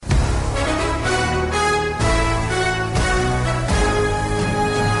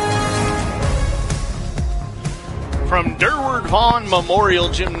From Durward Vaughn Memorial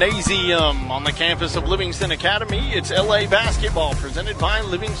Gymnasium on the campus of Livingston Academy, it's LA Basketball presented by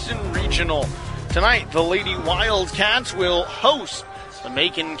Livingston Regional. Tonight, the Lady Wildcats will host the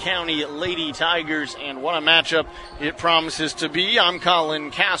Macon County Lady Tigers, and what a matchup it promises to be. I'm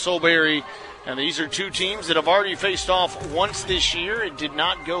Colin Castleberry, and these are two teams that have already faced off once this year. It did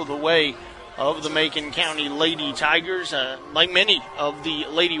not go the way of the Macon County Lady Tigers. Like many of the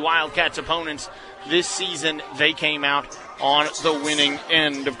Lady Wildcats opponents this season, they came out on the winning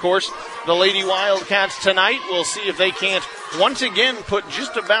end. Of course, the Lady Wildcats tonight will see if they can't once again put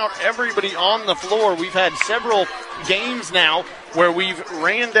just about everybody on the floor. We've had several games now where we've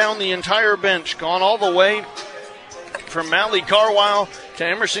ran down the entire bench, gone all the way from Mally Carwile to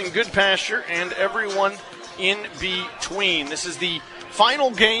Emerson Goodpasture and everyone in between. This is the final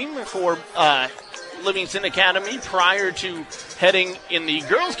game for Livingston Academy prior to heading, in the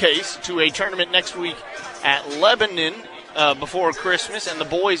girls' case, to a tournament next week at Lebanon before Christmas. And the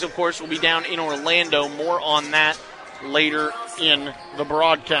boys, of course, will be down in Orlando. More on that later in the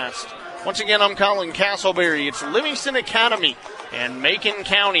broadcast. Once again, I'm Colin Castleberry. It's Livingston Academy and Macon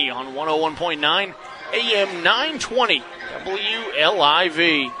County on 101.9 AM 920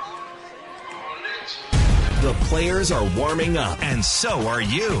 WLIV. The players are warming up, and so are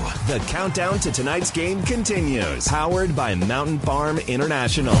you. The countdown to tonight's game continues. Powered by Mountain Farm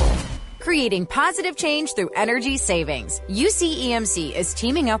International. Creating positive change through energy savings. UCEMC is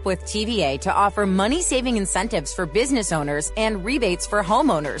teaming up with TVA to offer money-saving incentives for business owners and rebates for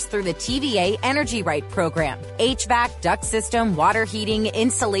homeowners through the TVA Energy Right program. HVAC, duct system, water heating,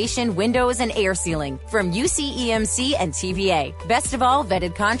 insulation, windows, and air sealing from UCEMC and TVA. Best of all,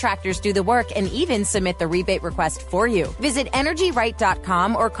 vetted contractors do the work and even submit the rebate request for you. Visit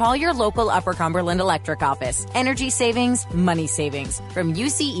EnergyRight.com or call your local Upper Cumberland Electric office. Energy savings, money savings from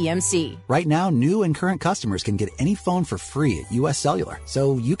UCEMC. Right now, new and current customers can get any phone for free at U.S. Cellular,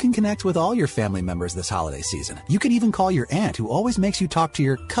 so you can connect with all your family members this holiday season. You can even call your aunt, who always makes you talk to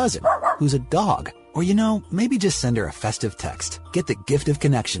your cousin, who's a dog. Or, maybe just send her a festive text. Get the gift of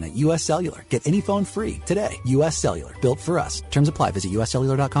connection at U.S. Cellular. Get any phone free today. U.S. Cellular. Built for us. Terms apply. Visit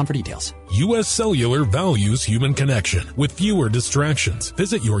uscellular.com for details. U.S. Cellular values human connection with fewer distractions.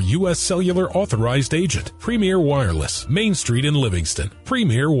 Visit your U.S. Cellular authorized agent. Premier Wireless. Main Street in Livingston.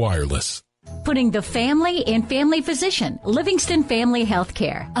 Premier Wireless. Putting the family in family physician. Livingston Family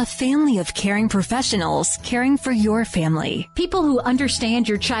Healthcare. A family of caring professionals caring for your family. People who understand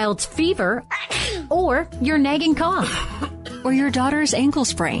your child's fever or your nagging cough. Or your daughter's ankle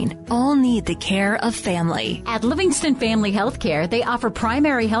sprain. All need the care of family. At Livingston Family Healthcare, they offer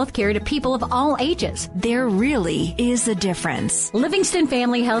primary health care to people of all ages. There really is a difference. Livingston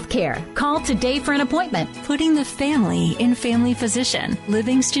Family Healthcare. Call today for an appointment. Putting the family in family physician.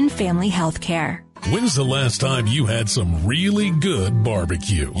 Livingston Family Healthcare. When's the last time you had some really good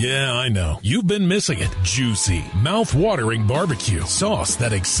barbecue? Yeah, I know. You've been missing it. Juicy, mouth-watering barbecue. Sauce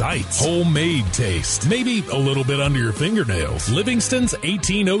that excites. Homemade taste. Maybe a little bit under your fingernails. Livingston's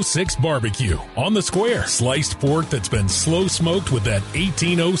 1806 barbecue. On the square. Sliced pork that's been slow smoked with that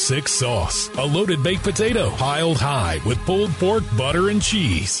 1806 sauce. A loaded baked potato. Piled high with pulled pork, butter, and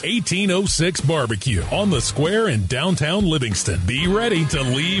cheese. 1806 barbecue. On the square in downtown Livingston. Be ready to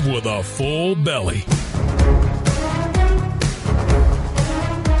leave with a full belly.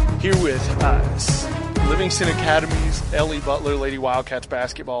 Here with Livingston Academy's Ellie Butler, Lady Wildcats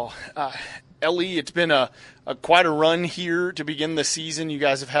basketball. Ellie, it's been quite a run here to begin the season. You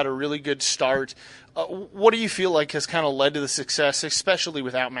guys have had a really good start. What do you feel like has kind of led to the success, especially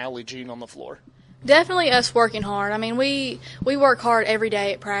without Mally Jean on the floor? Definitely us working hard. I mean, we work hard every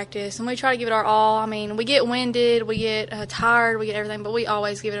day at practice, and we try to give it our all. I mean, we get winded, we get tired, we get everything, but we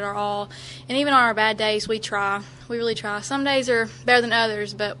always give it our all. And even on our bad days, we try. We really try. Some days are better than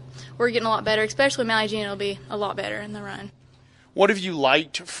others, but we're getting a lot better, especially with Mally Jean. It'll be a lot better in the run. What have you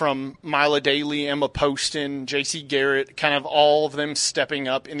liked from Mila Daly, Emma Poston, J.C. Garrett, kind of all of them stepping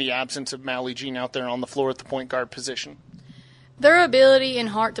up in the absence of Mally Jean out there on the floor at the point guard position? Their ability and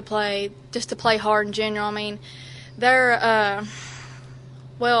heart to play, just to play hard in general. I mean, they're,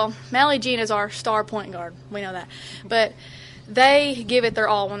 Mally Jean is our star point guard. We know that. But they give it their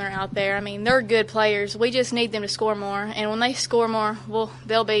all when they're out there. I mean, they're good players. We just need them to score more. And when they score more,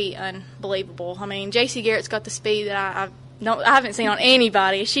 they'll be unbelievable. I mean, J.C. Garrett's got the speed that I haven't seen on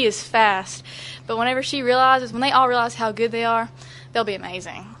anybody. She is fast. But when they all realize how good they are, they'll be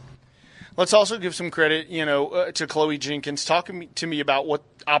amazing. Let's also give some credit, to Chloe Jenkins. Talk to me about what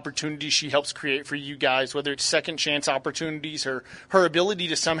opportunities she helps create for you guys, whether it's second chance opportunities or her ability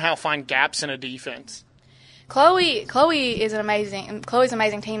to somehow find gaps in a defense. Chloe's an amazing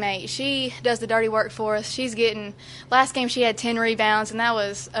teammate. She does the dirty work for us. Last game she had 10 rebounds, and that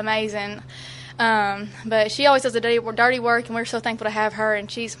was amazing. But she always does the dirty work, and we're so thankful to have her.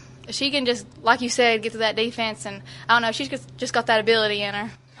 And she can just, like you said, get to that defense. And I don't know, she's just got that ability in her.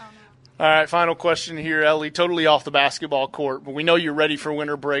 All right, final question here, Ellie. Totally off the basketball court, but we know you're ready for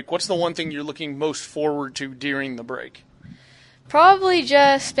winter break. What's the one thing you're looking most forward to during the break? Probably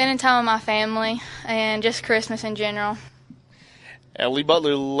just spending time with my family and just Christmas in general. Ellie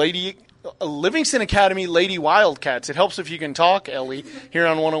Butler, Livingston Academy Lady Wildcats. It helps if you can talk, Ellie, here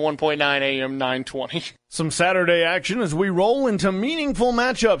on 101.9 AM 920. Some Saturday action as we roll into meaningful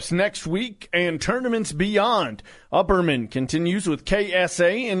matchups next week and tournaments beyond. Upperman continues with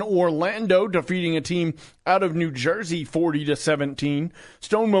KSA in Orlando, defeating a team out of New Jersey 40-17.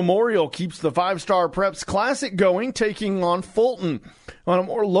 Stone Memorial keeps the 5-Star Preps Classic going, taking on Fulton. On a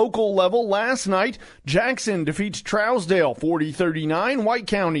more local level, last night, Jackson defeats Trousdale 40-39, White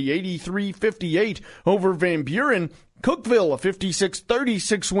County 83-58 over Van Buren. Cookeville, a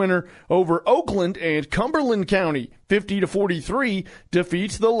 56-36 winner over Oakland, and Cumberland County, 50-43,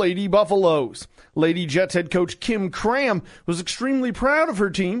 defeats the Lady Buffaloes. Lady Jets head coach Kim Cram was extremely proud of her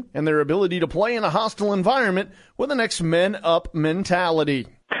team and their ability to play in a hostile environment with an men-up mentality.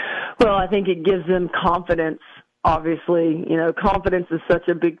 Well, I think it gives them confidence, obviously. You know, confidence is such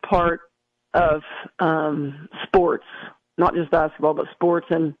a big part of sports, not just basketball, but sports.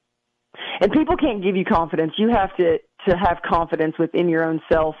 And people can't give you confidence. You have to have confidence within your own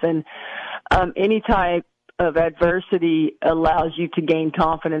self. And any type of adversity allows you to gain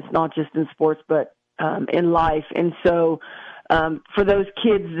confidence, not just in sports, but in life. And so for those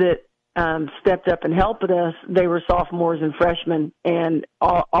kids that stepped up and helped us, they were sophomores and freshmen. And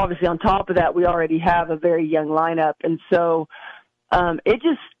obviously on top of that, we already have a very young lineup. And so it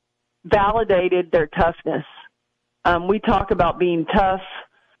just validated their toughness. We talk about being tough.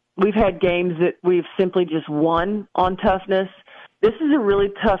 We've had games that we've simply just won on toughness. This is a really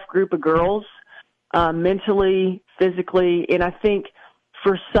tough group of girls, mentally, physically, and I think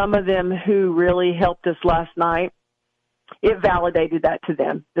for some of them who really helped us last night, it validated that to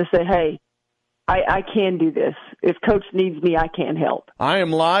them to say, hey, I can do this. If coach needs me, I can help. I am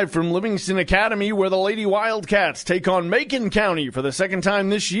live from Livingston Academy where the Lady Wildcats take on Macon County for the second time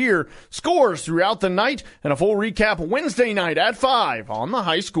this year. Scores throughout the night and a full recap Wednesday night at 5 on the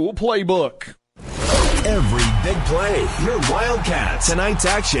High School Playbook. Every big play, your Wildcats. Tonight's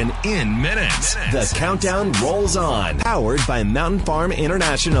action in minutes. The countdown rolls on. Powered by Mountain Farm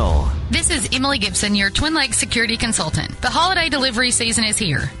International. This is Emily Gibson, your Twin Lakes security consultant. The holiday delivery season is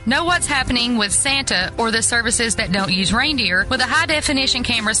here. Know what's happening with Santa or the services that don't use reindeer with a high-definition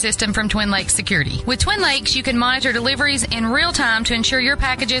camera system from Twin Lakes Security. With Twin Lakes, you can monitor deliveries in real time to ensure your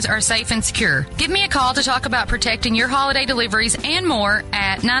packages are safe and secure. Give me a call to talk about protecting your holiday deliveries and more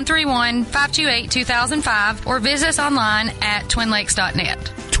at 931-528-2005 or visit us online at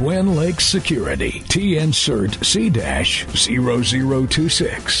twinlakes.net. Twin Lakes Security, TN-CERT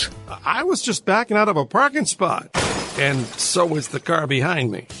C-0026. I was just backing out of a parking spot, and so was the car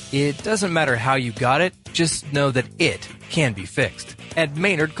behind me. It doesn't matter how you got it, just know that it can be fixed. At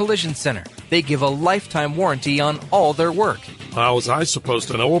Maynard Collision Center, they give a lifetime warranty on all their work. How was I supposed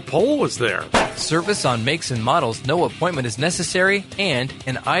to know a pole was there? Service on makes and models, no appointment is necessary, and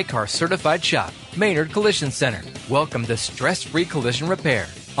an ICAR certified shop. Maynard Collision Center. Welcome to stress-free collision repair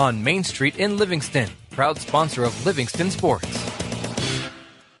on Main Street in Livingston. Proud sponsor of Livingston Sports.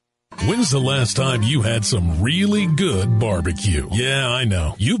 When's the last time you had some really good barbecue? Yeah, I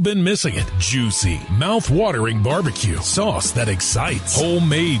know. You've been missing it. Juicy, mouth-watering barbecue. Sauce that excites.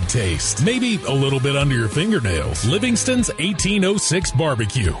 Homemade taste. Maybe a little bit under your fingernails. Livingston's 1806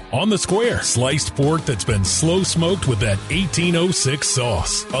 barbecue. On the square. Sliced pork that's been slow smoked with that 1806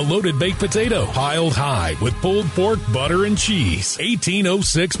 sauce. A loaded baked potato piled high with pulled pork, butter, and cheese.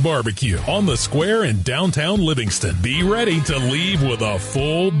 1806 barbecue. On the square in downtown Livingston. Be ready to leave with a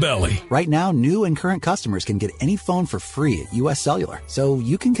full belly. Right now, new and current customers can get any phone for free at US Cellular, so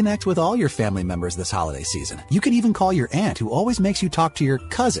you can connect with all your family members this holiday season. You can even call your aunt, who always makes you talk to your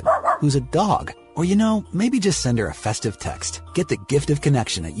cousin, who's a dog. Or, maybe just send her a festive text. Get the gift of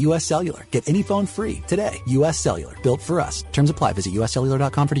connection at US Cellular. Get any phone free today. US Cellular, built for us. Terms apply. Visit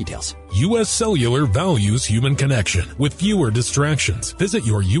uscellular.com for details. US Cellular values human connection with fewer distractions. Visit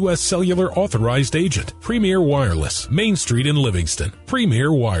your US Cellular authorized agent. Premier Wireless, Main Street in Livingston.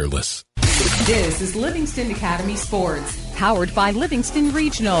 Premier Wireless. This is Livingston Academy Sports, powered by Livingston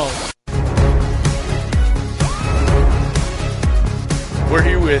Regional. We're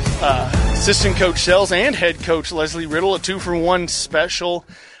here with assistant coach Sells and head coach Leslie Riddle, a 2-for-1 special.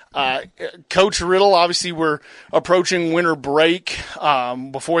 Coach Riddle, obviously we're approaching winter break.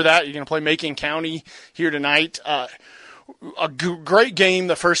 Before that, you're going to play Macon County here tonight. A great game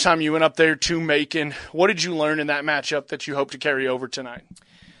the first time you went up there to Macon. What did you learn in that matchup that you hope to carry over tonight?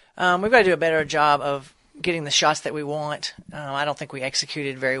 We've got to do a better job of getting the shots that we want. I don't think we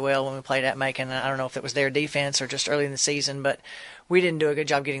executed very well when we played at Macon. I don't know if it was their defense or just early in the season, but we didn't do a good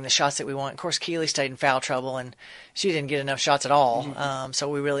job getting the shots that we want. Of course, Keely stayed in foul trouble, and she didn't get enough shots at all, so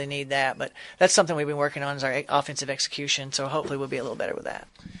we really need that. But that's something we've been working on is our offensive execution, so hopefully we'll be a little better with that.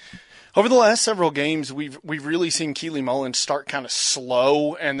 Over the last several games, we've really seen Keely Mullins start kind of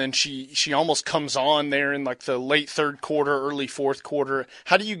slow, and then she almost comes on there in like the late third quarter, early fourth quarter.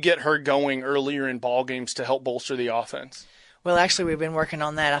 How do you get her going earlier in ball games to help bolster the offense? Well, actually, we've been working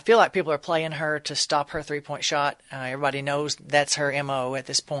on that. I feel like people are playing her to stop her three-point shot. Everybody knows that's her MO at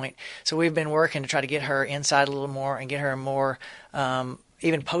this point. So we've been working to try to get her inside a little more and get her more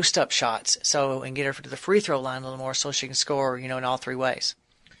even post-up shots, and get her to the free throw line a little more so she can score, in all three ways.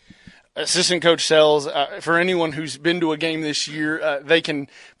 Assistant Coach Sells, for anyone who's been to a game this year, they can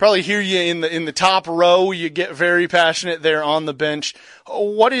probably hear you in the top row. You get very passionate there on the bench.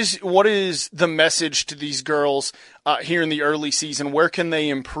 What is the message to these girls here in the early season? Where can they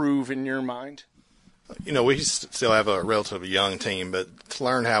improve in your mind? We still have a relatively young team, but to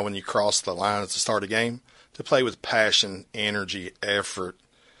learn how when you cross the line at the start of the game, to play with passion, energy, effort,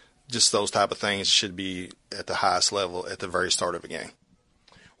 just those type of things should be at the highest level at the very start of a game.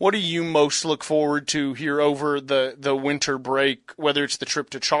 What do you most look forward to here over the winter break, whether it's the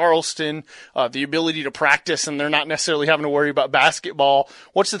trip to Charleston, the ability to practice, and they're not necessarily having to worry about basketball?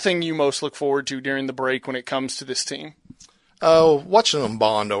 What's the thing you most look forward to during the break when it comes to this team? Watching them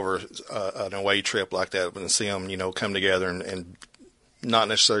bond over an away trip like that and see them, come together and not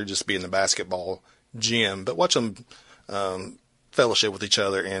necessarily just be in the basketball gym, but watch them fellowship with each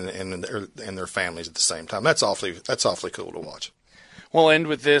other and their families at the same time. That's awfully cool to watch. We'll end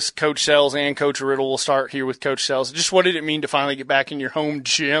with this. Coach Sells and Coach Riddle will start here with Coach Sells. Just what did it mean to finally get back in your home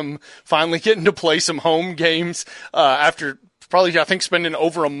gym, finally getting to play some home games after probably, I think, spending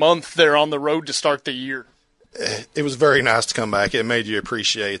over a month there on the road to start the year? It was very nice to come back. It made you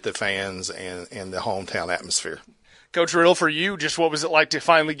appreciate the fans and the hometown atmosphere. Coach Riddle, for you, just what was it like to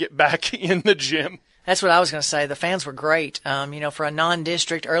finally get back in the gym? That's what I was going to say. The fans were great. For a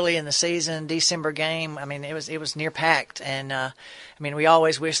non-district early in the season, December game, it was near packed. And, we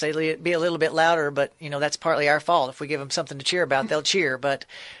always wish they'd be a little bit louder, but, that's partly our fault. If we give them something to cheer about, they'll cheer. But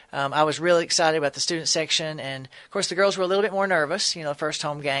I was really excited about the student section. And, of course, the girls were a little bit more nervous, the first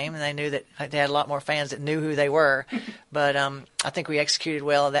home game, and they knew that they had a lot more fans that knew who they were. But I think we executed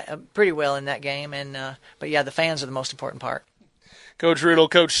pretty well in that game. And but, yeah, the fans are the most important part. Coach Riddle,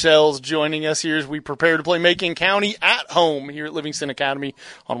 Coach Sells joining us here as we prepare to play Macon County at home here at Livingston Academy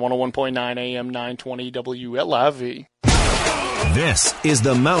on 101.9 AM 920 WLIV. This is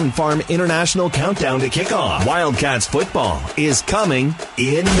the Mountain Farm International Countdown to Kickoff. Wildcats football is coming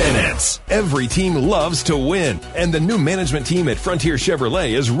in minutes. Every team loves to win, and the new management team at Frontier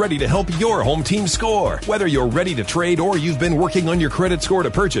Chevrolet is ready to help your home team score. Whether you're ready to trade or you've been working on your credit score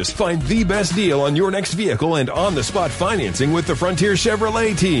to purchase, find the best deal on your next vehicle and on-the-spot financing with the Frontier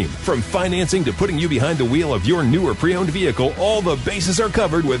Chevrolet team. From financing to putting you behind the wheel of your new or pre-owned vehicle, all the bases are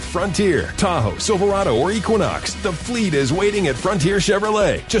covered with Frontier. Tahoe, Silverado, or Equinox, the fleet is waiting at Frontier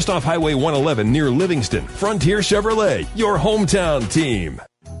Chevrolet, just off Highway 111 near Livingston. Frontier Chevrolet, your hometown team.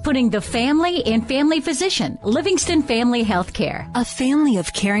 Putting the family in family physician. Livingston Family Healthcare. A family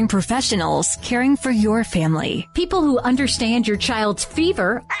of caring professionals caring for your family. People who understand your child's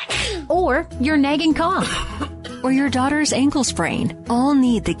fever or your nagging cough or your daughter's ankle sprain all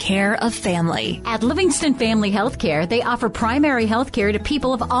need the care of family. At Livingston Family Healthcare, they offer primary health care to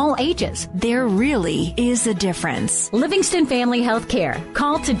people of all ages. There really is a difference. Livingston Family Healthcare.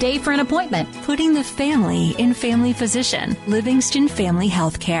 Call today for an appointment. Putting the family in family physician. Livingston Family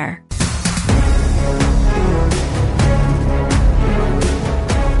Healthcare.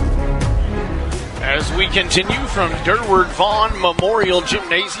 As we continue from Durward Vaughn Memorial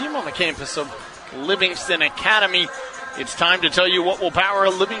Gymnasium on the campus of Livingston Academy, it's time to tell you what will power a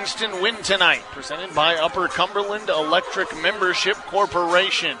Livingston win tonight, presented by Upper Cumberland Electric Membership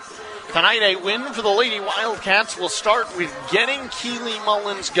Corporation. Tonight, a win for the Lady Wildcats will start with getting Keely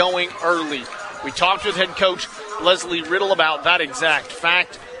Mullins going early. We talked with head coach Leslie Riddle about that exact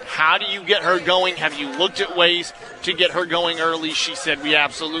fact. How do you get her going? Have you looked at ways to get her going early? She said, we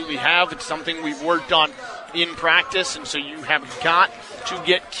absolutely have. It's something we've worked on in practice, and so you have got to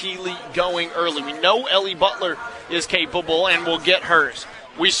get Keely going early. We know Ellie Butler is capable and will get hers.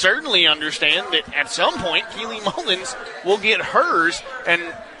 we certainly understand that at some point Keely Mullins will get hers, and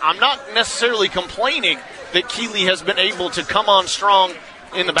I'm not necessarily complaining that Keely has been able to come on strong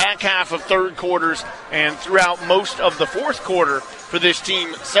in the back half of third quarters and throughout most of the fourth quarter for this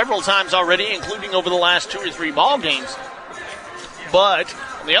team several times already, including over the last 2 or 3 ball games. But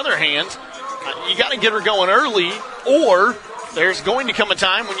on the other hand, you got to get her going early, or there's going to come a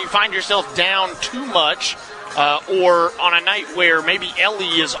time when you find yourself down too much, or on a night where maybe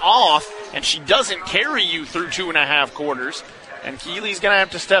Ellie is off and she doesn't carry you through 2.5 quarters. And Keely's going to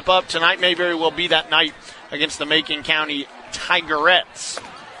have to step up. Tonight may very well be that night against the Macon County Tigerettes.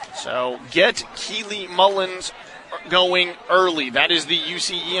 So get Keely Mullins going early. That is the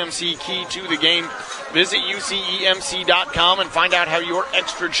UCEMC key to the game. Visit UCEMC.com and find out how your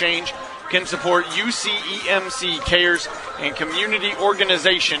extra change can support UCEMC cares and community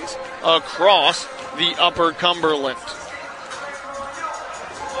organizations across the Upper Cumberland.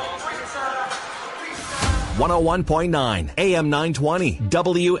 101.9 AM 920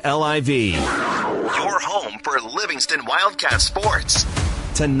 WLIV. Your home for Livingston Wildcat sports.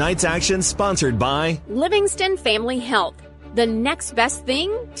 Tonight's action sponsored by Livingston Family Health, the next best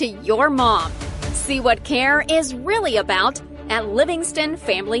thing to your mom. See what care is really about at Livingston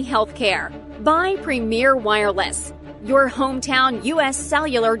Family Healthcare. By Premier Wireless, your hometown U.S.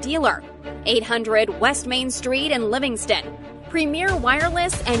 cellular dealer. 800 West Main Street in Livingston. Premier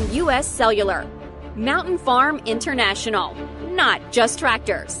Wireless and U.S. Cellular. Mountain Farm International. Not just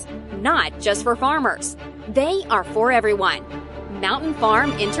tractors. Not just for farmers. They are for everyone. Mountain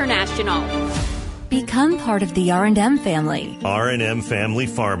Farm International. Become part of the R&M family. R&M Family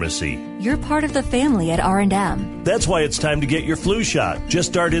Pharmacy. You're part of the family at R&M. That's why it's time to get your flu shot. Just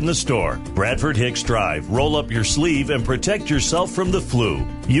start in the store. Bradford Hicks Drive. Roll up your sleeve and protect yourself from the flu.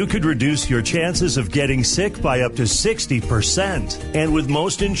 You could reduce your chances of getting sick by up to 60%. And with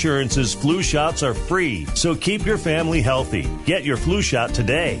most insurances, flu shots are free. So keep your family healthy. Get your flu shot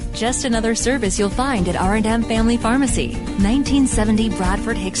today. Just another service you'll find at R&M Family Pharmacy. 1970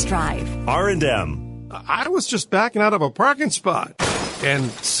 Bradford Hicks Drive. R&M. I was just backing out of a parking spot, and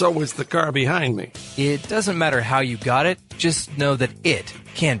so was the car behind me. It doesn't matter how you got it, just know that it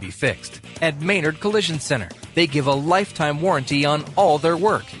can be fixed. At Maynard Collision Center, they give a lifetime warranty on all their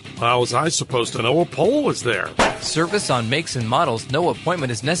work. How was I supposed to know a pole was there? Service on makes and models, no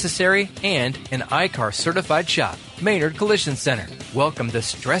appointment is necessary, and an ICAR certified shop. Maynard Collision Center. Welcome to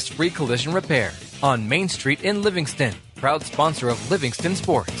stress-free collision repair on Main Street in Livingston. Proud sponsor of Livingston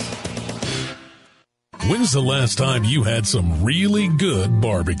Sports. When's the last time you had some really good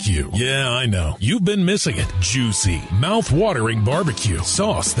barbecue? Yeah, I know. You've been missing it. Juicy, mouth-watering barbecue.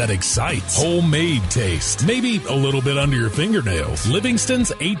 Sauce that excites. Homemade taste. Maybe a little bit under your fingernails. Livingston's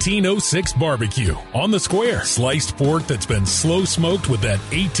 1806 barbecue. On the square. Sliced pork that's been slow smoked with that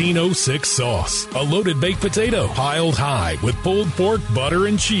 1806 sauce. A loaded baked potato. Piled high with pulled pork, butter,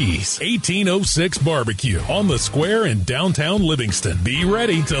 and cheese. 1806 barbecue. On the square in downtown Livingston. Be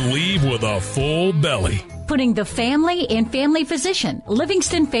ready to leave with a full belly. Putting the family in family physician.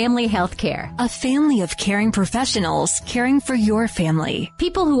 Livingston Family Healthcare. A family of caring professionals caring for your family.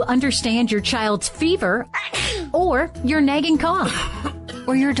 People who understand your child's fever or your nagging cough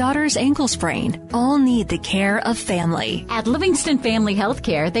or your daughter's ankle sprain all need the care of family. At Livingston Family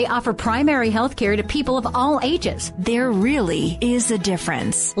Healthcare, they offer primary health care to people of all ages. There really is a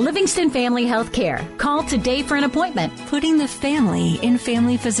difference. Livingston Family Healthcare. Call today for an appointment. Putting the family in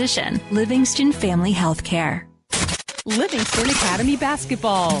family physician. Livingston Family Healthcare. Livingston Academy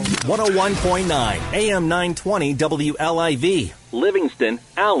Basketball. 101.9 AM 920 WLIV. Livingston,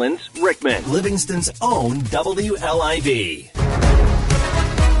 Allens, Rickman. Livingston's own WLIV.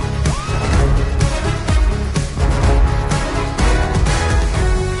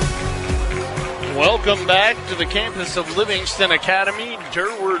 Welcome back to the campus of Livingston Academy,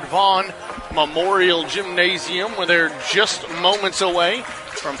 Durward Vaughn Memorial Gymnasium, where they're just moments away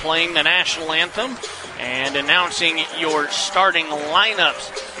from playing the national anthem and announcing your starting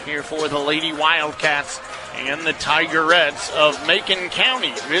lineups here for the Lady Wildcats and the Tigerettes of Macon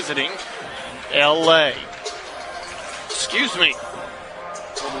County visiting L.A. Excuse me.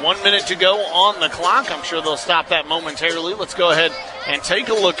 With 1 minute to go on the clock. I'm sure they'll stop that momentarily. Let's go ahead and take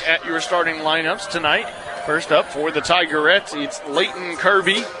a look at your starting lineups tonight. First up for the Tigerettes, it's Leighton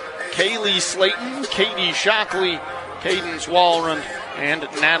Kirby, Kaylee Slayton, Katie Shockley, Cadence Walrond, and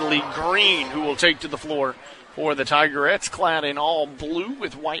Natalie Green, who will take to the floor for the Tigerettes, clad in all blue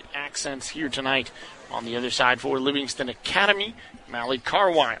with white accents here tonight. On the other side for Livingston Academy, Mally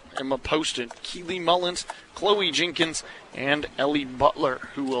Carwile, Emma Poston, Keely Mullins, Chloe Jenkins, and Ellie Butler,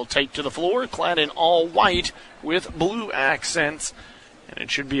 who will take to the floor, clad in all white with blue accents. And it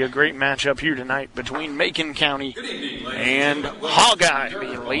should be a great matchup here tonight between Macon County and Hawkeye,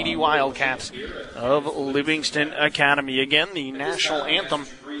 the Lady Wildcats of Livingston Academy. Again, the national anthem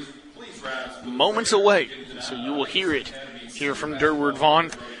moments away, so you will hear it here from Durward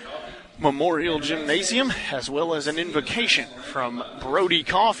Vaughn Memorial Gymnasium, as well as an invocation from Brody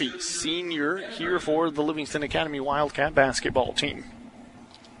Coffey, senior, here for the Livingston Academy Wildcat basketball team.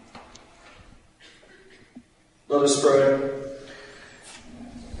 Let us pray.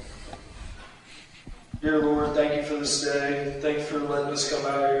 Dear Lord, thank you for this day. Thank you for letting us come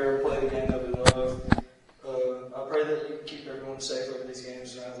out here and play the game that we love. I pray that you keep everyone safe over these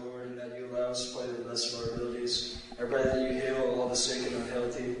games tonight, Lord, and that you allow us to play to the best of our abilities. I pray that you heal all the sick and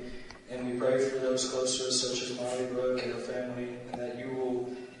unhealthy. And we pray for those close to us, such as Molly Brooke and her family, and that you will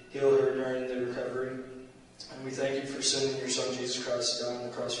heal her during the recovery. And we thank you for sending your Son, Jesus Christ, to die on the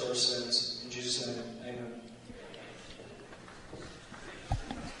cross for our sins. In Jesus' name, amen.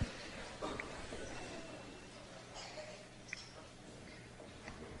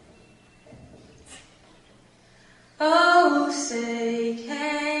 Oh, say,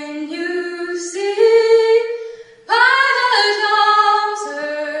 can you see by the dawn's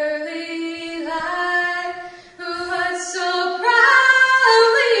early light, who had so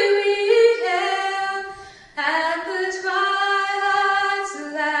proudly we hailed at the twilight's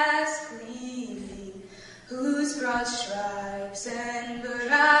last gleaming, whose broad stripes and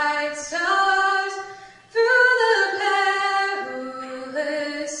bright stars through the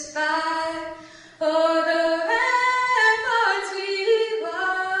perilous fight o'er the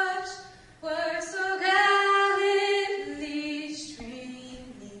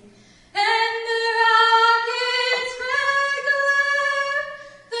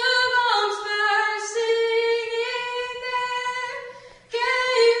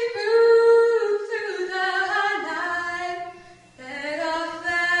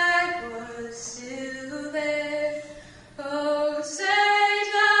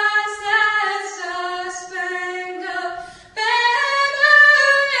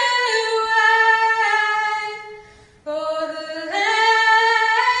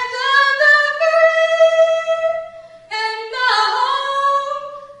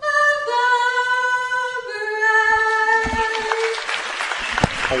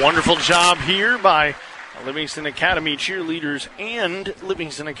wonderful job here by Livingston Academy cheerleaders and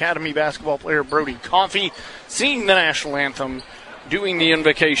Livingston Academy basketball player Brody Coffey, singing the national anthem, doing the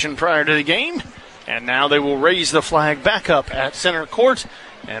invocation prior to the game, and now they will raise the flag back up at center court,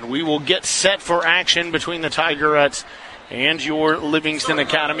 and we will get set for action between the Tigerettes and your Livingston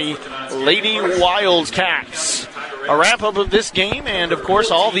Academy Lady Wildcats. A wrap-up of this game and, of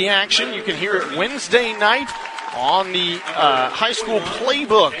course, all the action. You can hear it Wednesday night on the high school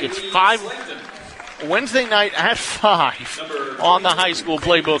playbook. It's Wednesday night at 5 on the high school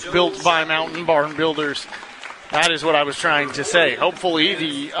playbook built by Mountain Barn Builders. That is what I was trying to say. Hopefully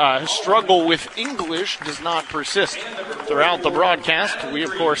the struggle with English does not persist throughout the broadcast. We,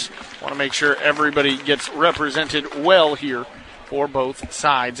 of course, want to make sure everybody gets represented well here for both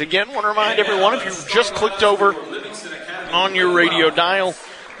sides. Again, want to remind everyone, if you've just clicked over on your radio dial,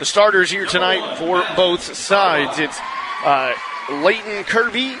 the starters here tonight for both sides. It's Leighton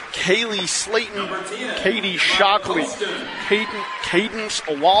Kirby, Kaylee Slayton, Katie Shockley, Cadence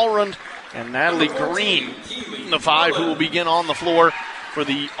Walrond, and Natalie Green, the five who will begin on the floor for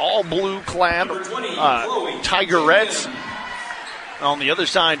the all-blue clad Tigerettes. On the other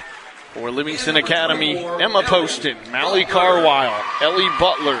side, for Livingston Academy, Emma Poston, Mally Carwile, Ellie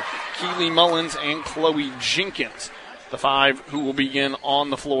Butler, Keely Mullins, and Chloe Jenkins, the five who will begin on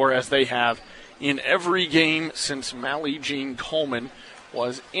the floor as they have in every game since Mally Jean Coleman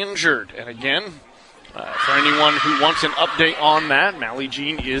was injured. And again, for anyone who wants an update on that, Mally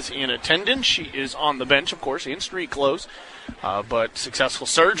Jean is in attendance. She is on the bench, of course, in street clothes, but successful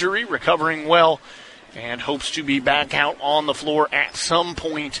surgery, recovering well, and hopes to be back out on the floor at some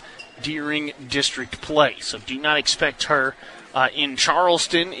point during district play. So do not expect her in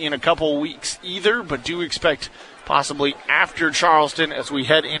Charleston in a couple weeks either, but do expect possibly after Charleston as we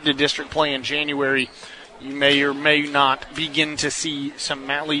head into district play in January, you may or may not begin to see some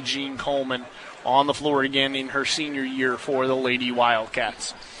Mally Jean Coleman on the floor again in her senior year for the Lady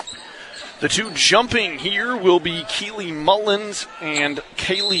Wildcats. The two jumping here will be Keely Mullins and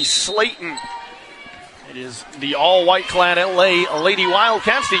Kaylee Slayton. It is the all-white clad LA Lady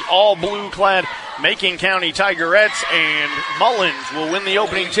Wildcats, the all-blue clad Macon County Tigerettes, and Mullins will win the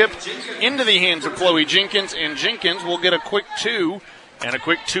opening tip into the hands of Chloe Jenkins, and Jenkins will get a quick 2 and a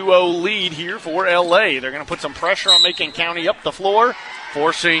quick 2-0 lead here for LA. They're going to put some pressure on Macon County up the floor,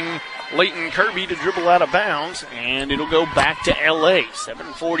 forcing Leighton Kirby to dribble out of bounds, and it'll go back to L.A.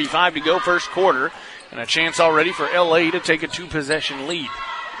 7:45 to go first quarter, and a chance already for L.A. to take a 2-possession lead.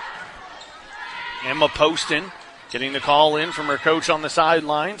 Emma Poston getting the call in from her coach on the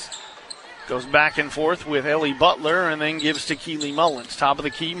sidelines. Goes back and forth with Ellie Butler and then gives to Keely Mullins. Top of the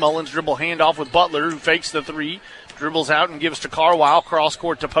key, Mullins dribble handoff with Butler, who fakes the three, dribbles out and gives to Carwile, cross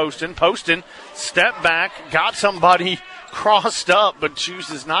court to Poston. Poston, step back, got somebody crossed up, but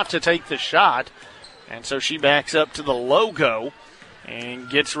chooses not to take the shot. And so she backs up to the logo and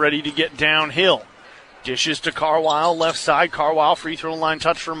gets ready to get downhill. Dishes to Carwile, left side. Carwile, free throw line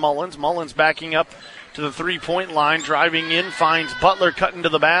touch for Mullins. Mullins backing up to the three-point line, driving in, finds Butler cutting to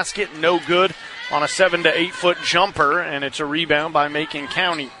the basket. No good on a 7 to 8 foot jumper, and it's a rebound by Macon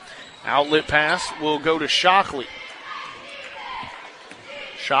County. Outlet pass will go to Shockley.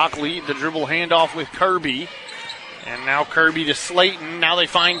 Shockley, the dribble handoff with Kirby. And now Kirby to Slayton. Now they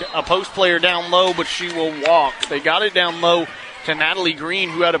find a post player down low, but she will walk. They got it down low to Natalie Green,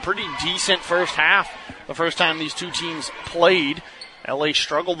 who had a pretty decent first half the first time these two teams played. LA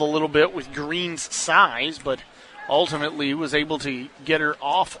struggled a little bit with Green's size, but ultimately was able to get her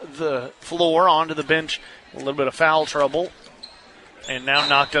off the floor onto the bench. A little bit of foul trouble. And now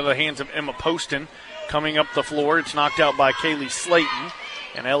knocked out of the hands of Emma Poston. Coming up the floor, it's knocked out by Kaylee Slayton,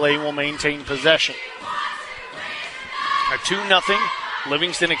 and LA will maintain possession. A 2-0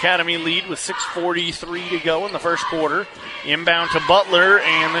 Livingston Academy lead with 6:43 to go in the first quarter. Inbound to Butler,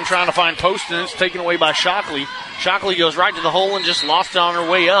 and then trying to find Poston. It's taken away by Shockley. Shockley goes right to the hole and just lost it on her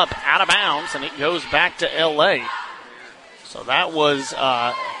way up, out of bounds, and it goes back to L.A. So that was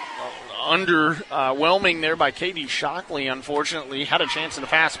underwhelming there by Katie Shockley, unfortunately. Had a chance in the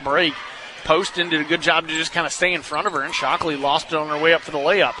fast break. Poston did a good job to just kind of stay in front of her, and Shockley lost it on her way up for the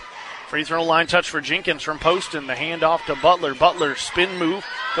layup. Free throw line touch for Jenkins from Poston. The handoff to Butler. Butler spin move.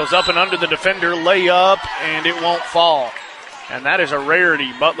 Goes up and under the defender. Layup, and it won't fall. And that is a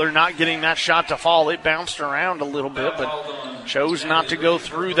rarity. Butler not getting that shot to fall. It bounced around a little bit, but chose not to go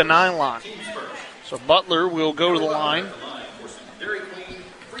through the nylon. So Butler will go to the line.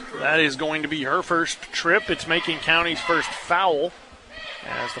 That is going to be her first trip. It's Macon County's first foul,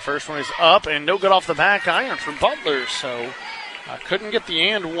 as the first one is up, and no good off the back iron for Butler. So couldn't get the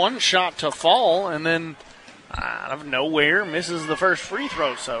and one shot to fall, and then out of nowhere misses the first free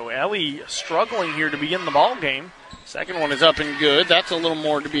throw. So Ellie struggling here to begin the ball game. Second one is up and good. That's a little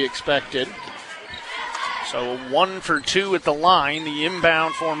more to be expected. So 1 for 2 at the line. The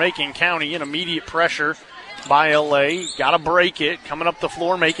inbound for Macon County, and immediate pressure by LA. Got to break it. Coming up the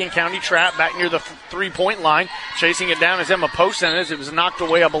floor, Macon County trap back near the three-point line. Chasing it down is Emma Poston, as it was knocked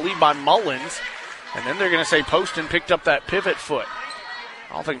away, I believe, by Mullins. And then they're going to say Poston picked up that pivot foot.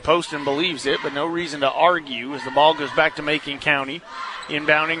 I don't think Poston believes it, but no reason to argue as the ball goes back to Macon County.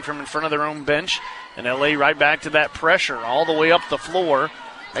 Inbounding from in front of their own bench. And LA right back to that pressure all the way up the floor.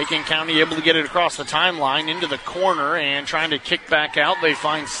 Macon County able to get it across the timeline into the corner and trying to kick back out. They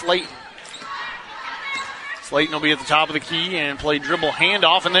find Slayton. Slayton will be at the top of the key and play dribble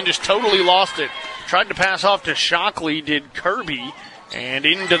handoff and then just totally lost it. Tried to pass off to Shockley, did Kirby. And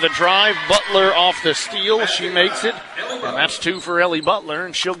into the drive, Butler off the steal. She makes it, and that's 2 for Ellie Butler,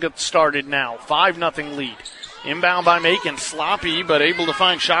 and she'll get started now. 5-0 lead. Inbound by Macon, sloppy, but able to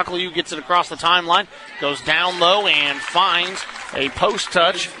find Shockley, who gets it across the timeline. Goes down low and finds a post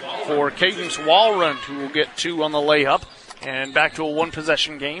touch for Cadence Walrund, who will get 2 on the layup. And back to a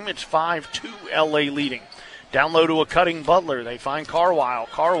one-possession game. It's 5-2, LA leading. Down low to a cutting Butler. They find Carwile.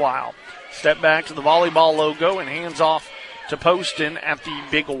 Carwile step back to the volleyball logo and hands off to Poston at the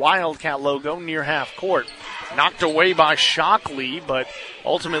big Wildcat logo near half court. Knocked away by Shockley, but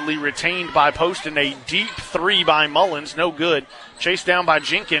ultimately retained by Poston. A deep three by Mullins, no good. Chased down by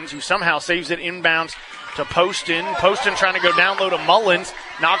Jenkins, who somehow saves it inbounds to Poston. Poston trying to go down low to Mullins.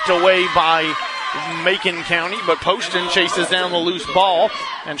 Knocked away by Macon County, but Poston chases down the loose ball,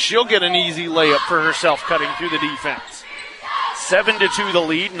 and she'll get an easy layup for herself cutting through the defense. 7-2 the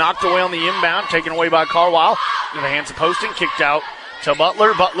lead, knocked away on the inbound, taken away by Carwile. In the hands of Poston, kicked out to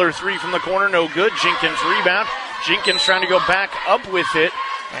Butler. Butler three from the corner, no good. Jenkins rebound. Jenkins trying to go back up with it,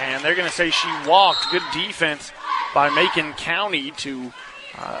 and they're going to say she walked. Good defense by Macon County to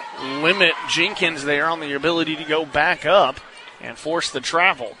limit Jenkins there on the ability to go back up and force the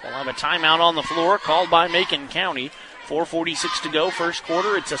travel. We'll have a timeout on the floor called by Macon County. 4:46 to go, first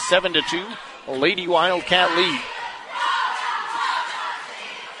quarter. It's a 7-2 Lady Wildcat lead.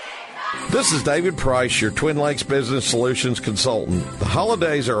 This is David Price, your Twin Lakes Business Solutions consultant. The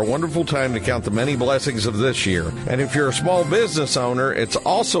holidays are a wonderful time to count the many blessings of this year. And if you're a small business owner, it's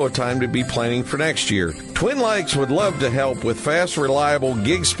also a time to be planning for next year. Twin Lakes would love to help with fast, reliable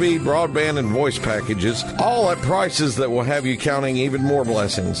gig speed, broadband, and voice packages, all at prices that will have you counting even more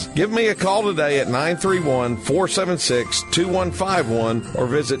blessings. Give me a call today at 931-476-2151 or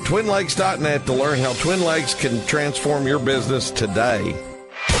visit twinlakes.net to learn how Twin Lakes can transform your business today.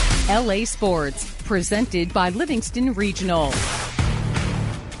 LA Sports, presented by Livingston Regional.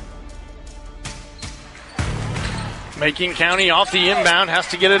 Macon County off the inbound, has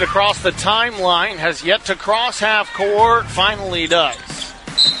to get it across the timeline, has yet to cross half court, finally does.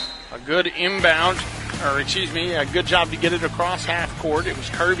 A good inbound, a good job to get it across half court. It was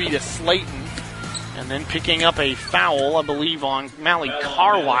Kirby to Slayton, and then picking up a foul, I believe, on Mally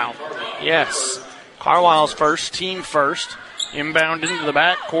Carwile. Yes, Carwile's first, team first. Inbound into the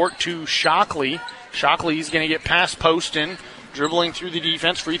backcourt to Shockley. Shockley's going to get past Poston, dribbling through the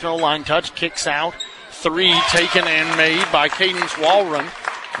defense, free throw line touch, kicks out. 3 taken and made by Cadence Walrun.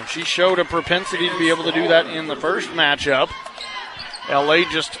 And she showed a propensity to be able to do that in the first matchup. LA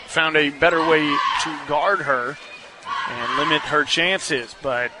just found a better way to guard her and limit her chances.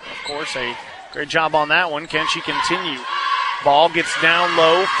 But, of course, a great job on that one. Can she continue? Ball gets down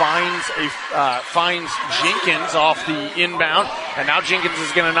low, finds Jenkins off the inbound, and now Jenkins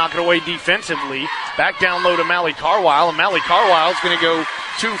is going to knock it away defensively. Back down low to Mally Carwile, and Mally Carwile is going to go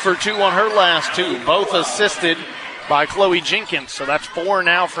 2 for 2 on her last 2, both assisted by Chloe Jenkins. So that's 4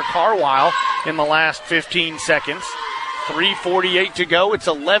 now for Carwile in the last 15 seconds. 3:48 to go. It's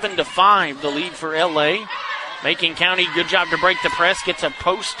 11-5, the lead for LA. Macon County, good job to break the press, gets a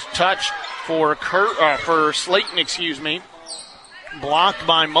post touch for Slayton, Blocked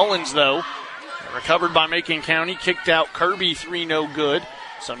by Mullins, though. Recovered by Macon County. Kicked out Kirby, 3 no good.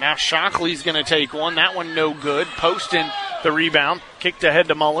 So now Shockley's going to take one. That one no good. Poston the rebound. Kicked ahead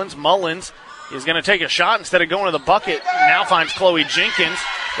to Mullins. Mullins is going to take a shot instead of going to the bucket. Now finds Chloe Jenkins.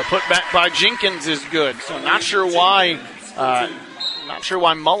 The putback by Jenkins is good. So not sure why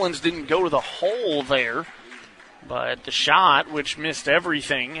Mullins didn't go to the hole there. But the shot, which missed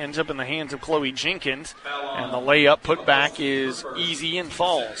everything, ends up in the hands of Chloe Jenkins. And the layup putback is easy and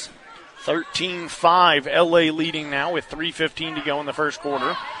falls. 13-5, LA leading now with 3:15 to go in the first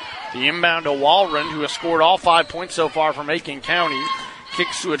quarter. The inbound to Walrun, who has scored all 5 points so far for Macon County.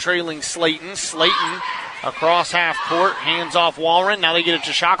 Kicks to a trailing Slayton. Slayton across half court, hands off Walrun. Now they get it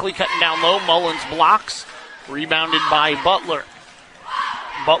to Shockley, cutting down low. Mullins blocks. Rebounded by Butler.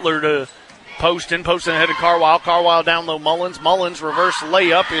 Butler to Poston ahead to Carwile. Carwile down low Mullins. Mullins reverse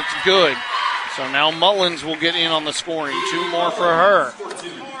layup. It's good. So now Mullins will get in on the scoring. 2 more for her.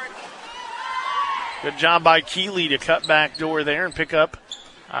 Good job by Keeley to cut back door there and pick up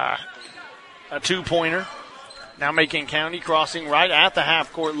a 2-pointer. Now Macon County crossing right at the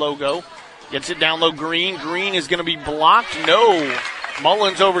half-court logo. Gets it down low. Green. Green is going to be blocked. No.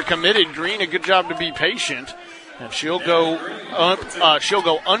 Mullins overcommitted. Green, a good job to be patient. And she'll go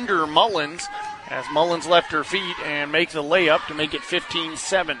under Mullins as Mullins left her feet and make the layup to make it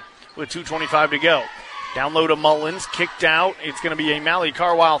 15-7 with 2:25 to go. Down low to Mullins, kicked out. It's going to be a Mally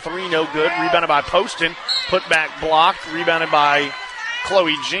Carwile 3, no good. Rebounded by Poston, put back blocked. Rebounded by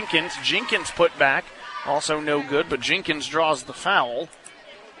Chloe Jenkins. Jenkins put back, also no good, but Jenkins draws the foul.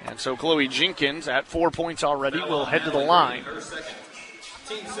 And so Chloe Jenkins, at 4 points already, will head to the line.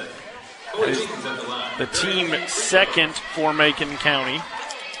 The team second for Macon County.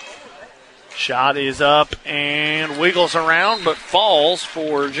 Shot is up and wiggles around, but falls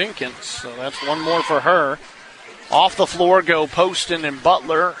for Jenkins. So that's 1 more for her. Off the floor go Poston and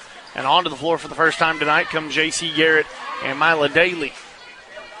Butler. And onto the floor for the first time tonight come J.C. Garrett and Mila Daly.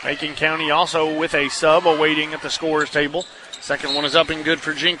 Macon County also with a sub awaiting at the scorer's table. Second one is up and good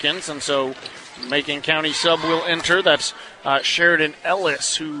for Jenkins. And so Macon County sub will enter. That's Sheridan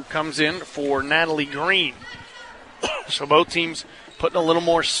Ellis, who comes in for Natalie Green. So both teams putting a little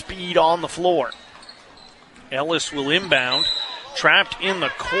more speed on the floor. Ellis will inbound. Trapped in the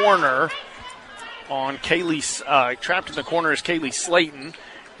corner on Kaylee. Trapped in the corner is Kaylee Slayton,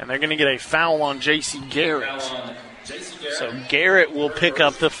 and they're going to get a foul on J.C. Garrett. So Garrett will pick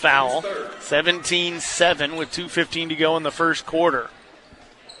up the foul. 17-7 with 2:15 to go in the first quarter.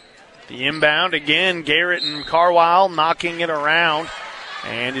 The inbound again, Garrett and Carwile knocking it around,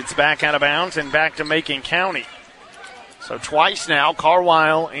 and it's back out of bounds and back to Macon County. So twice now,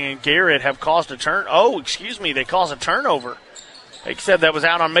 Carwile and Garrett have caused a they caused a turnover. They said that was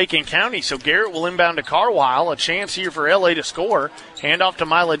out on Macon County, so Garrett will inbound to Carwile. A chance here for LA to score. Handoff to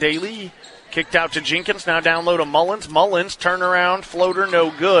Mila Daly. Kicked out to Jenkins, now down low to Mullins. Mullins, turnaround, floater, no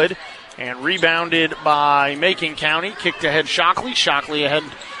good. And rebounded by Macon County. Kicked ahead Shockley. Shockley ahead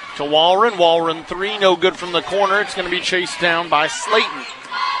to Walren. Walren 3, no good from the corner. It's going to be chased down by Slayton.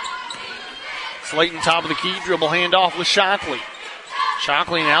 Slayton top of the key, dribble handoff with Shockley.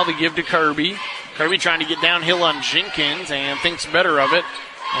 Shockley now the give to Kirby. Kirby trying to get downhill on Jenkins and thinks better of it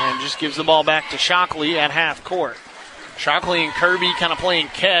and just gives the ball back to Shockley at half court. Shockley and Kirby kind of playing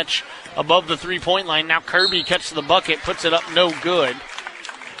catch above the three-point line. Now Kirby catches the bucket, puts it up no good.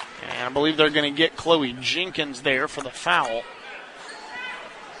 And I believe they're going to get Chloe Jenkins there for the foul.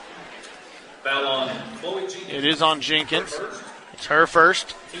 Foul on Chloe Jenkins. It is on Jenkins. It's her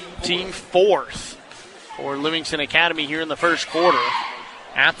first, team fourth for Livingston Academy here in the first quarter.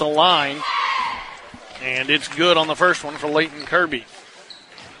 At the line. And it's good on the first one for Leighton Kirby.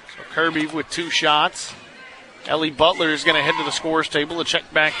 So Kirby with 2 shots. Ellie Butler is going to head to the scorer's table to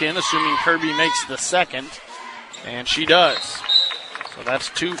check back in, assuming Kirby makes the second. And she does. So that's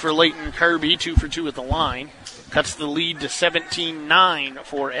 2 for Leighton Kirby, 2 for 2 at the line. Cuts the lead to 17-9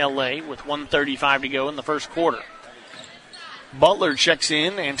 for LA with 1:35 to go in the first quarter. Butler checks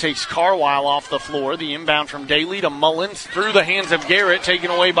in and takes Carwile off the floor. The inbound from Daly to Mullins through the hands of Garrett, taken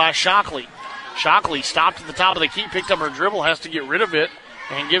away by Shockley. Shockley stopped at the top of the key, picked up her dribble, has to get rid of it,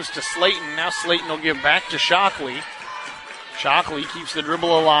 and gives to Slayton. Now Slayton will give back to Shockley. Shockley keeps the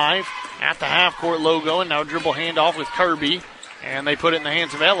dribble alive at the half-court logo, and now dribble handoff with Kirby, and they put it in the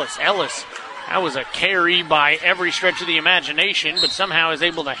hands of Ellis. Ellis, that was a carry by every stretch of the imagination, but somehow is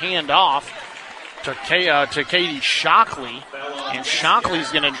able to hand off to Katie Shockley, and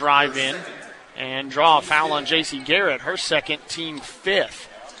Shockley's going to drive in and draw a foul on J.C. Garrett, her second, team 5th.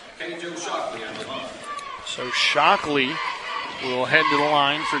 So Shockley will head to the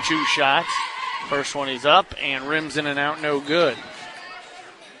line for 2 shots. First one is up and rims in and out, no good.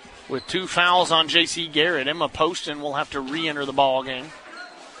 With 2 fouls on J.C. Garrett, Emma Poston will have to re-enter the ball game.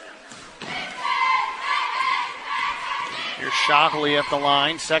 Here's Shockley at the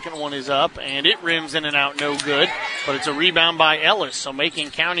line. Second one is up, and it rims in and out, no good. But it's a rebound by Ellis, so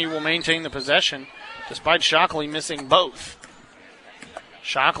Macon County will maintain the possession despite Shockley missing both.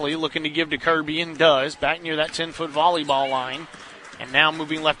 Shockley looking to give to Kirby and does, back near that 10-foot volleyball line. And now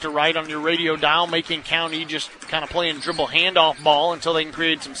moving left to right on your radio dial, Macon County just kind of playing dribble handoff ball until they can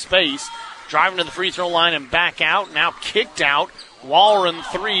create some space. Driving to the free throw line and back out, now kicked out. Walren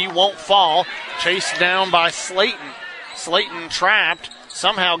 3 won't fall, chased down by Slayton. Slayton trapped,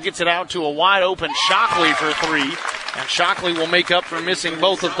 somehow gets it out to a wide open Shockley for 3. And Shockley will make up for missing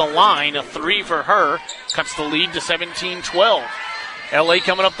both at the line. A 3 for her, cuts the lead to 17-12. LA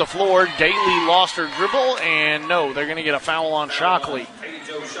coming up the floor. Daly lost her dribble, and no, they're going to get a foul on Shockley.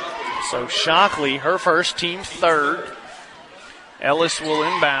 So Shockley, her first, team 3rd. Ellis will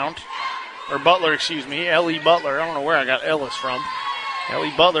inbound. Or Butler, excuse me. Ellie Butler. I don't know where I got Ellis from.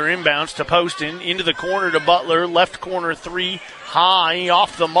 Ellie Butler inbounds to Poston. Into the corner to Butler. Left corner 3. High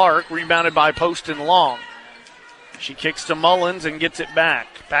off the mark. Rebounded by Poston long. She kicks to Mullins and gets it back.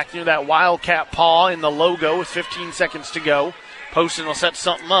 Back near that Wildcat paw in the logo with 15 seconds to go. Poston will set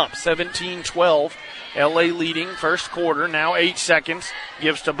something up. 17-12. LA leading first quarter. Now 8 seconds.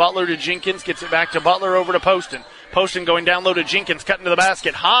 Gives to Butler to Jenkins. Gets it back to Butler over to Poston. Poston going down low to Jenkins. Cutting to the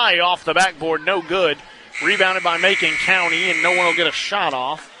basket. High off the backboard. No good. Rebounded by Macon County, and no one will get a shot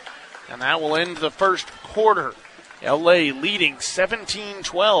off. And that will end the first quarter. LA leading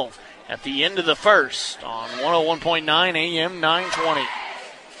 17-12 at the end of the first on 101.9 AM 920.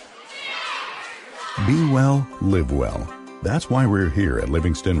 Be well, live well. That's why we're here at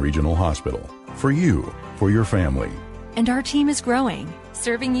Livingston Regional Hospital. For you, for your family. And our team is growing,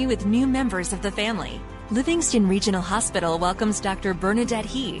 serving you with new members of the family. Livingston Regional Hospital welcomes Dr. Bernadette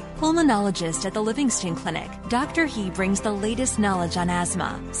He, pulmonologist at the Livingston Clinic. Dr. He brings the latest knowledge on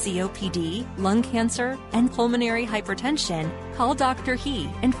asthma, COPD, lung cancer, and pulmonary hypertension. Call Dr. He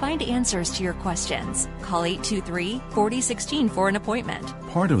and find answers to your questions. Call 823-4016 for an appointment.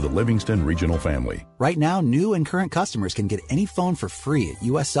 Part of the Livingston Regional family. Right now, new and current customers can get any phone for free at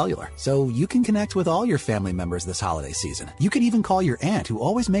US Cellular, so you can connect with all your family members this holiday season. You could even call your aunt, who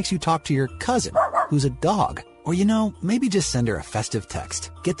always makes you talk to your cousin, who's a dog. Or, maybe just send her a festive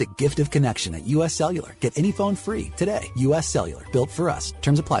text. Get the gift of connection at US Cellular. Get any phone free today. US Cellular, built for us.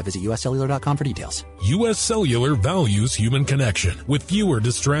 Terms apply. Visit uscellular.com for details. US Cellular values human connection with fewer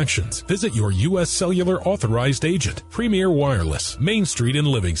distractions. Visit your US Cellular authorized agent. Premier Wireless, Main Street in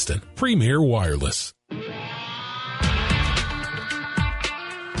Livingston. Premier Wireless.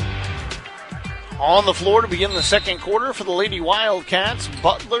 On the floor to begin the second quarter for the Lady Wildcats,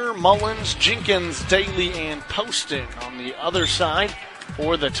 Butler, Mullins, Jenkins, Daly, and Poston. On the other side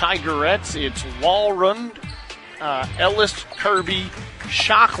for the Tigerettes, it's Walrund, Ellis, Kirby,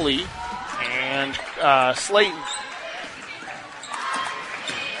 Shockley, and Slayton.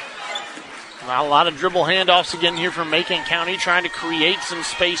 A lot of dribble handoffs again here from Macon County, trying to create some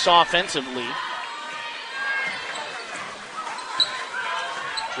space offensively.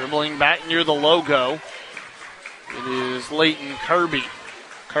 Dribbling back near the logo. It is Leighton Kirby.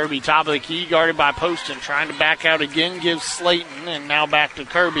 Kirby top of the key, guarded by Poston. Trying to back out again, gives Slayton, and now back to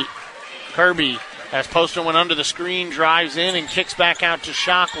Kirby. Kirby, as Poston went under the screen, drives in and kicks back out to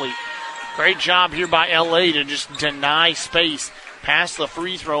Shockley. Great job here by LA to just deny space past the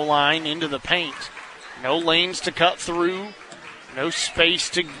free throw line into the paint. No lanes to cut through, no space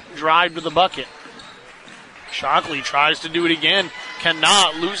to drive to the bucket. Shockley tries to do it again,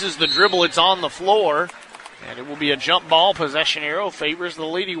 cannot, loses the dribble, it's on the floor, and it will be a jump ball. Possession arrow favors the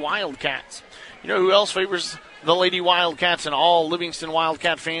Lady Wildcats. You know who else favors the Lady Wildcats and all Livingston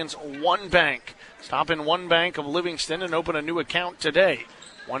Wildcat fans? One Bank. Stop in One Bank of Livingston and open a new account today.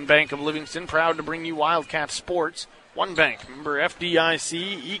 One Bank of Livingston, proud to bring you Wildcat sports. One Bank, member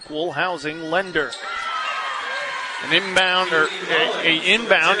FDIC, equal housing lender. An inbound,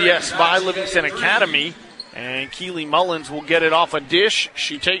 yes, by Livingston Academy. And Keely Mullins will get it off a dish.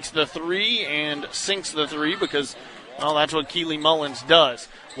 She takes the three and sinks the three because, well, that's what Keely Mullins does.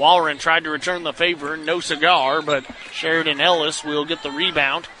 Walren tried to return the favor, no cigar, but Sheridan Ellis will get the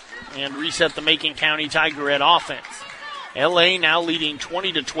rebound and reset the Macon County Tigerette offense. LA now leading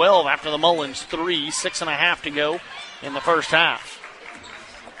 20-12 after the Mullins three, 6.5 to go in the first half.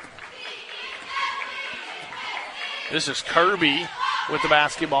 This is Kirby with the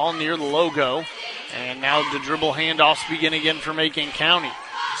basketball near the logo. And now the dribble handoffs begin again for Macon County.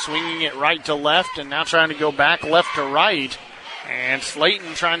 Swinging it right to left and now trying to go back left to right. And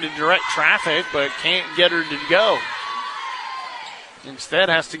Slayton trying to direct traffic but can't get her to go. Instead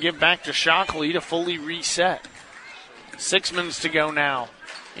has to give back to Shockley to fully reset. 6 minutes to go now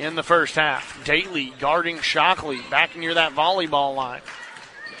in the first half. Daly guarding Shockley back near that volleyball line.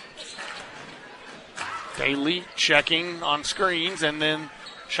 Daly checking on screens and then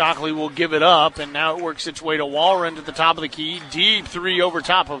Shockley will give it up, and now it works its way to Walren to the top of the key. Deep three over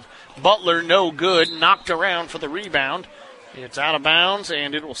top of Butler, no good. Knocked around for the rebound. It's out of bounds,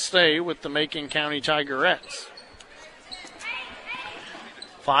 and it will stay with the Macon County Tigerettes.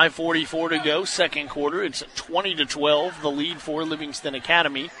 5:44 to go, second quarter. It's 20-12, the lead for Livingston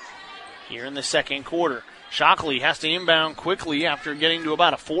Academy here in the second quarter. Shockley has to inbound quickly after getting to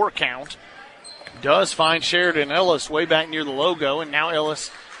about a 4 count. Does find Sheridan Ellis way back near the logo, and now Ellis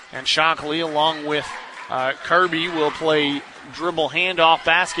and Shockley along with Kirby will play dribble handoff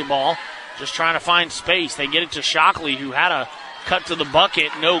basketball, just trying to find space. They get it to Shockley, who had a cut to the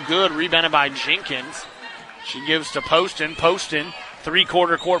bucket, no good, rebounded by Jenkins. She gives to Poston. Poston,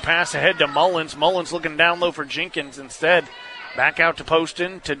 three-quarter court pass ahead to Mullins. Mullins looking down low for Jenkins instead. Back out to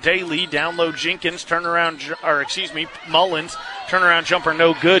Poston, to Daly, down low Jenkins, Mullins, turnaround jumper,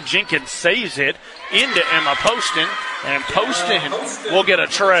 no good. Jenkins saves it into Emma Poston, and Poston will get a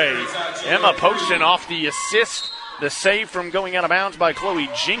tray. Emma Poston off the assist, the save from going out of bounds by Chloe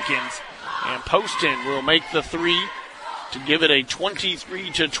Jenkins, and Poston will make the three to give it a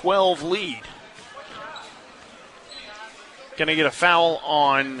 23-12 lead. Going to get a foul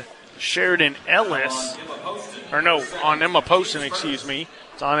on Sheridan Ellis. On Emma Poston, excuse me.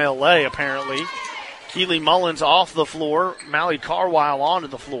 It's on LA, apparently. Keely Mullins off the floor. Mally Carwile onto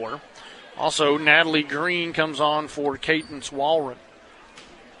the floor. Also, Natalie Green comes on for Cadence Walren.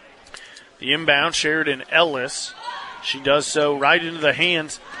 The inbound, Sheridan Ellis. She does so right into the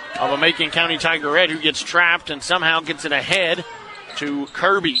hands of a Macon County Tigerette who gets trapped and somehow gets it ahead to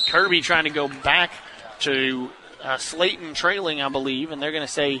Kirby. Kirby trying to go back to Slayton trailing, I believe, and they're going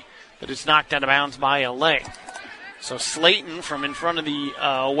to say that it's knocked out of bounds by LA. So Slayton from in front of the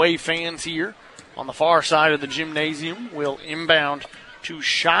away fans here on the far side of the gymnasium will inbound to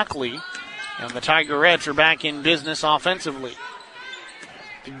Shockley, and the Tigerettes are back in business offensively.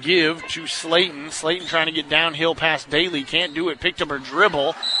 To give to Slayton. Slayton trying to get downhill past Daly. Can't do it. Picked up her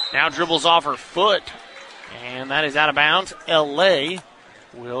dribble. Now dribbles off her foot. And that is out of bounds. LA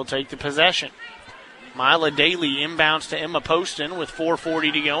will take the possession. Mila Daly inbounds to Emma Poston with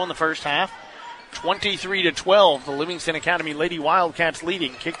 4:40 to go in the first half. 23-12, the Livingston Academy Lady Wildcats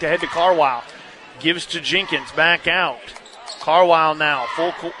leading. Kicked ahead to Carwile. Gives to Jenkins. Back out. Carwile now.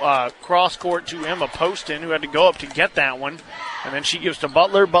 Full cross court to Emma Poston, who had to go up to get that one. And then she gives to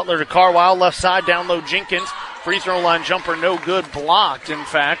Butler. Butler to Carwile. Left side, down low Jenkins. Free throw line jumper, no good. Blocked, in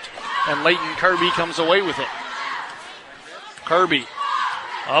fact. And Leighton Kirby comes away with it. Kirby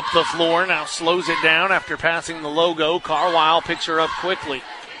up the floor, now slows it down after passing the logo. Carwile picks her up quickly.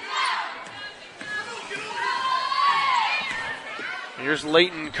 Here's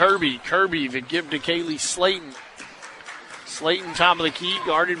Leighton Kirby. Kirby, the give to Kaylee Slayton. Slayton, top of the key,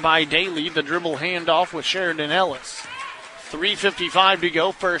 guarded by Daly. The dribble handoff with Sheridan Ellis. 3:55 to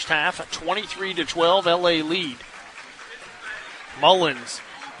go, first half. A 23-12 LA lead. Mullins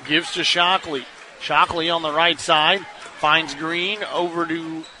gives to Shockley. Shockley on the right side. Finds Green over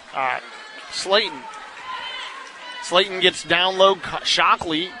to Slayton. Slayton gets down low.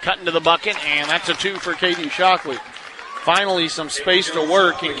 Shockley cutting to the bucket, and that's a 2 for Katie Shockley. Finally, some space to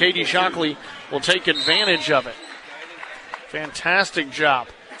work, and Katie Shockley will take advantage of it. Fantastic job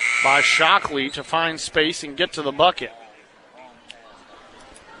by Shockley to find space and get to the bucket.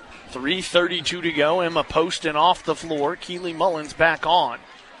 3:32 to go. Emma Poston off the floor. Keely Mullins back on.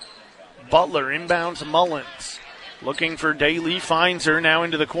 Butler inbounds Mullins. Looking for Daly. Finds her now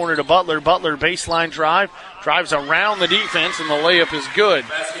into the corner to Butler. Butler baseline drive. Drives around the defense, and the layup is good.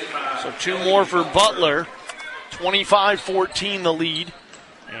 So 2 more for Butler. 25-14 the lead.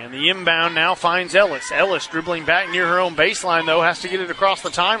 And the inbound now finds Ellis. Ellis dribbling back near her own baseline, though, has to get it across the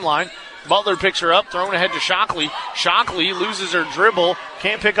timeline. Butler picks her up, thrown ahead to Shockley. Shockley loses her dribble,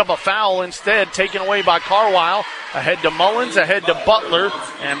 can't pick up a foul, instead taken away by Carwile. Ahead to Mullins, ahead to Butler,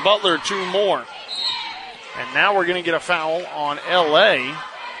 and Butler 2 more. And now we're going to get a foul on LA.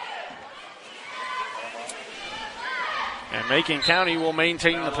 And Macon County will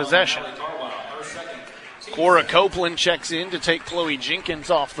maintain the possession. Cora Copeland checks in to take Chloe Jenkins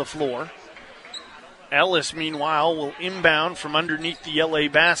off the floor. Ellis, meanwhile, will inbound from underneath the LA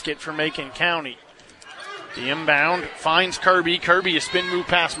basket for Macon County. The inbound finds Kirby. Kirby, a spin move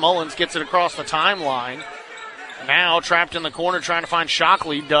past Mullins, gets it across the timeline. Now trapped in the corner trying to find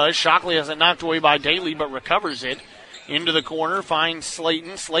Shockley. Does. Shockley has it knocked away by Daly, but recovers it. Into the corner, finds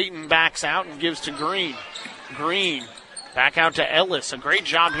Slayton. Slayton backs out and gives to Green. Green back out to Ellis. A great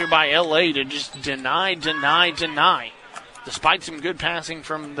job here by LA to just deny. Despite some good passing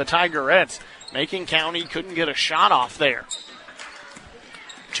from the Tigerettes, Macon County couldn't get a shot off there.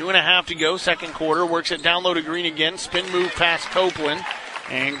 2.5 to go, second quarter. Works it down low to Green again. Spin move past Copeland.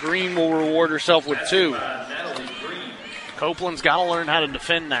 And Green will reward herself with 2. Copeland's got to learn how to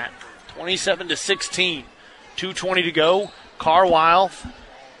defend that. 27-16. 2:20 to go. Carwile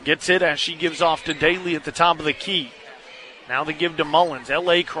gets it as she gives off to Daly at the top of the key. Now they give to Mullins.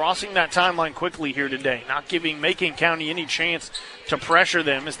 LA crossing that timeline quickly here today, not giving Macon County any chance to pressure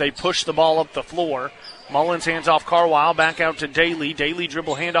them as they push the ball up the floor. Mullins hands off Carwile, back out to Daly. Daly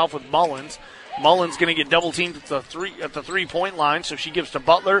dribble handoff with Mullins. Mullins going to get double teamed at the 3-point line, so she gives to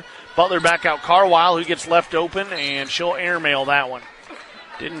Butler. Butler back out Carwile, who gets left open, and she'll airmail that one.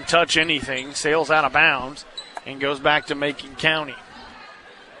 Didn't touch anything, sails out of bounds, and goes back to Macon County.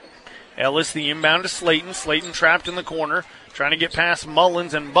 Ellis, the inbound to Slayton. Slayton trapped in the corner, trying to get past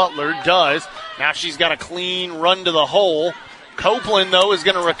Mullins, and Butler does. Now she's got a clean run to the hole. Copeland, though, is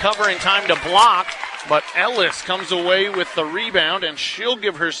going to recover in time to block, but Ellis comes away with the rebound, and she'll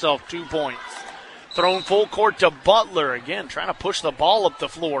give herself 2 points. Thrown full court to Butler. Again, trying to push the ball up the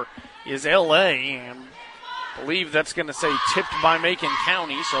floor is LA, and I believe that's going to say tipped by Macon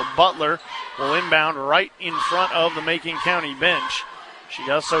County, so Butler will inbound right in front of the Macon County bench. She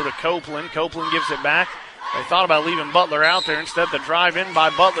does so to Copeland. Copeland gives it back. They thought about leaving Butler out there. Instead, the drive in by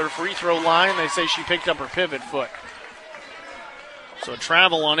Butler. Free throw line. They say she picked up her pivot foot. So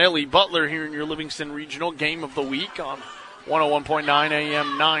travel on Ellie Butler here in your Livingston Regional Game of the Week on 101.9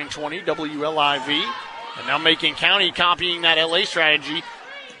 AM 920 WLIV. And now Macon County copying that LA strategy,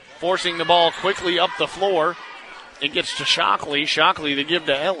 forcing the ball quickly up the floor. It gets to Shockley. Shockley to give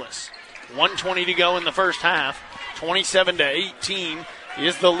to Ellis. 1:20 to go in the first half. 27-18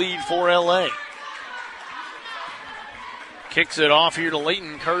 is the lead for LA. Kicks it off here to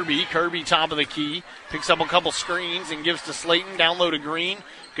Leighton Kirby. Kirby top of the key. Picks up a couple screens and gives to Slayton. Down low to Green.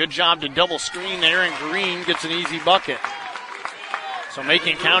 Good job to double screen there, and Green gets an easy bucket. So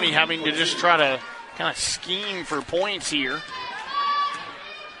Macon County having to just try to kind of scheme for points here.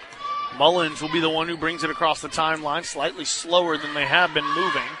 Mullins will be the one who brings it across the timeline, slightly slower than they have been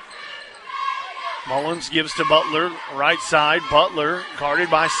moving. Mullins gives to Butler, right side. Butler guarded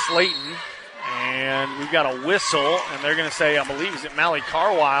by Slayton. And we've got a whistle, and they're going to say, I believe, is it Mally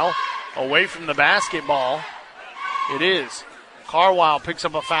Carwile away from the basketball? It is. Carwile picks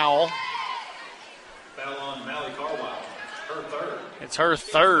up a foul. Foul on Mally Carwile. Her third. It's her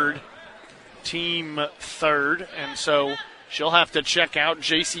third, team third, and so she'll have to check out.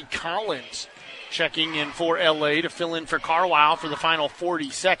 J.C. Collins checking in for L.A. to fill in for Carwile for the final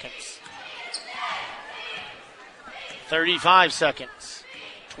 40 seconds. 35 seconds.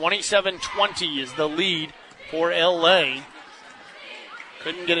 27-20 is the lead for L.A.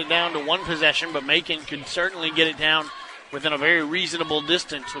 Couldn't get it down to one possession, but Macon could certainly get it down within a very reasonable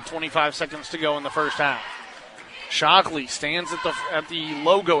distance with 25 seconds to go in the first half. Shockley stands at the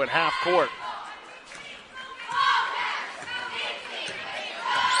logo at half court.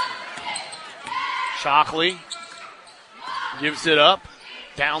 Shockley gives it up.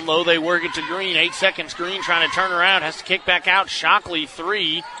 Down low, they work it to Green. 8 seconds. Green trying to turn around. Has to kick back out. Shockley,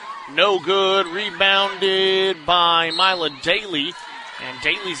 3. No good. Rebounded by Mila Daly. And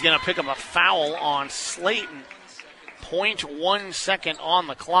Daly's going to pick up a foul on Slayton. 0.1 second on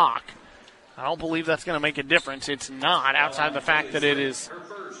the clock. I don't believe that's going to make a difference. It's not, outside the fact that it is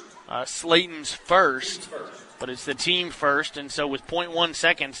Slayton's first. But it's the team first. And so with 0.1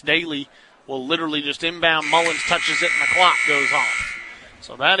 seconds, Daly will literally just inbound. Mullins touches it and the clock goes off.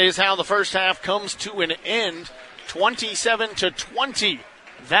 So that is how the first half comes to an end, 27-20.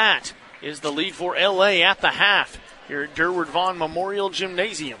 That is the lead for LA at the half here at Durward Vaughn Memorial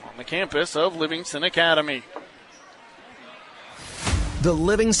Gymnasium on the campus of Livingston Academy. The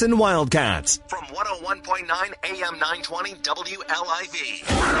Livingston Wildcats from 101.9 AM 920 WLIV.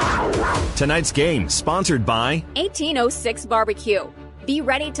 Tonight's game sponsored by 1806 Barbecue. Be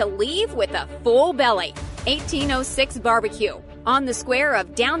ready to leave with a full belly. 1806 Barbecue on the square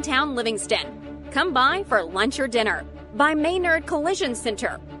of downtown Livingston. Come by for lunch or dinner. By Maynard Collision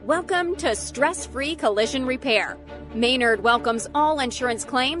Center. Welcome to stress-free collision repair. Maynard welcomes all insurance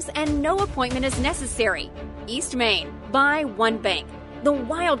claims and no appointment is necessary. East Main. By One Bank. The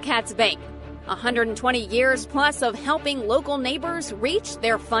Wildcats Bank. 120 years plus of helping local neighbors reach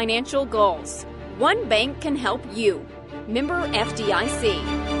their financial goals. One Bank can help you. Member FDIC.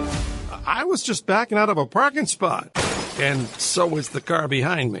 I was just backing out of a parking spot. And so was the car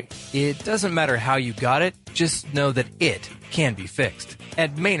behind me. It doesn't matter how you got it, just know that it can be fixed.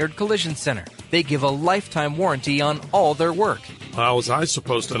 At Maynard Collision Center, they give a lifetime warranty on all their work. How was I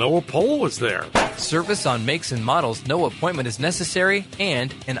supposed to know a pole was there? Service on makes and models, no appointment is necessary,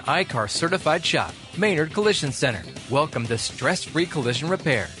 and an ICAR certified shop. Maynard Collision Center. Welcome to stress-free collision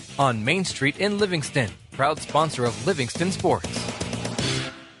repair on Main Street in Livingston. Proud sponsor of Livingston Sports.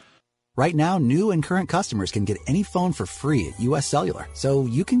 Right now, new and current customers can get any phone for free at US Cellular, so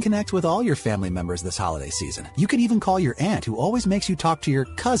you can connect with all your family members this holiday season. You can even call your aunt who always makes you talk to your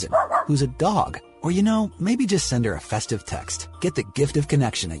cousin, who's a dog. Or, maybe just send her a festive text. Get the gift of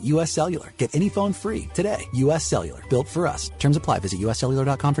connection at US Cellular. Get any phone free today. US Cellular, built for us. Terms apply. Visit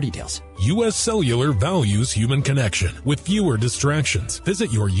uscellular.com for details. U.S. Cellular values human connection with fewer distractions.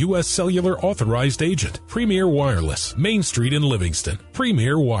 Visit your U.S. Cellular authorized agent. Premier Wireless, Main Street in Livingston.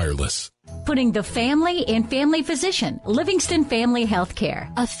 Premier Wireless. Putting the family in family physician. Livingston Family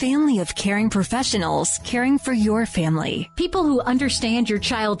Healthcare. A family of caring professionals caring for your family. People who understand your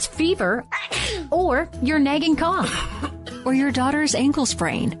child's fever or your nagging cough. Or your daughter's ankle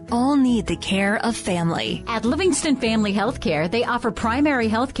sprain. All need the care of family. At Livingston Family Healthcare, they offer primary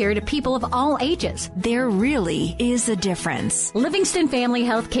health care to people of all ages. There really is a difference. Livingston Family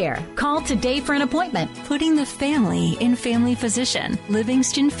Healthcare. Call today for an appointment. Putting the family in family physician.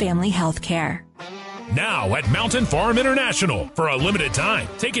 Livingston Family Healthcare. Now at Mountain Farm International. For a limited time,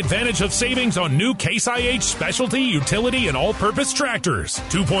 take advantage of savings on new Case IH specialty, utility, and all-purpose tractors.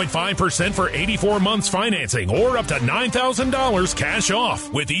 2.5% for 84 months financing or up to $9,000 cash off.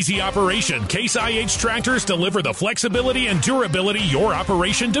 With easy operation, Case IH tractors deliver the flexibility and durability your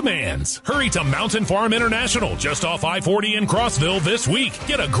operation demands. Hurry to Mountain Farm International just off I-40 in Crossville this week.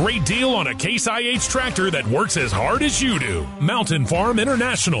 Get a great deal on a Case IH tractor that works as hard as you do. Mountain Farm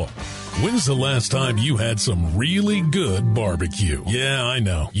International. When's the last time you had some really good barbecue? Yeah, I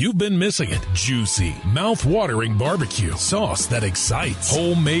know. You've been missing it. Juicy, mouth-watering barbecue. Sauce that excites.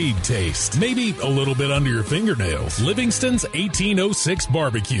 Homemade taste. Maybe a little bit under your fingernails. Livingston's 1806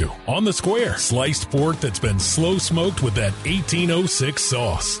 Barbecue. On the square. Sliced pork that's been slow smoked with that 1806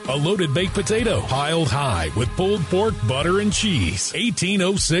 sauce. A loaded baked potato piled high with pulled pork, butter, and cheese.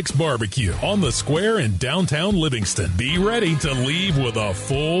 1806 Barbecue. On the square in downtown Livingston. Be ready to leave with a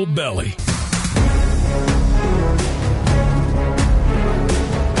full belly.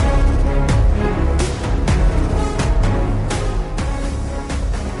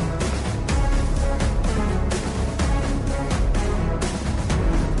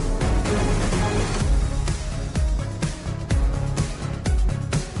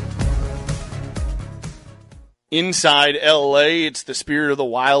 Inside LA, it's the Spirit of the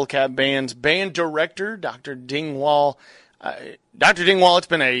Wildcat Band's band director, Dr. Dingwall. Dr. Dingwall, it's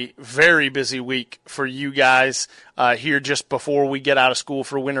been a very busy week for you guys here just before we get out of school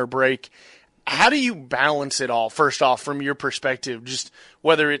for winter break. How do you balance it all, first off, from your perspective, just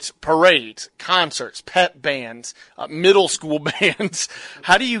whether it's parades, concerts, pep bands, middle school bands?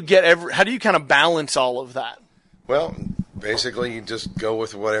 How do you kind of balance all of that? Well, basically you just go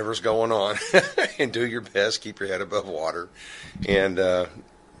with whatever's going on and do your best, keep your head above water, and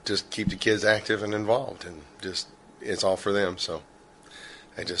just keep the kids active and involved, and just it's all for them. So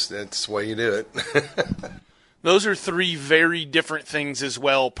that's the way you do it. Those are three very different things as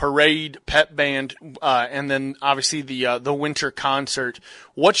well: parade, pep band, and then obviously the winter concert.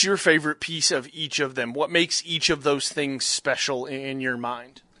 What's your favorite piece of each of them? What makes each of those things special in your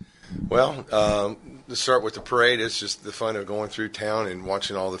mind? Well, to start with the parade, it's just the fun of going through town and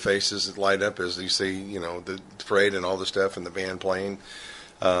watching all the faces that light up as you see, the parade and all the stuff and the band playing.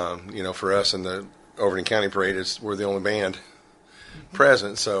 For us in the Overton County Parade, we're the only band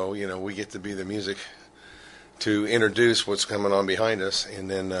present, so, we get to be the music to introduce what's coming on behind us. And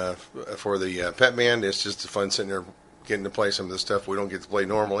then for the pep band, it's just fun sitting there getting to play some of the stuff we don't get to play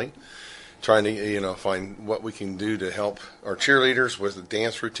normally, trying to find what we can do to help our cheerleaders with the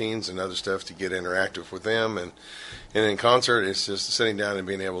dance routines and other stuff to get interactive with them. And in concert, it's just sitting down and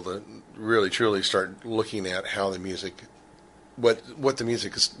being able to really truly start looking at how the music, what the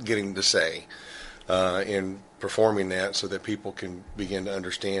music is getting to say, and performing that so that people can begin to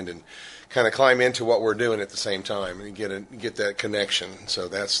understand and kind of climb into what we're doing at the same time and get that connection. So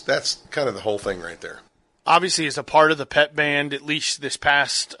that's kind of the whole thing right there. Obviously, as a part of the pep band, at least this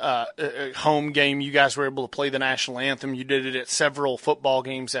past home game, you guys were able to play the national anthem. You did it at several football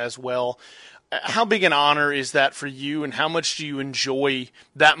games as well. How big an honor is that for you, and how much do you enjoy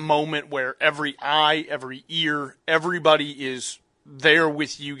that moment where every eye, every ear, everybody is there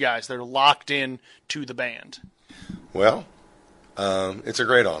with you guys? They're locked in to the band. Well, it's a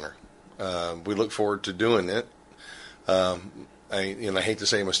great honor. We look forward to doing it. I hate to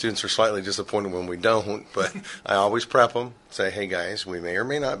say my students are slightly disappointed when we don't, but I always prep them, say, hey guys, we may or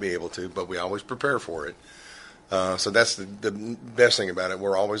may not be able to, but we always prepare for it. So that's the best thing about it.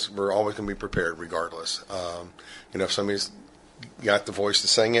 We're always going to be prepared regardless. If somebody's got the voice to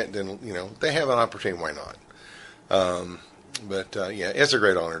sing it, then, they have an opportunity. Why not? It's a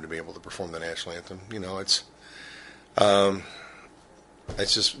great honor to be able to perform the national anthem.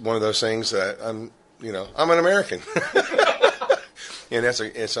 It's just one of those things that I'm an American. And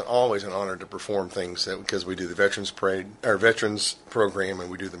it's always an honor to perform things because we do the Veterans Parade, our Veterans program, and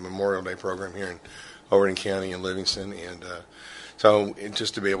we do the Memorial Day program here in Overton County and Livingston. And so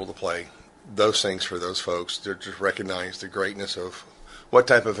just to be able to play those things for those folks, to just recognize the greatness of what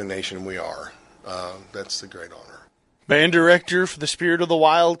type of a nation we are, that's the great honor. Band director for the Spirit of the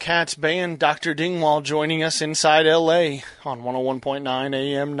Wildcats Band, Dr. Dingwall, joining us inside L.A. on 101.9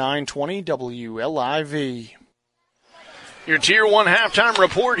 AM 920 WLIV. Your Tier 1 halftime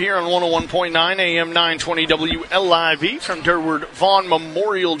report here on 101.9 AM 920 WLIV from Durward Vaughn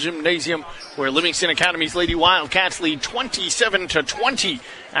Memorial Gymnasium, where Livingston Academy's Lady Wildcats lead 27-20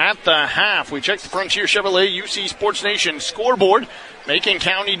 at the half. We check the Frontier Chevrolet UC Sports Nation scoreboard. Macon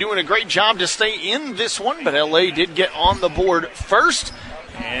County doing a great job to stay in this one, but LA did get on the board first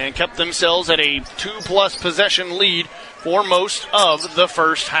and kept themselves at a 2+ possession lead for most of the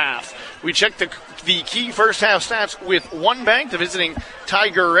first half. We checked the key first half stats with one bank. The visiting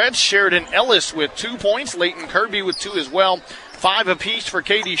Tigerettes, Sheridan Ellis with 2 points, Leighton Kirby with 2 as well. 5 apiece for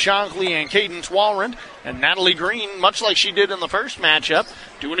Katie Shonkley and Cadence Walrand. And Natalie Green, much like she did in the first matchup,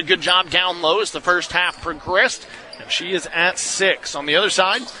 doing a good job down low as the first half progressed. And she is at 6. On the other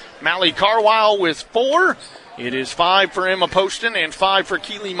side, Mally Carwile with 4. It is 5 for Emma Poston and 5 for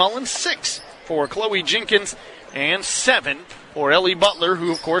Keely Mullins, 6 for Chloe Jenkins, and 7 for Ellie Butler, who,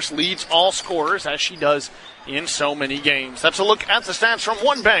 of course, leads all scorers, as she does in so many games. That's a look at the stats from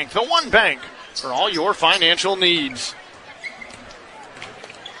One Bank, the One Bank, for all your financial needs.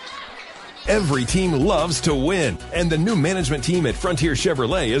 Every team loves to win, and the new management team at Frontier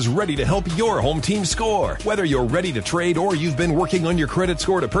Chevrolet is ready to help your home team score. Whether you're ready to trade or you've been working on your credit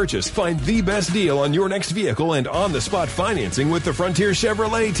score to purchase, find the best deal on your next vehicle and on-the-spot financing with the Frontier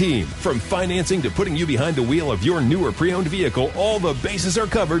Chevrolet team. From financing to putting you behind the wheel of your new or pre-owned vehicle, all the bases are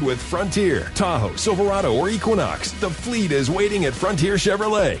covered with Frontier. Tahoe, Silverado, or Equinox, the fleet is waiting at Frontier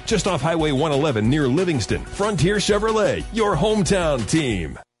Chevrolet, just off Highway 111 near Livingston. Frontier Chevrolet, your hometown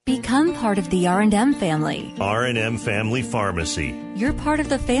team. Become part of the R&M family. R&M Family Pharmacy. You're part of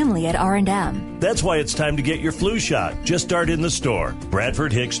the family at R&M. That's why it's time to get your flu shot. Just start in the store.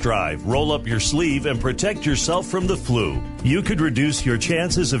 Bradford Hicks Drive. Roll up your sleeve and protect yourself from the flu. You could reduce your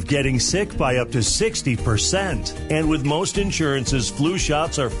chances of getting sick by up to 60%. And with most insurances, flu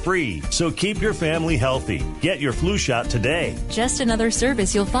shots are free. So keep your family healthy. Get your flu shot today. Just another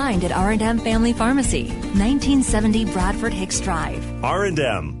service you'll find at R&M Family Pharmacy. 1970 Bradford Hicks Drive.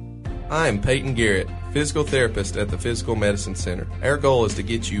 R&M. I'm Peyton Garrett, physical therapist at the Physical Medicine Center. Our goal is to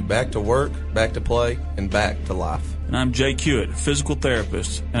get you back to work, back to play, and back to life. And I'm Jay Hewitt, physical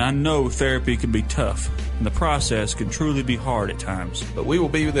therapist, and I know therapy can be tough, and the process can truly be hard at times. But we will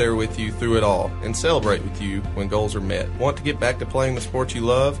be there with you through it all and celebrate with you when goals are met. Want to get back to playing the sport you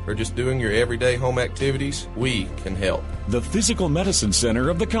love or just doing your everyday home activities? We can help. The Physical Medicine Center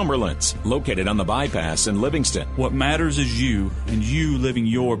of the Cumberlands, located on the bypass in Livingston. What matters is you, and you living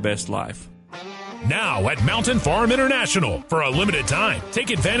your best life. Now at Mountain Farm International, for a limited time, take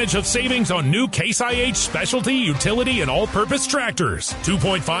advantage of savings on new Case IH specialty, utility, and all-purpose tractors.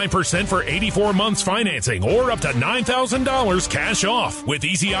 2.5% for 84 months financing or up to $9,000 cash off. With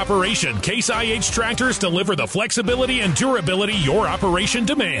easy operation, Case IH tractors deliver the flexibility and durability your operation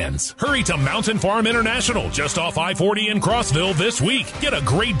demands. Hurry to Mountain Farm International, just off I-40 in Crossville this week. Get a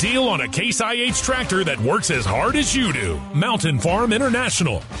great deal on a Case IH tractor that works as hard as you do. Mountain Farm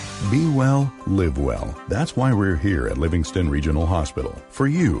International. Be well, live well. That's why we're here at Livingston Regional Hospital. For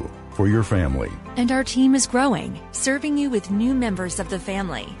you, for your family. And our team is growing, serving you with new members of the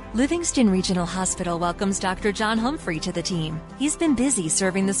family. Livingston Regional Hospital welcomes Dr. John Humphrey to the team. He's been busy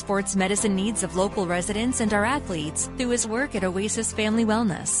serving the sports medicine needs of local residents and our athletes through his work at Oasis Family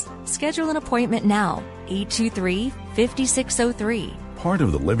Wellness. Schedule an appointment now, 823-5603. Part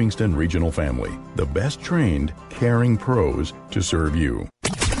of the Livingston Regional family, the best trained, caring pros to serve you.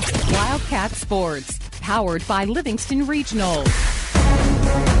 Wildcat Sports, powered by Livingston Regional.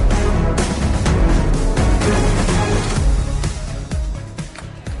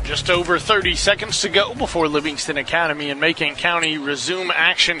 Just over 30 seconds to go before Livingston Academy and Macon County resume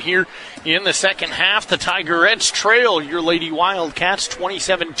action here in the second half. The Tigerettes trail your Lady Wildcats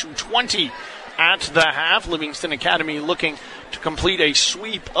 27-20 at the half. Livingston Academy looking to complete a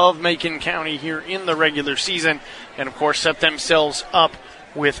sweep of Macon County here in the regular season and, of course, set themselves up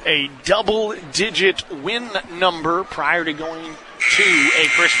with a double-digit win number prior to going to a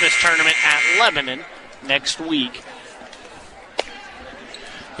Christmas tournament at Lebanon next week.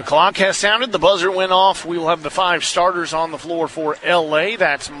 The clock has sounded. The buzzer went off. We will have the 5 starters on the floor for L.A.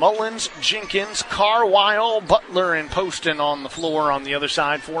 That's Mullins, Jenkins, Carwile, Butler, and Poston on the floor on the other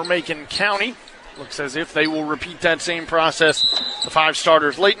side for Macon County. Looks as if they will repeat that same process. The 5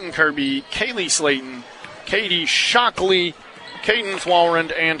 starters, Leighton Kirby, Kaylee Slayton, Katie Shockley, Cadence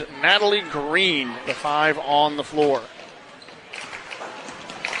Walrand, and Natalie Green, the 5 on the floor.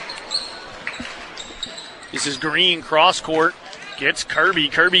 This is Green, cross court, gets Kirby.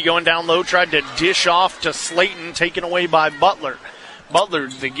 Kirby going down low, tried to dish off to Slayton, taken away by Butler. Butler,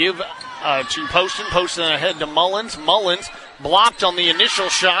 the give to Poston. Poston ahead to Mullins. Mullins blocked on the initial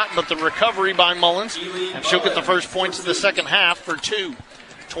shot, but the recovery by Mullins, and she'll get the first points of the second half for 2.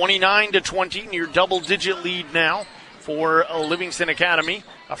 29-20, near double-digit lead now for Livingston Academy.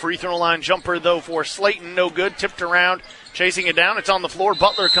 A free throw line jumper, though, for Slayton. No good. Tipped around. Chasing it down. It's on the floor.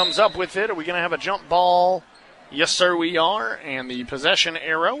 Butler comes up with it. Are we going to have a jump ball? Yes, sir, we are. And the possession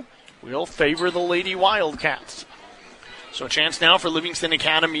arrow will favor the Lady Wildcats. So a chance now for Livingston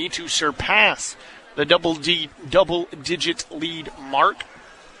Academy to surpass the double-digit lead mark,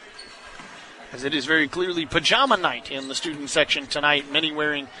 as it is very clearly pajama night in the student section tonight. Many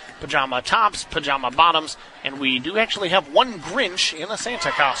wearing pajama tops, pajama bottoms, and we do actually have one Grinch in a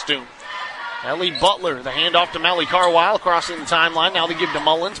Santa costume. Ellie Butler, the handoff to Mally Carwile, crossing the timeline. Now they give to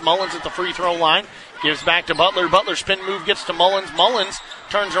Mullins. Mullins at the free throw line. Gives back to Butler. Butler spin move gets to Mullins. Mullins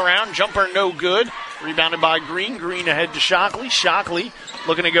turns around. Jumper no good. Rebounded by Green. Green ahead to Shockley. Shockley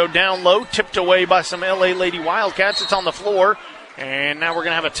looking to go down low. Tipped away by some LA Lady Wildcats. It's on the floor. And now we're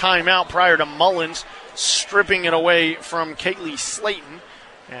going to have a timeout prior to Mullins stripping it away from Kaylee Slayton.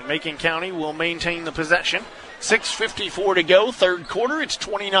 And Macon County will maintain the possession. 6:54 to go, third quarter. It's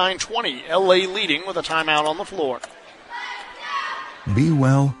 29-20. LA leading with a timeout on the floor. Be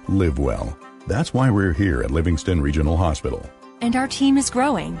well, live well. That's why we're here at Livingston Regional Hospital. And our team is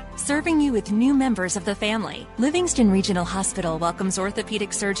growing, serving you with new members of the family. Livingston Regional Hospital welcomes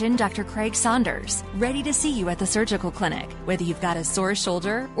orthopedic surgeon Dr. Craig Saunders, ready to see you at the surgical clinic. Whether you've got a sore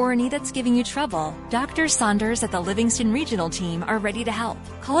shoulder or a knee that's giving you trouble, Dr. Saunders at the Livingston Regional team are ready to help.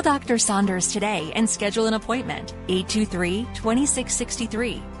 Call Dr. Saunders today and schedule an appointment.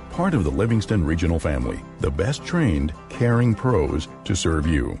 823-2663. Part of the Livingston Regional family, the best trained, caring pros to serve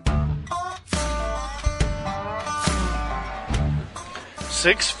you.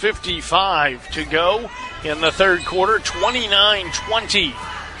 6:55 to go in the third quarter, 29-20.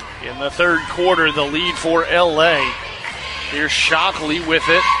 In the third quarter, the lead for LA. Here's Shockley with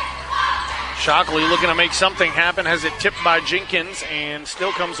it. Shockley looking to make something happen, has it tipped by Jenkins and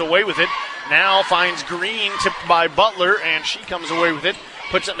still comes away with it. Now finds Green, tipped by Butler, and she comes away with it.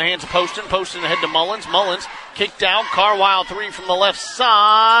 puts it in the hands of Poston. Poston ahead to Mullins. Mullins kicked out. Carwile 3 from the left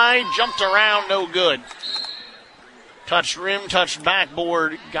side. Jumped around, no good. Touched rim, touched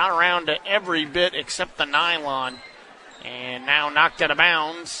backboard. Got around to every bit except the nylon. And now knocked out of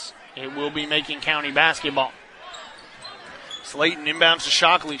bounds. It will be Macon County basketball. Slayton inbounds to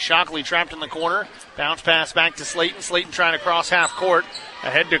Shockley. Shockley trapped in the corner. Bounce pass back to Slayton. Slayton trying to cross half court.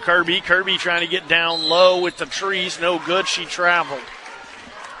 Ahead to Kirby. Kirby trying to get down low with the trees. No good. She traveled.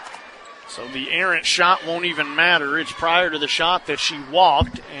 So the errant shot won't even matter. It's prior to the shot that she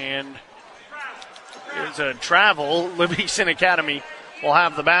walked. And it's a travel. Livingston Academy will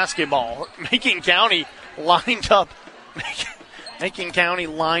have the basketball. Macon County lined up. Macon County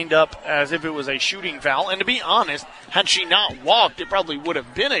lined up as if it was a shooting foul. And to be honest, had she not walked, it probably would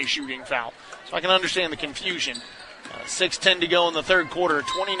have been a shooting foul. So I can understand the confusion. 6:10 to go in the third quarter,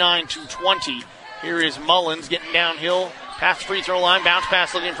 29-20. Here is Mullins getting downhill, past free throw line, bounce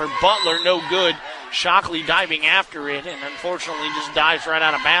pass looking for Butler, no good. Shockley diving after it, and unfortunately just dives right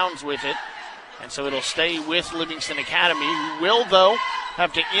out of bounds with it. And so it'll stay with Livingston Academy, who will, though,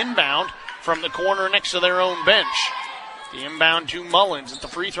 have to inbound from the corner next to their own bench. The inbound to Mullins at the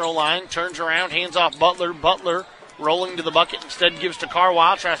free throw line, turns around, hands off Butler. Butler rolling to the bucket, instead gives to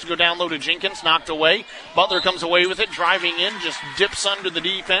Carwile, tries to go down low to Jenkins, knocked away. Butler comes away with it, driving in, just dips under the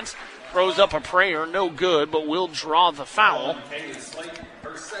defense, throws up a prayer, no good, but will draw the foul.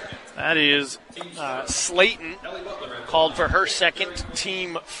 That is Slayton, called for her second,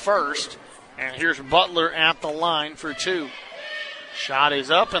 team first. And here's Butler at the line for 2. Shot is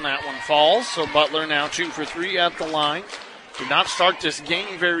up, and that one falls. So Butler now 2 for 3 at the line. Did not start this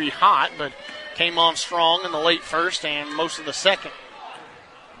game very hot, but came on strong in the late first and most of the second.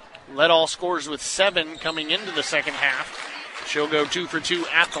 Led all scorers with 7 coming into the second half. She'll go 2 for 2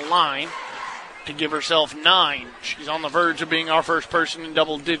 at the line to give herself 9. She's on the verge of being our first person in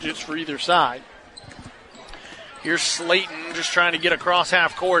double digits for either side. Here's Slayton just trying to get across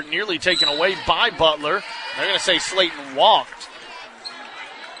half court, nearly taken away by Butler. They're going to say Slayton walked.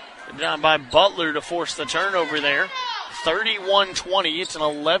 Good job by Butler to force the turnover there. 31-20. It's an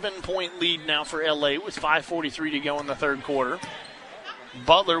 11-point lead now for LA with 5:43 to go in the third quarter.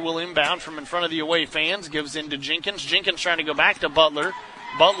 Butler will inbound from in front of the away fans. Gives in to Jenkins. Jenkins trying to go back to Butler.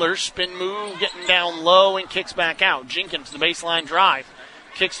 Butler spin move, getting down low and kicks back out. Jenkins, the baseline drive.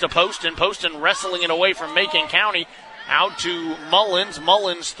 Kicks to Poston. Poston wrestling it away from Macon County. Out to Mullins.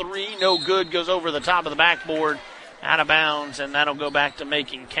 Mullins 3, no good. Goes over the top of the backboard. Out of bounds, and that'll go back to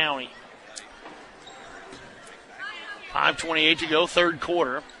Macon County. 5:28 to go, third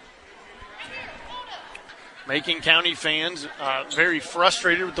quarter. Macon County fans very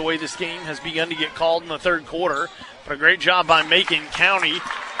frustrated with the way this game has begun to get called in the third quarter. But a great job by Macon County.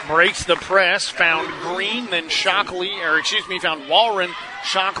 Breaks the press, found Green, then found Walren,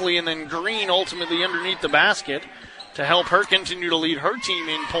 Shockley, and then Green ultimately underneath the basket to help her continue to lead her team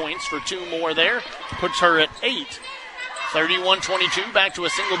in points for 2 more there. Puts her at 8. 31-22, back to a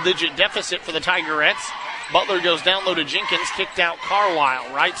single-digit deficit for the Tigerettes. Butler goes down low to Jenkins, kicked out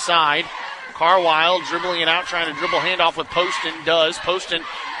Carwile, right side. Carwile dribbling it out, trying to dribble handoff with Poston, does. Poston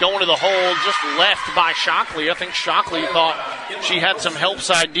going to the hole, just left by Shockley. I think Shockley thought she had some help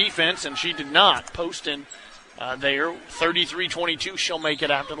side defense, and she did not. Poston there, 33-22, she'll make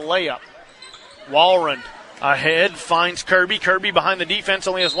it after the layup. Walren ahead, finds Kirby. Kirby behind the defense,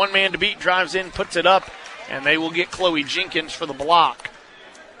 only has one man to beat, drives in, puts it up, and they will get Chloe Jenkins for the block.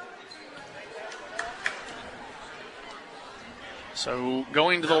 So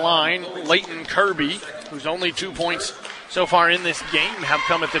going to the line, Leighton Kirby, whose only 2 points so far in this game have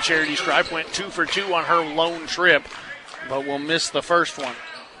come at the charity stripe, went 2 for 2 on her lone trip, but will miss the first one.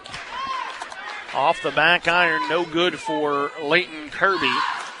 Off the back iron, no good for Leighton Kirby.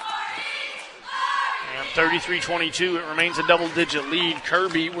 And 33-22, it remains a double-digit lead.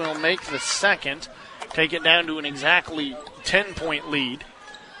 Kirby will make the second, take it down to an exactly 10-point lead.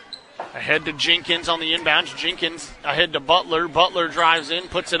 Ahead to Jenkins on the inbounds. Jenkins ahead to Butler. Butler drives in,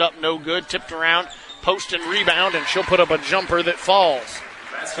 puts it up, no good. Tipped around, Poston rebound, and she'll put up a jumper that falls.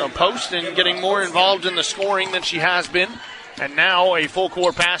 So Poston getting more involved in the scoring than she has been. And now a full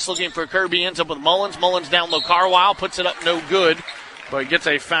court pass looking for Kirby, ends up with Mullins. Mullins down low, Carwile puts it up, no good. But gets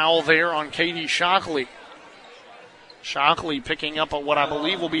a foul there on Katie Shockley. Shockley picking up what I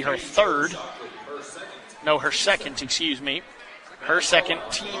believe will be her third. No, her second, excuse me. Her second,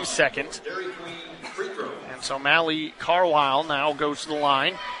 team second. And so Mally Carwile now goes to the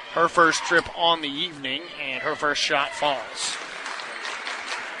line. Her first trip on the evening, and her first shot falls.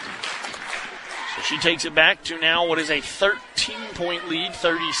 She takes it back to now what is a 13-point lead,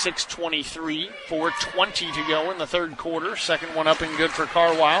 36-23, 4:20 to go in the third quarter. Second one up and good for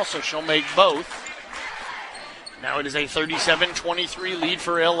Carlisle, so she'll make both. Now it is a 37-23 lead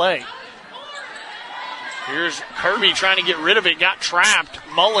for LA. Here's Kirby trying to get rid of it, got trapped.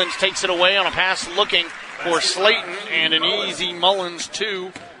 Mullins takes it away on a pass looking for Slayton, and an easy Mullins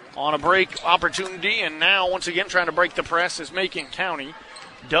 2 on a break opportunity. And now once again trying to break the press is Macon County.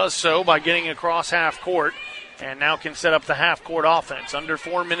 Does so by getting across half court, and now can set up the half court offense. Under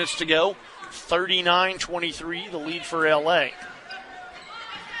 4 minutes to go, 39-23, the lead for LA.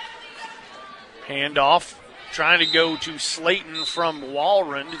 Handoff, trying to go to Slayton from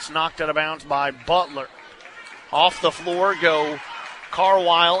Walrond. It's knocked out of bounds by Butler. Off the floor go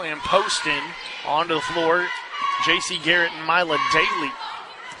Carlisle and Poston. Onto the floor, J.C. Garrett and Mila Daly.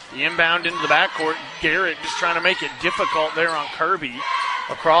 The inbound into the backcourt. Garrett just trying to make it difficult there on Kirby.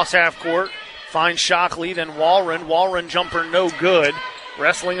 Across half court, finds Shockley, then Walrond. Walrond jumper no good.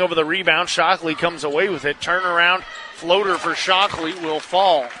 Wrestling over the rebound, Shockley comes away with it. Turnaround, floater for Shockley will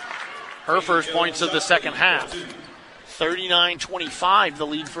fall. Her first points of the second half. 39-25, the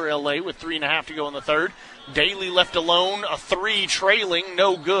lead for LA with 3.5 to go in the third. Daly left alone, a three trailing,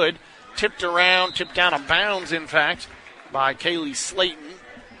 no good. Tipped around, tipped out of bounds, in fact, by Kaylee Slayton.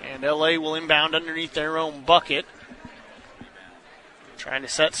 And LA will inbound underneath their own bucket. Trying to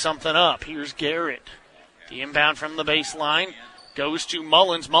set something up. Here's Garrett. The inbound from the baseline goes to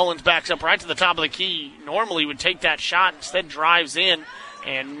Mullins. Mullins backs up right to the top of the key. Normally would take that shot. Instead drives in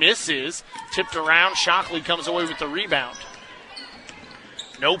and misses. Tipped around. Shockley comes away with the rebound.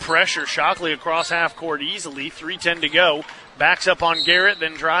 No pressure. Shockley across half court easily. 3:10 to go. Backs up on Garrett,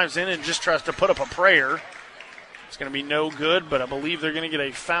 then drives in and just tries to put up a prayer. It's going to be no good, but I believe they're going to get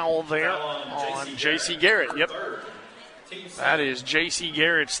a foul there on J.C. Garrett. Yep. That is J.C.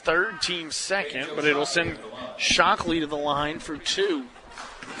 Garrett's third, team second, but it'll send Shockley to the line for two.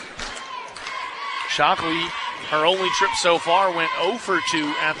 Shockley, her only trip so far, went 0 for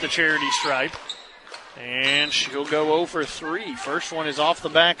 2 at the charity stripe. And she'll go 0 for 3. First one is off the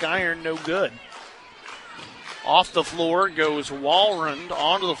back iron, no good. Off the floor goes Walrond.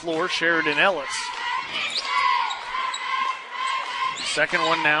 Onto the floor, Sheridan Ellis. Second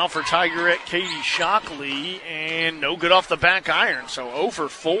one now for Tigerette Katie Shockley, and no good off the back iron. So 0 for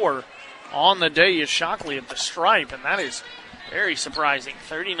 4 on the day is Shockley at the stripe, and that is very surprising.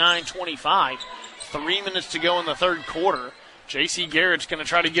 39-25, 3 minutes to go in the third quarter. J.C. Garrett's going to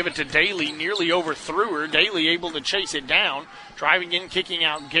try to give it to Daly, nearly overthrew her. Daly able to chase it down, driving in, kicking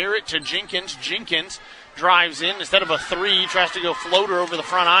out Garrett to Jenkins. Jenkins drives in. Instead of a three, tries to go floater over the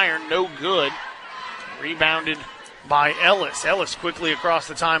front iron, no good. Rebounded by Ellis. Ellis quickly across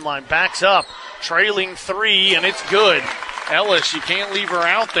the timeline, backs up, trailing three, and it's good. Ellis, you can't leave her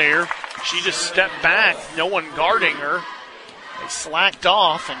out there. She just stepped back, no one guarding her. They slacked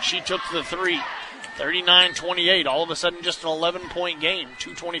off, and she took the three. 39-28, all of a sudden just an 11-point game.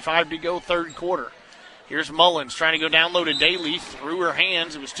 2:25 to go, third quarter. Here's Mullins trying to go down low to Daly. Through her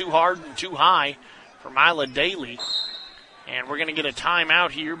hands, it was too hard and too high for Mila Daly. And we're going to get a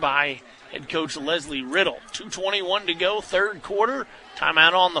timeout here by head coach Leslie Riddle. 2:21 to go, third quarter.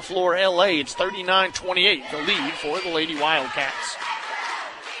 Timeout on the floor, LA. It's 39-28, the lead for the Lady Wildcats.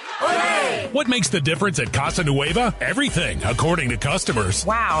 What makes the difference at Casa Nueva? Everything, according to customers.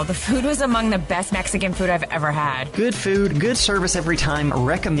 Wow, the food was among the best Mexican food I've ever had. Good food, good service every time.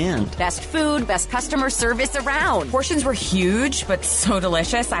 Recommend. Best food, best customer service around. Portions were huge, but so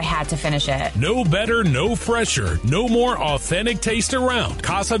delicious, I had to finish it. No better, no fresher, no more authentic taste around.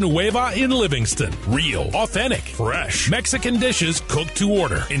 Casa Nueva in Livingston. Real, authentic, fresh Mexican dishes cooked to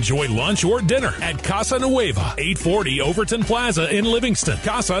order. Enjoy lunch or dinner at Casa Nueva, 840 Overton Plaza in Livingston.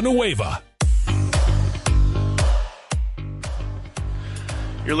 Casa Nueva.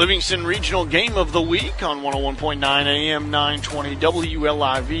 Your Livingston Regional Game of the Week on 101.9 AM 920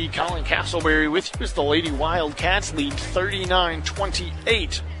 WLIV. Colin Castleberry with you as the Lady Wildcats lead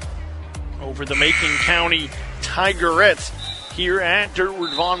 39-28 over the Macon County Tigerettes here at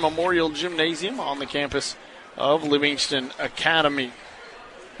Dirtwood Vaughn Memorial Gymnasium on the campus of Livingston Academy.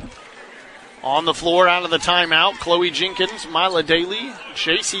 On the floor, out of the timeout, Chloe Jenkins, Mila Daly,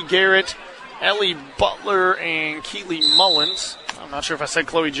 J.C. Garrett, Ellie Butler, and Keely Mullins. I'm not sure if I said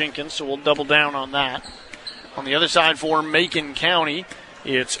Chloe Jenkins, so we'll double down on that. On the other side for Macon County,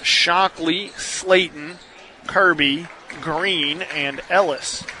 it's Shockley, Slayton, Kirby, Green, and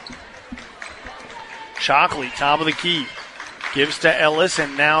Ellis. Shockley, top of the key, gives to Ellis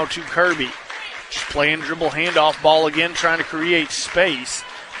and now to Kirby. She's playing dribble handoff ball again, trying to create space.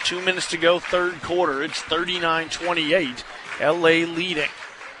 2 minutes to go, third quarter. It's 39-28. LA leading.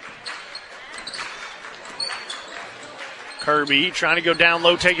 Kirby trying to go down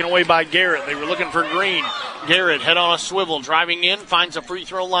low, taken away by Garrett. They were looking for Green. Garrett, head on a swivel, driving in, finds a free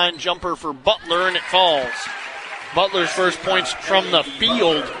throw line jumper for Butler, and it falls. Butler's first points from the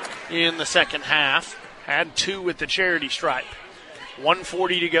field in the second half. Had 2 at the charity stripe.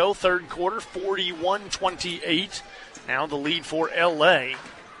 1:40 to go, third quarter, 41-28. Now the lead for LA.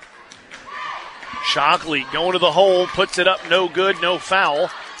 Shockley going to the hole, puts it up, no good, no foul.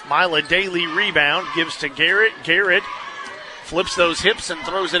 Mila Daly rebound, gives to Garrett. Garrett flips those hips and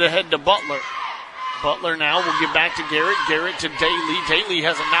throws it ahead to Butler. Butler now will give back to Garrett. Garrett to Daly. Daly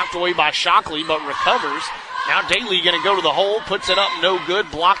has it knocked away by Shockley, but recovers. Now Daly going to go to the hole, puts it up, no good,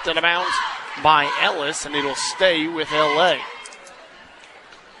 blocked out of bounds by Ellis, and it'll stay with LA.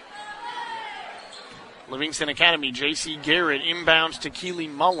 Livingston Academy, J.C. Garrett inbounds to Keely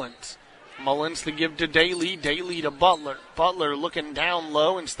Mullins. Mullins to give to Daly. Daly to Butler. Butler looking down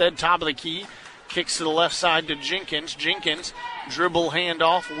low. Instead, top of the key. Kicks to the left side to Jenkins. Jenkins dribble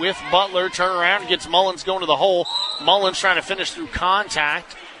handoff with Butler. Turn around. Gets Mullins going to the hole. Mullins trying to finish through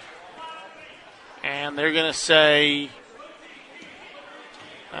contact. And they're going to say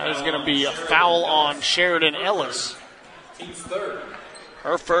that is going to be a foul on Sheridan Ellis.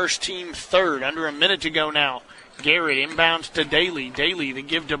 Her first, team third. Under a minute to go now. Garrett inbounds to Daly. Daly to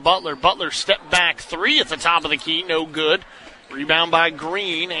give to Butler. Butler step back 3 at the top of the key. No good. Rebound by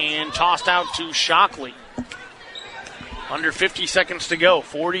Green and tossed out to Shockley. Under 50 seconds to go.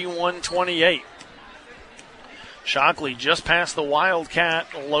 41-28. Shockley just past the Wildcat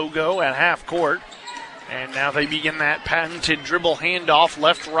logo at half court. And now they begin that patented dribble handoff.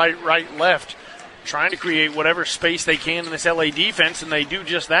 Left, right, left. Trying to create whatever space they can in this LA defense. And they do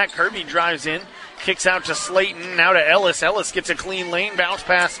just that. Kirby drives in. Kicks out to Slayton, now to Ellis. Ellis gets a clean lane, bounce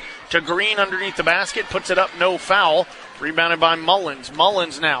pass to Green underneath the basket, puts it up, no foul. Rebounded by Mullins.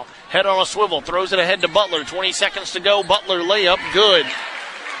 Mullins now, head on a swivel, throws it ahead to Butler. 20 seconds to go, Butler layup, good.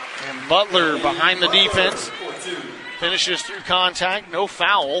 And Butler behind the defense, finishes through contact, no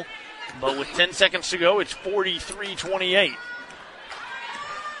foul. But with 10 seconds to go, it's 43-28.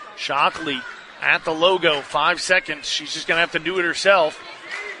 Shockley at the logo, 5 seconds. She's just going to have to do it herself.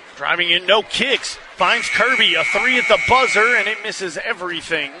 Driving in, no kicks. Finds Kirby, a 3 at the buzzer, and it misses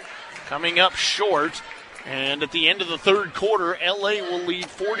everything. Coming up short. And at the end of the third quarter, LA will lead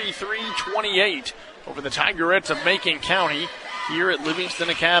 43-28 over the Tigerettes of Macon County here at Livingston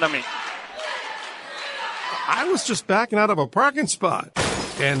Academy. I was just backing out of a parking spot,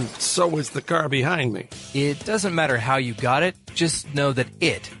 and so was the car behind me. It doesn't matter how you got it, just know that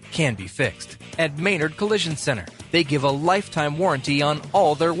it can be fixed. At Maynard Collision Center, they give a lifetime warranty on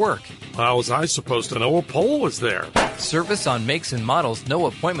all their work. How was I supposed to know a pole was there? Service on makes and models, no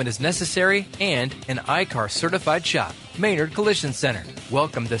appointment is necessary, and an ICAR certified shop. Maynard Collision Center.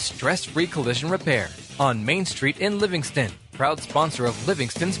 Welcome to Stress-Free Collision Repair on Main Street in Livingston. Proud sponsor of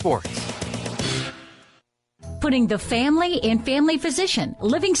Livingston Sports. Putting the family in family physician.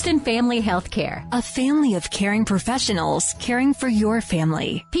 Livingston Family Healthcare. A family of caring professionals caring for your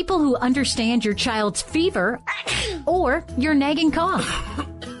family. People who understand your child's fever or your nagging cough.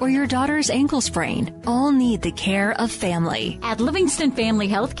 Or your daughter's ankle sprain, all need the care of family. At Livingston Family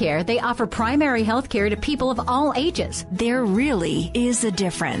Healthcare, they offer primary health care to people of all ages. There really is a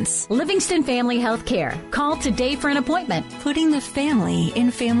difference. Livingston Family Healthcare. Call today for an appointment. Putting the family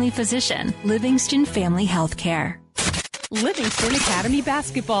in family physician. Livingston Family Healthcare. Livingston Academy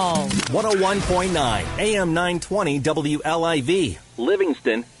Basketball. 101.9 AM 920 WLIV.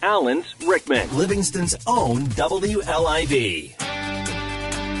 Livingston, Allens, Rickman. Livingston's own WLIV.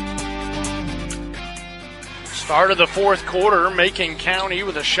 Start of the fourth quarter, Macon County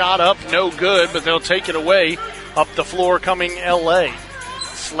with a shot up, no good, but they'll take it away. Up the floor coming LA.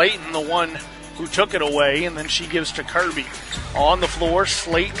 Slayton, the one who took it away, and then she gives to Kirby. On the floor,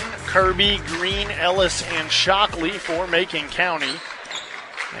 Slayton, Kirby, Green, Ellis, and Shockley for Macon County.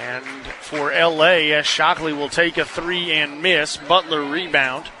 And for LA, as Shockley will take a 3 and miss. Butler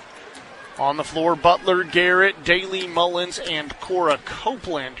rebound. On the floor, Butler, Garrett, Daly, Mullins, and Cora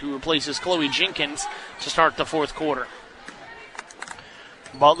Copeland, who replaces Chloe Jenkins to start the fourth quarter.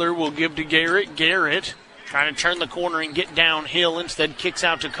 Butler will give to Garrett. Garrett trying to turn the corner and get downhill. Instead, kicks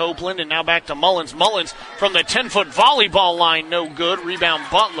out to Copeland, and now back to Mullins. Mullins from the 10-foot volleyball line, no good. Rebound,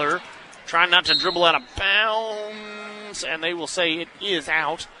 Butler. Trying not to dribble out of bounds, and they will say it is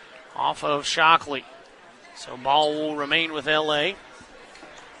out off of Shockley. So ball will remain with L.A.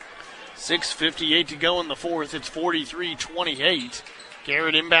 6:58 to go in the fourth. It's 43-28.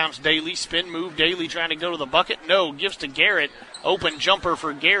 Garrett inbounds Daly. Spin move. Daly trying to go to the bucket. No. Gives to Garrett. Open jumper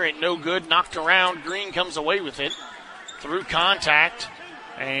for Garrett. No good. Knocked around. Green comes away with it. Through contact.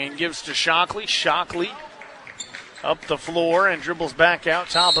 And gives to Shockley. Shockley up the floor and dribbles back out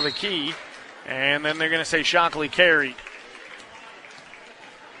top of the key. And then they're going to say Shockley carried.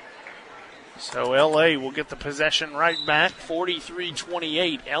 So L.A. will get the possession right back,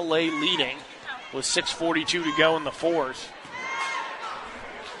 43-28. L.A. leading with 6:42 to go in the fourth.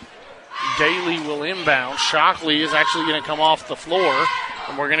 Daly will inbound. Shockley is actually going to come off the floor,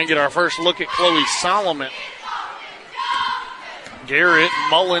 and we're going to get our first look at Chloe Solomon. Garrett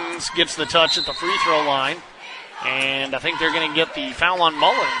Mullins gets the touch at the free throw line, and I think they're going to get the foul on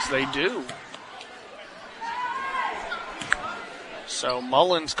Mullins. They do. So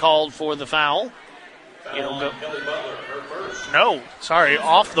Mullins called for the foul. It'll go. No, sorry,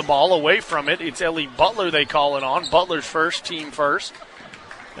 off the ball, away from it. It's Ellie Butler they call it on. Butler's first, team first.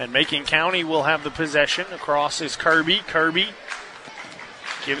 And Macon County will have the possession. Across is Kirby. Kirby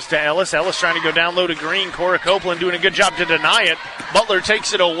gives to Ellis. Ellis trying to go down low to Green. Cora Copeland doing a good job to deny it. Butler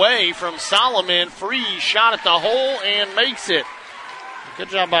takes it away from Solomon. Free shot at the hole and makes it. Good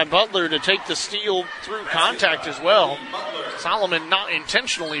job by Butler to take the steal through contact as well. Solomon not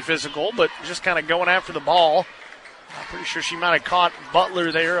intentionally physical, but just kind of going after the ball. I'm pretty sure she might have caught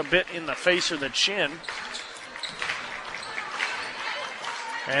Butler there a bit in the face or the chin.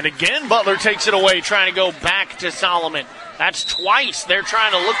 And again, Butler takes it away, trying to go back to Solomon. That's twice they're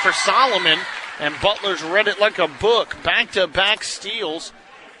trying to look for Solomon, and Butler's read it like a book. Back-to-back steals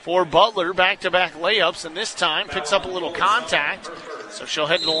for Butler, back-to-back layups, and this time picks up a little contact. So she'll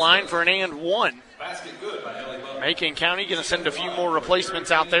head to the line for an and one. Macon County going to send a few more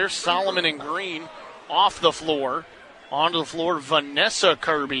replacements out there. Solomon and Green off the floor. Onto the floor, Vanessa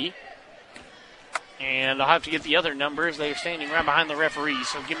Kirby. And I'll have to get the other numbers. They are standing right behind the referee,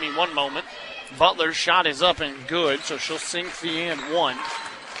 so give me one moment. Butler's shot is up and good, so she'll sink the and one.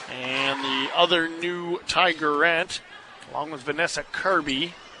 And the other new Tigerette, along with Vanessa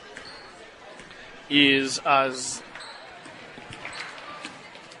Kirby, is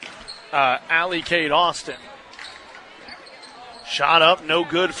Allie Kate Austin. Shot up, no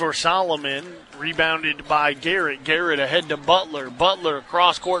good for Solomon. Rebounded by Garrett. Garrett ahead to Butler. Butler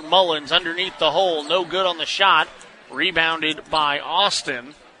across court. Mullins underneath the hole. No good on the shot. Rebounded by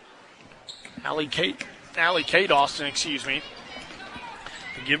Austin. Allie Kate Austin, excuse me.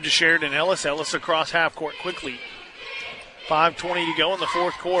 The give to Sheridan Ellis. Ellis across half court quickly. 5:20 to go in the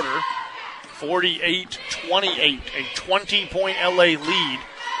fourth quarter. 48-28. A 20-point LA lead.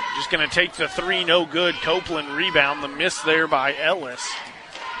 Just going to take the three, no good. Copeland rebound. The miss there by Ellis.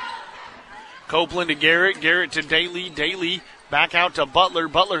 Copeland to Garrett. Garrett to Daly. Daly back out to Butler.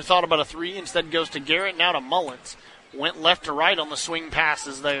 Butler thought about a three. Instead goes to Garrett. Now to Mullins. Went left to right on the swing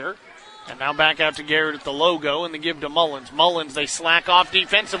passes there. And now back out to Garrett at the logo and the give to Mullins. Mullins, they slack off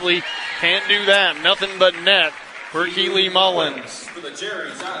defensively. Can't do that. Nothing but net for Keely Mullins. For the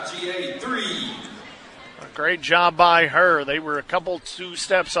Jerry's IGA 3. A great job by her. They were two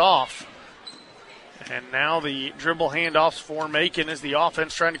steps off. And now the dribble handoffs for Macon as the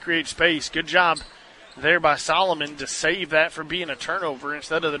offense trying to create space. Good job there by Solomon to save that from being a turnover.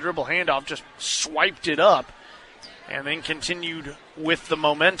 Instead of the dribble handoff, just swiped it up and then continued with the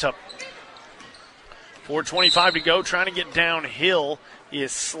momentum. 4:25 to go. Trying to get downhill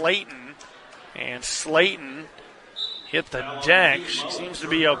is Slayton. And Slayton hit the deck. She seems to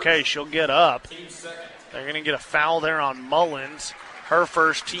be okay. She'll get up. They're going to get a foul there on Mullins. Her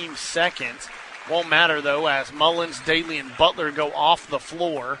first, team second. Won't matter, though, as Mullins, Daly, and Butler go off the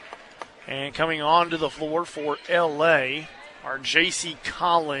floor. And coming onto the floor for L.A. are J.C.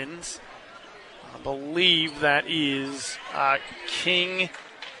 Collins. I believe that is King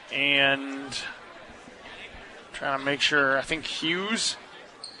and... trying to make sure, I think Hughes.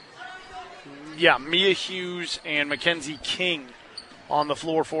 Yeah, Mia Hughes and Mackenzie King on the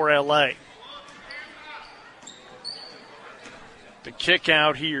floor for L.A. The kick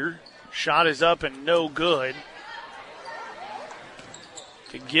out here. Shot is up and no good.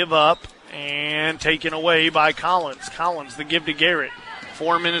 To give up and taken away by Collins. Collins, the give to Garrett.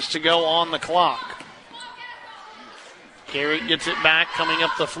 4 minutes to go on the clock. Garrett gets it back, coming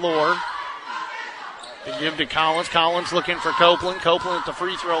up the floor. The give to Collins. Collins looking for Copeland. Copeland at the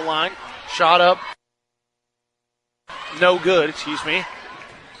free throw line. Shot up. No good, excuse me.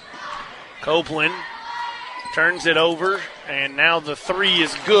 Copeland turns it over, and now the three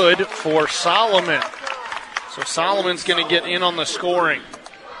is good for Solomon. So Solomon's going to get in on the scoring.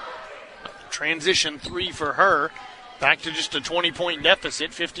 Transition three for her. Back to just a 20-point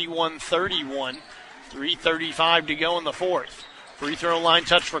deficit, 51-31. 3:35 to go in the fourth. Free throw line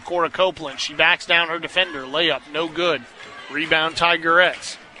touch for Cora Copeland. She backs down her defender. Layup, no good. Rebound,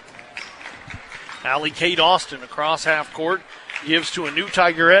 Tigerettes. Allie Kate Austin across half court. Gives to a new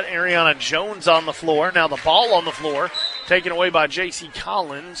Tigerette, Ariana Jones on the floor. Now the ball on the floor, taken away by J.C.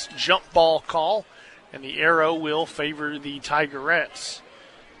 Collins. Jump ball call, and the arrow will favor the Tigerettes.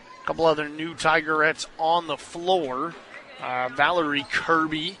 A couple other new Tigerettes on the floor. Valerie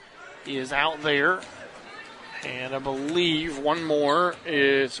Kirby is out there. And I believe one more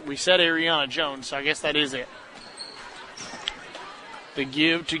is, we said Ariana Jones, so I guess that is it. The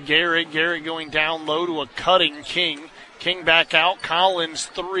give to Garrett. Garrett going down low to a cutting King. King back out. Collins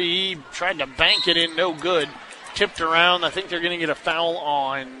 3. Tried to bank it in. No good. Tipped around. I think they're going to get a foul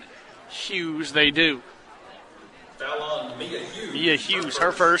on Hughes. They do. Foul on Mia Hughes. Mia Hughes,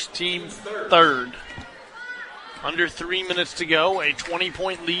 her first, team third. Under 3 minutes to go. A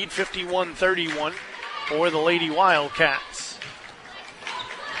 20-point lead, 51-31 for the Lady Wildcats.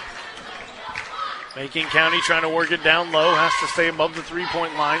 Macon County trying to work it down low. Has to stay above the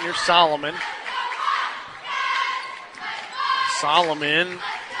three-point line. Here's Solomon. Solomon,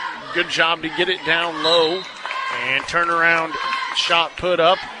 good job to get it down low. And turnaround shot put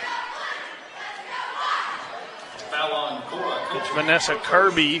up. Foul on Cora. It's Vanessa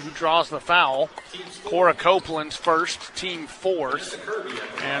Kirby who draws the foul. Cora Copeland's first, team fourth.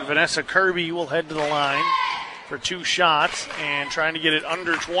 And Vanessa Kirby will head to the line for 2 shots and trying to get it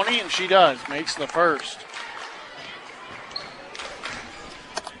under 20, and she does. Makes the first.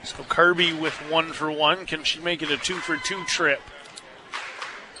 So Kirby with 1 for 1. Can she make it a 2 for 2 trip?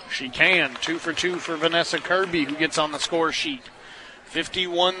 She can. 2 for 2 for Vanessa Kirby, who gets on the score sheet.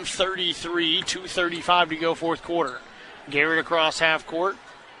 51-33, 2:35 to go fourth quarter. Garrett across half court.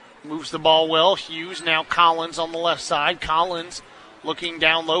 Moves the ball well. Hughes, now Collins on the left side. Collins looking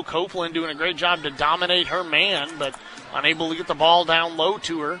down low. Copeland doing a great job to dominate her man, but unable to get the ball down low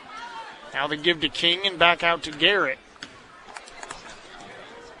to her. Now they give to King and back out to Garrett.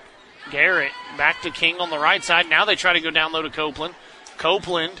 Garrett back to King on the right side. Now they try to go down low to Copeland.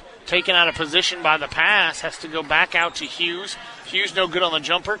 Copeland taken out of position by the pass. Has to go back out to Hughes. Hughes no good on the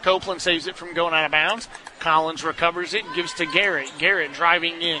jumper. Copeland saves it from going out of bounds. Collins recovers it, gives to Garrett. Garrett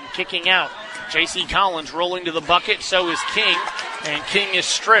driving in, kicking out. J.C. Collins rolling to the bucket. So is King. And King is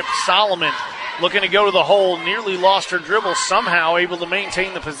stripped. Solomon looking to go to the hole. Nearly lost her dribble. Somehow able to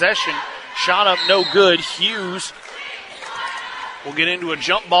maintain the possession. Shot up no good. Hughes will get into a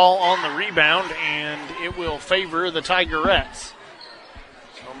jump ball on the rebound, and it will favor the Tigerettes.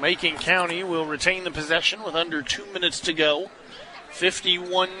 So Macon County will retain the possession with under 2 minutes to go.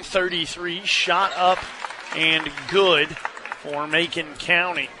 51-33, shot up and good for Macon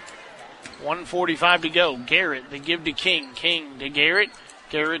County. 1:45 to go. Garrett, they give to King. King to Garrett.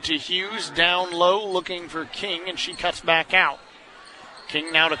 Garrett to Hughes, down low, looking for King, and she cuts back out.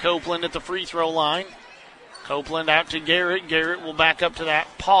 King now to Copeland at the free throw line. Copeland out to Garrett. Garrett will back up to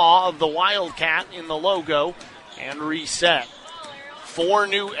that paw of the Wildcat in the logo and reset. 4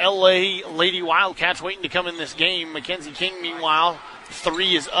 new LA Lady Wildcats waiting to come in this game. Mackenzie King, meanwhile,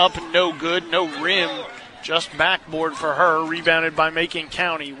 3 is up, no good, no rim, just backboard for her, rebounded by Macon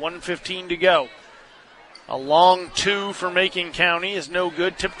County. 1:15 to go. A long 2 for Macon County is no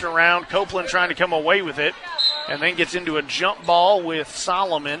good, tipped around. Copeland trying to come away with it, and then gets into a jump ball with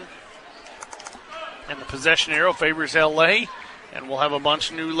Solomon. And the possession arrow favors LA, and we'll have a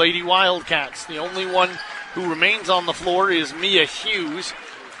bunch of new Lady Wildcats. The only one who remains on the floor is Mia Hughes,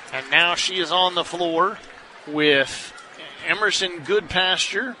 and now she is on the floor with Emerson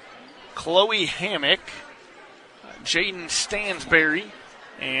Goodpasture, Chloe Hammock, Jaden Stansberry,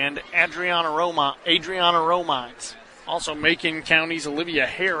 and Adriana Romines. Also Macon County's Olivia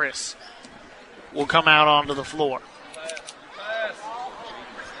Harris will come out onto the floor.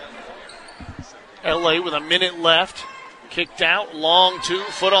 LA with a minute left. Kicked out, long 2,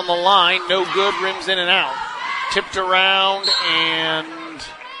 foot on the line, no good, rims in and out. Tipped around, and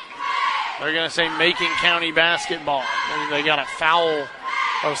they're going to say Macon County basketball. Maybe they got a foul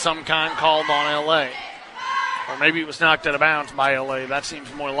of some kind called on LA. Or maybe it was knocked out of bounds by LA. That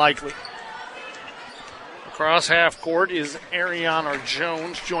seems more likely. Across half court is Ariana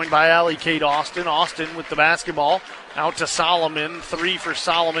Jones, joined by Allie Kate Austin. Austin with the basketball. Out to Solomon. 3 for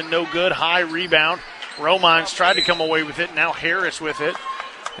Solomon, no good. High rebound. Romines tried to come away with it. Now Harris with it.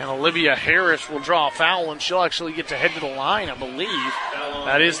 And Olivia Harris will draw a foul, and she'll actually get to head to the line, I believe.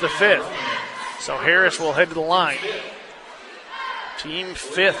 That is the 5th. So Harris will head to the line. Team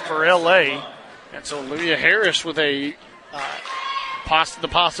 5th for LA. And so Olivia Harris with the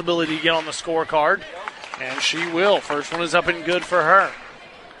possibility to get on the scorecard. And she will. First one is up and good for her.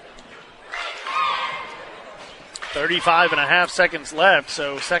 35.5 seconds left,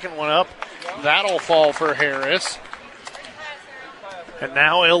 so second one up. That'll fall for Harris. And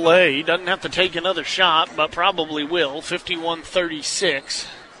now L.A. doesn't have to take another shot, but probably will. 51-36.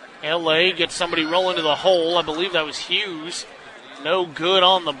 L.A. gets somebody rolling to the hole. I believe that was Hughes. No good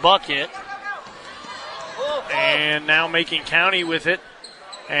on the bucket. And now Macon County with it.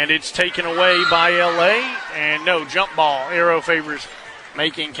 And it's taken away by L.A. And no, jump ball. Arrow favors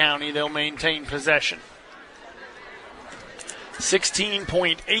Macon County. They'll maintain possession.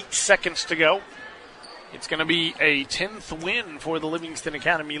 16.8 seconds to go. It's going to be a 10th win for the Livingston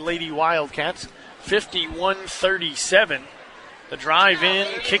Academy Lady Wildcats. 51-37. The drive in,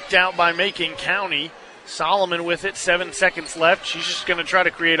 kicked out by Macon County. Solomon with it, 7 seconds left. She's just going to try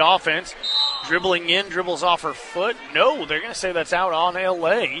to create offense. Dribbling in, dribbles off her foot. No, they're going to say that's out on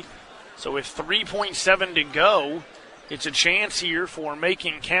L.A. So with 3.7 to go, it's a chance here for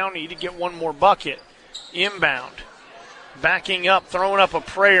Macon County to get one more bucket. Inbound. Backing up, throwing up a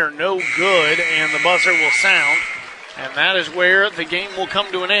prayer, no good, and the buzzer will sound. And that is where the game will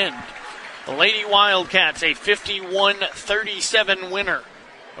come to an end. The Lady Wildcats, a 51-37 winner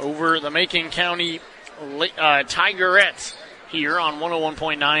over the Macon County Tigerettes here on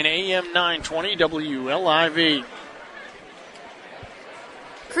 101.9 AM 920 WLIV.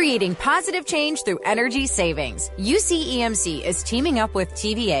 Creating positive change through energy savings. UCEMC is teaming up with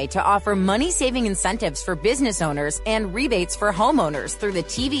TVA to offer money-saving incentives for business owners and rebates for homeowners through the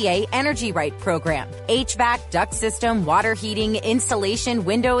TVA Energy Right program. HVAC, duct system, water heating, insulation,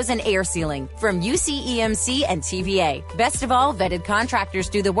 windows, and air sealing from UCEMC and TVA. Best of all, vetted contractors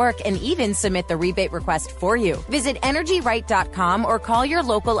do the work and even submit the rebate request for you. Visit EnergyRight.com or call your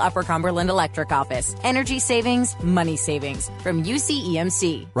local Upper Cumberland Electric office. Energy savings, money savings from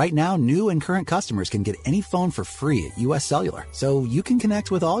UCEMC. Right now, new and current customers can get any phone for free at U.S. Cellular, so you can connect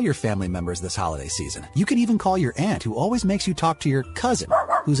with all your family members this holiday season. You can even call your aunt who always makes you talk to your cousin,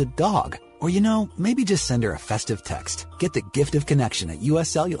 who's a dog. Or, maybe just send her a festive text. Get the gift of connection at U.S.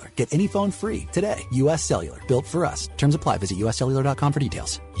 Cellular. Get any phone free today. U.S. Cellular. Built for us. Terms apply. Visit uscellular.com for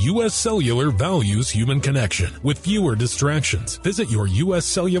details. U.S. Cellular values human connection with fewer distractions. Visit your U.S.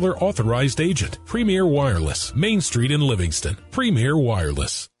 Cellular authorized agent. Premier Wireless. Main Street in Livingston. Premier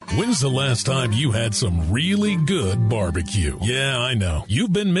Wireless. When's the last time you had some really good barbecue? Yeah, I know.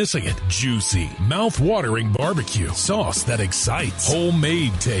 You've been missing it. Juicy, mouth-watering barbecue. Sauce that excites.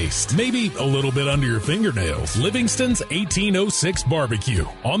 Homemade taste. Maybe a little bit under your fingernails. Livingston's 1806 barbecue.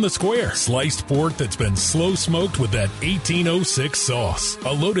 On the square. Sliced pork that's been slow smoked with that 1806 sauce.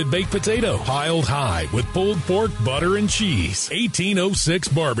 A loaded baked potato piled high with pulled pork, butter, and cheese. 1806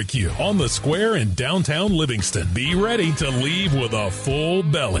 barbecue. On the square in downtown Livingston. Be ready to leave with a full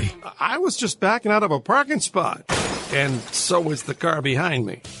belly. I was just backing out of a parking spot, and so was the car behind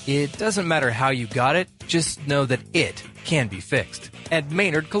me. It doesn't matter how you got it, just know that it can be fixed. At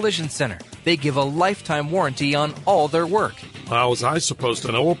Maynard Collision Center, they give a lifetime warranty on all their work. How was I supposed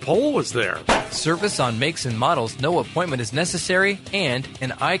to know a pole was there? Service on makes and models no appointment is necessary, and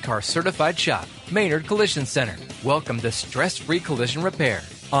an ICAR certified shop. Maynard Collision Center. Welcome to stress-free collision repair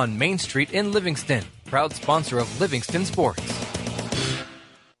on Main Street in Livingston. Proud sponsor of Livingston Sports.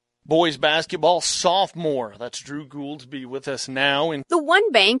 Boys basketball sophomore. That's Drew Gouldsby with us now. The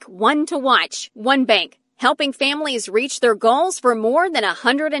One Bank, one to watch. One Bank, helping families reach their goals for more than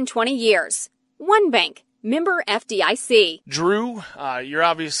 120 years. One Bank, member FDIC. Drew, you're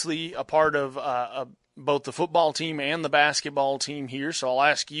obviously a part of both the football team and the basketball team here, so I'll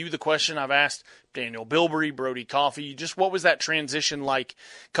ask you the question I've asked Daniel Bilberry, Brody Coffey. Just what was that transition like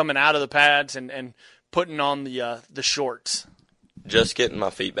coming out of the pads and putting on the shorts? Just getting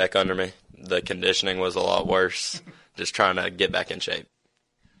my feet back under me. The conditioning was a lot worse. Just trying to get back in shape.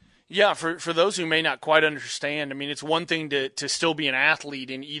 Yeah, for those who may not quite understand, I mean, it's one thing to still be an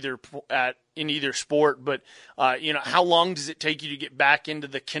athlete in either sport, but how long does it take you to get back into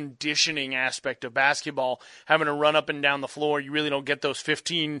the conditioning aspect of basketball? Having to run up and down the floor, you really don't get those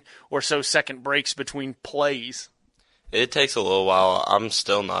 15 or so second breaks between plays. It takes a little while. I'm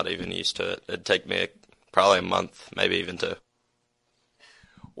still not even used to it. It'd take me probably a month, maybe even 2.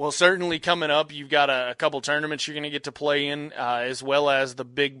 Well, certainly coming up, you've got a couple tournaments you're going to get to play in, as well as the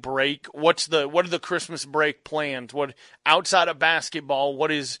big break. What are the Christmas break plans? What outside of basketball? What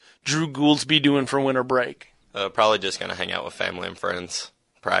is Drew Gouldsby doing for winter break? Probably just going to hang out with family and friends.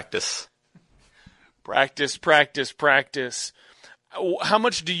 Practice. How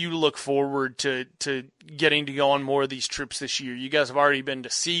much do you look forward to getting to go on more of these trips this year? You guys have already been to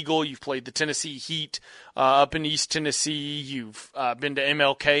Siegel. You've played the Tennessee Heat up in East Tennessee. You've been to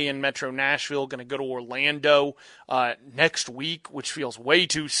MLK in Metro Nashville. Going to go to Orlando next week, which feels way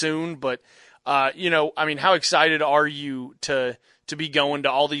too soon. But, how excited are you to be going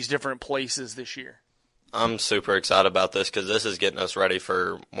to all these different places this year? I'm super excited about this because this is getting us ready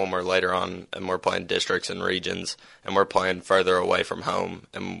for when we're later on and we're playing districts and regions and we're playing further away from home,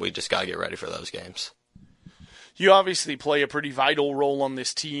 and we just got to get ready for those games. You obviously play a pretty vital role on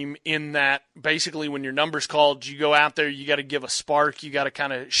this team in that basically when your number's called, you go out there, you got to give a spark, you got to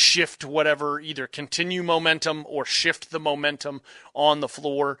kind of shift whatever, either continue momentum or shift the momentum on the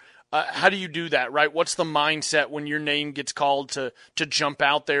floor. How do you do that, right? What's the mindset when your name gets called to jump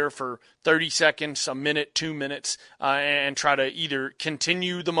out there for 30 seconds, a minute, 2 minutes, and try to either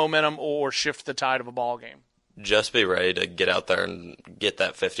continue the momentum or shift the tide of a ball game? Just be ready to get out there and get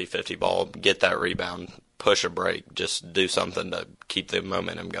that 50-50 ball, get that rebound, push a break, just do something to keep the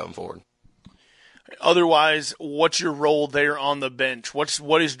momentum going forward. Otherwise, what's your role there on the bench?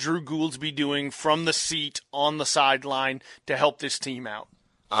 What is Drew Gouldsby doing from the seat on the sideline to help this team out?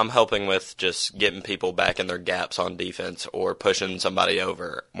 I'm helping with just getting people back in their gaps on defense or pushing somebody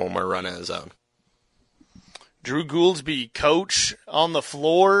over when we're running a zone. Drew Gouldsby, coach on the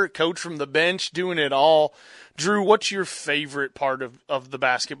floor, coach from the bench, doing it all. Drew, what's your favorite part of the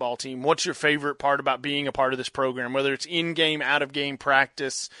basketball team? What's your favorite part about being a part of this program? Whether it's in-game, out-of-game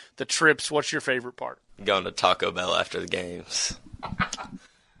practice, the trips, what's your favorite part? Going to Taco Bell after the games.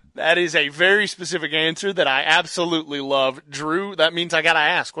 That is a very specific answer that I absolutely love. Drew, that means I got to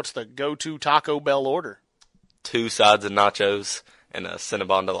ask, what's the go-to Taco Bell order? 2 sides of nachos and a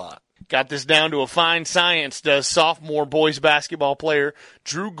Cinnabon Delight. Got this down to a fine science, does sophomore boys basketball player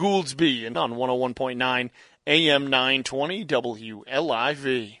Drew Gouldsby, and on 101.9 AM 920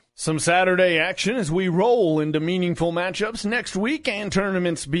 WLIV. Some Saturday action as we roll into meaningful matchups next week and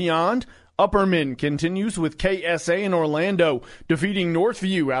tournaments beyond. Upperman continues with KSA in Orlando, defeating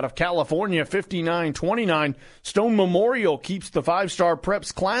Northview out of California 59-29. Stone Memorial keeps the 5-Star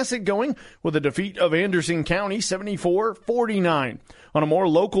Preps Classic going with a defeat of Anderson County 74-49. On a more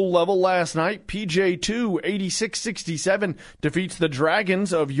local level last night, PJ2 86-67 defeats the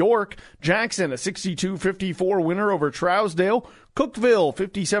Dragons of York. Jackson a 62-54 winner over Trousdale. Cookeville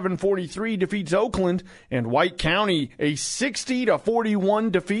 57-43 defeats Oakland, and White County a 60-41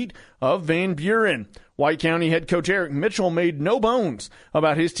 defeat of Van Buren. White County head coach Eric Mitchell made no bones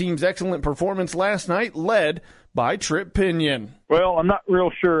about his team's excellent performance last night, led by Trip Pinion. Well, I'm not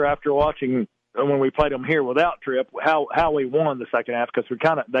real sure after watching when we played them here without Trip how we won the second half, because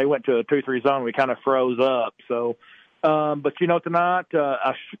they went to a 2-3 zone. We kind of froze up. So, but tonight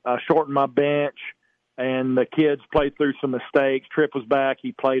I shortened my bench. And the kids played through some mistakes. Tripp was back.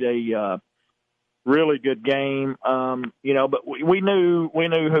 He played a really good game. But we knew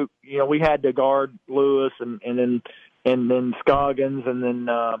who, we had to guard Lewis and then Scoggins. And then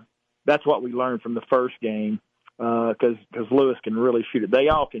that's what we learned from the first game because Lewis can really shoot it. They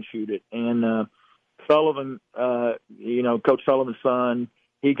all can shoot it. And Sullivan, Coach Sullivan's son,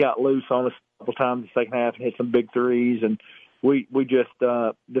 he got loose on us a couple times in the second half and hit some big threes. And we just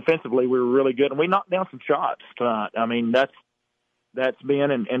defensively we were really good, and we knocked down some shots tonight. I mean that's been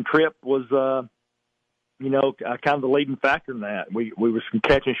and Tripp was kind of the leading factor in that. We were some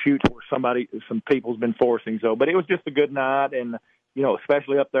catch and shoots where some people's been forcing. So, but it was just a good night, and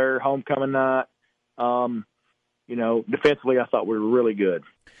especially up there homecoming night. Defensively I thought we were really good.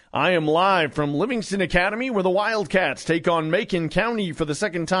 I am live from Livingston Academy where the Wildcats take on Macon County for the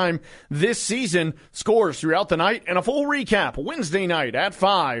second time this season. Scores throughout the night and a full recap Wednesday night at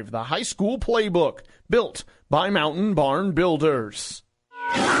 5. The high school playbook built by Mountain Barn Builders.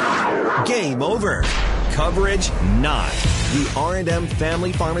 Game over. Coverage not. The R&M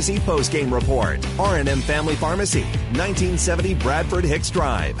Family Pharmacy postgame report. R&M Family Pharmacy, 1970 Bradford Hicks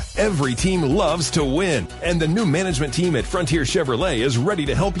Drive. Every team loves to win, and the new management team at Frontier Chevrolet is ready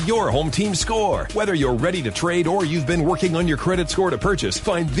to help your home team score. Whether you're ready to trade or you've been working on your credit score to purchase,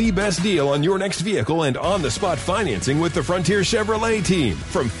 find the best deal on your next vehicle and on-the-spot financing with the Frontier Chevrolet team.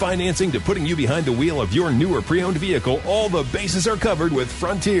 From financing to putting you behind the wheel of your newer pre-owned vehicle, all the bases are covered with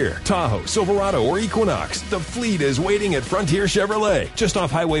Frontier. Tahoe, Silverado, or Equinox, the fleet is waiting at Frontier Chevrolet, just off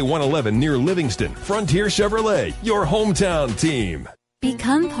Highway 111 near Livingston. Frontier Chevrolet, your hometown team.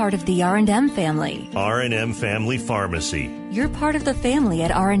 Become part of the R&M family. R&M Family Pharmacy. You're part of the family at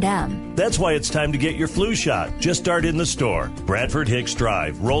R&M. That's why it's time to get your flu shot. Just start in the store. Bradford Hicks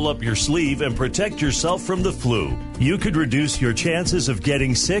Drive. Roll up your sleeve and protect yourself from the flu. You could reduce your chances of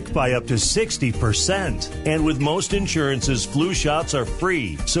getting sick by up to 60%. And with most insurances, flu shots are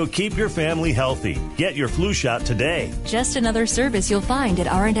free. So keep your family healthy. Get your flu shot today. Just another service you'll find at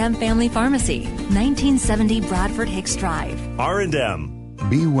R&M Family Pharmacy, 1970 Bradford Hicks Drive. R&M.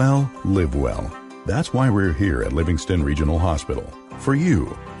 Be well, live well. That's why we're here at Livingston Regional Hospital. For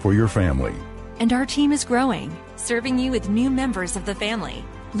you, for your family. And our team is growing, serving you with new members of the family.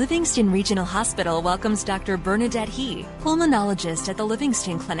 Livingston Regional Hospital welcomes Dr. Bernadette He, pulmonologist at the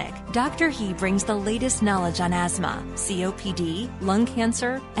Livingston Clinic. Dr. He brings the latest knowledge on asthma, COPD, lung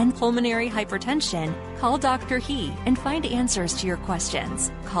cancer, and pulmonary hypertension. Call Dr. He and find answers to your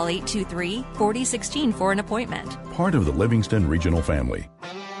questions. Call 823-4016 for an appointment. Part of the Livingston Regional family.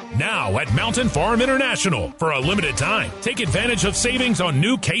 Now at Mountain Farm International, for a limited time, take advantage of savings on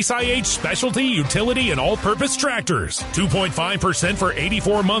new Case IH specialty, utility, and all-purpose tractors. 2.5% for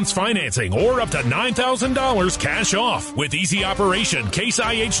 84 months financing or up to $9,000 cash off. With easy operation, Case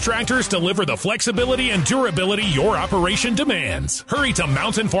IH tractors deliver the flexibility and durability your operation demands. Hurry to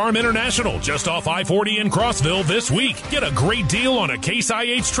Mountain Farm International, just off I-40 in Crossville this week. Get a great deal on a Case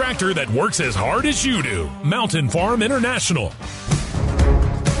IH tractor that works as hard as you do. Mountain Farm International.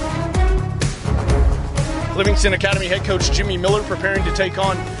 Livingston Academy head coach Jimmy Miller preparing to take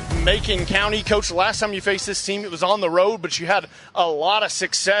on Macon County. Coach, the last time you faced this team, it was on the road, but you had a lot of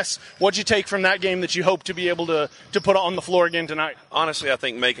success. What'd you take from that game that you hope to be able to put on the floor again tonight? Honestly, I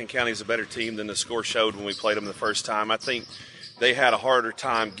think Macon County is a better team than the score showed when we played them the first time. I think they had a harder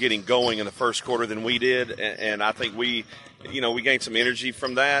time getting going in the first quarter than we did, and I think we gained some energy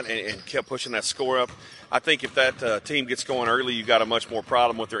from that and kept pushing that score up. I think if that team gets going early, you got a much more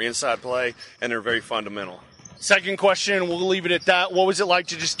problem with their inside play, and they're very fundamental. Second question, we'll leave it at that. What was it like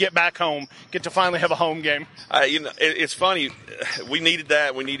to just get back home, get to finally have a home game? It's funny. We needed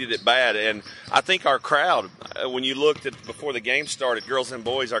that. We needed it bad. And I think our crowd, when you looked at before the game started, girls and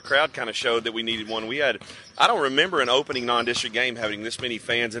boys, our crowd kind of showed that we needed one. I don't remember an opening non-district game having this many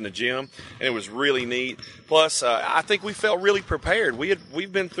fans in the gym, and it was really neat. Plus, I think we felt really prepared.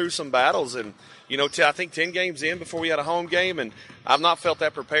 We've been through some battles, and I think 10 games in before we had a home game, and I've not felt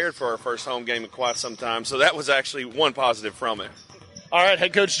that prepared for our first home game in quite some time. So that was actually one positive from it. All right,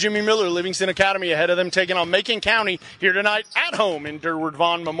 head coach Jimmy Miller, Livingston Academy, ahead of them taking on Macon County here tonight at home in Durward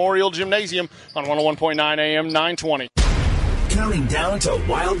Vaughn Memorial Gymnasium on 101.9 AM 920. Counting down to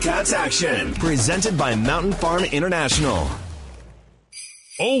Wildcats action. Presented by Mountain Farm International.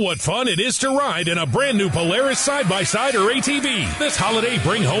 Oh, what fun it is to ride in a brand new Polaris side-by-side or ATV. This holiday,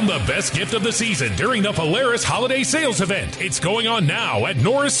 bring home the best gift of the season during the Polaris Holiday Sales Event. It's going on now at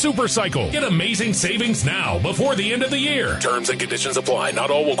Norris Supercycle. Get amazing savings now before the end of the year. Terms and conditions apply. Not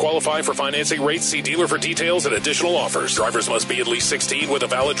all will qualify for financing rates. See dealer for details and additional offers. Drivers must be at least 16 with a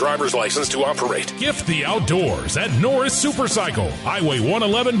valid driver's license to operate. Gift the outdoors at Norris Supercycle. Highway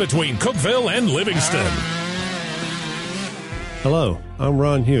 111 between Cookeville and Livingston. Hello, I'm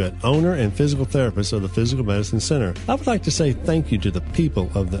Ron Hewitt, owner and physical therapist of the Physical Medicine Center. I would like to say thank you to the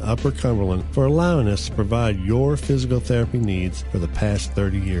people of the Upper Cumberland for allowing us to provide your physical therapy needs for the past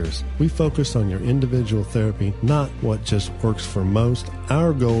 30 years. We focus on your individual therapy, not what just works for most.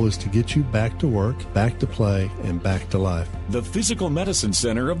 Our goal is to get you back to work, back to play, and back to life. The Physical Medicine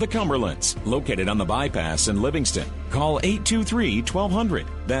Center of the Cumberlands, located on the bypass in Livingston. Call 823-1200.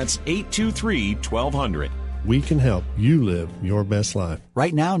 That's 823-1200. We can help you live your best life.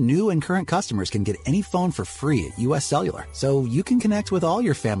 Right now, new and current customers can get any phone for free at U.S. Cellular, so you can connect with all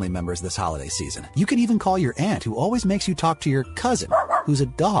your family members this holiday season. You can even call your aunt who always makes you talk to your cousin, who's a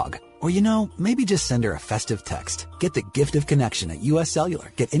dog. Or, maybe just send her a festive text. Get the gift of connection at U.S.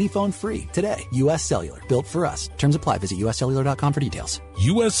 Cellular. Get any phone free today. U.S. Cellular, built for us. Terms apply. Visit uscellular.com for details.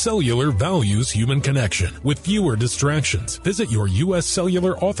 U.S. Cellular values human connection with fewer distractions. Visit your U.S.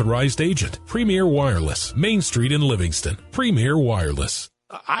 Cellular authorized agent. Premier Wireless, Main Street in Livingston. Premier Wireless.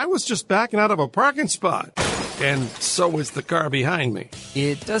 I was just backing out of a parking spot, and so was the car behind me.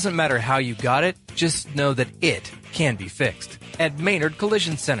 It doesn't matter how you got it, just know that it can be fixed. At Maynard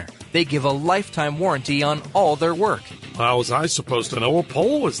Collision Center, they give a lifetime warranty on all their work. How was I supposed to know a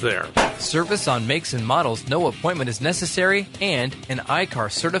pole was there? Service on makes and models, no appointment is necessary, and an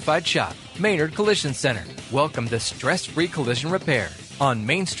ICAR certified shop. Maynard Collision Center. Welcome to stress-free collision repair on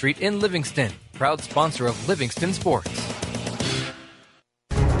Main Street in Livingston. Proud sponsor of Livingston Sports.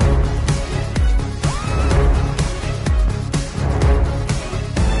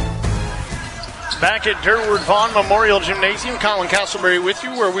 Back at Durward Vaughn Memorial Gymnasium, Colin Castleberry with you,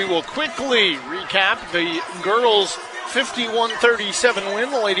 where we will quickly recap the girls' 51-37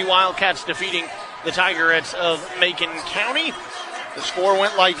 win. The Lady Wildcats defeating the Tigerettes of Macon County. The score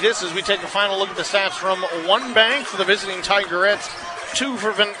went like this as we take a final look at the stats from one bank for the visiting Tigerettes. 2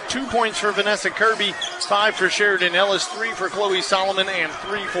 points for Vanessa Kirby, 5 for Sheridan Ellis, 3 for Chloe Solomon, and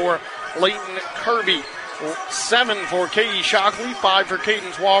 3 for Leighton Kirby. 7 for Katie Shockley, 5 for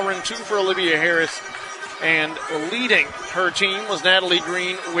Cadence Walren, 2 for Olivia Harris. And leading her team was Natalie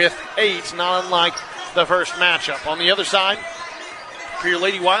Green with 8, not unlike the first matchup. On the other side, for your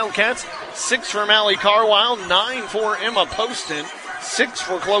Lady Wildcats, 6 for Mallie Carwile, 9 for Emma Poston, 6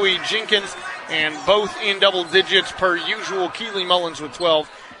 for Chloe Jenkins, and both in double digits per usual. Keely Mullins with 12,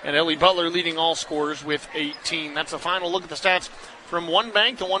 and Ellie Butler leading all scorers with 18. That's a final look at the stats from One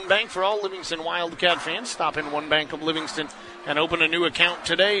Bank. The One Bank for all Livingston Wildcat fans. Stop in One Bank of Livingston and open a new account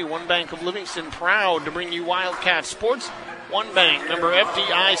today. One Bank of Livingston, proud to bring you Wildcat sports. One Bank, member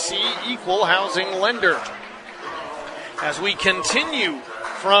FDIC, equal housing lender. As we continue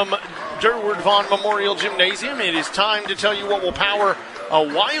from Durward Vaughn Memorial Gymnasium, it is time to tell you what will power a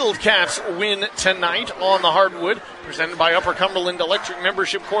Wildcats win tonight on the hardwood, presented by Upper Cumberland Electric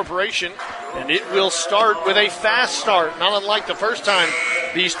Membership Corporation. And it will start with a fast start, not unlike the first time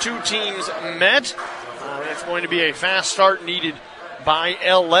these two teams met. It's going to be a fast start needed by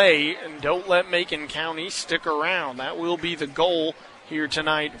LA, and don't let Macon County stick around. That will be the goal here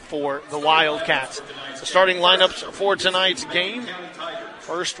tonight for the Wildcats. The starting lineups for tonight's game.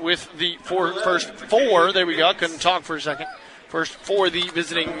 First with the first four. There we go. Couldn't talk for a second. First for the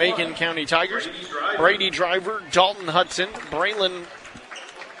visiting Macon County Tigers. Brady Driver, Dalton Hudson, Braylon.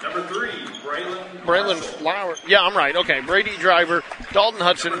 Number 3, Braylon Flowers. Yeah, I'm right. Okay. Brady Driver, Dalton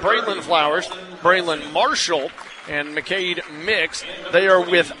Hudson, Braylon Flowers, Braylon Marshall, and McCade Mix. They are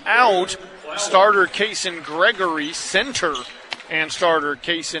without starter Kaysen Gregory, center, and starter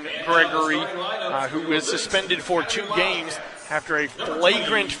Kaysen Gregory, who is suspended for 2 games after a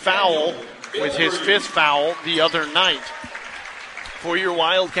flagrant foul with his 5th foul the other night. For your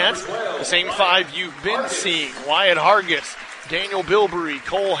Wildcats, the same 5 you've been seeing. Wyatt Hargis, Daniel Bilberry,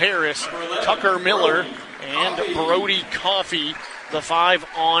 Cole Harris, Tucker Miller, and Brody Coffey, the 5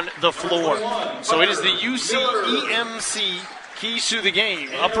 on the floor. So it is the UCEMC keys to the game.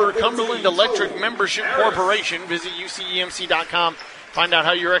 Upper Cumberland Electric Membership Corporation. Visit UCEMC.com. Find out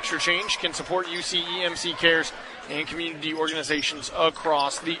how your extra change can support UCEMC Cares and community organizations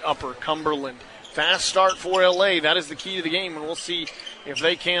across the Upper Cumberland. Fast start for LA. That is the key to the game, and we'll see if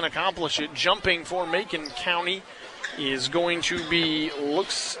they can accomplish it. Jumping for Macon County is going to be,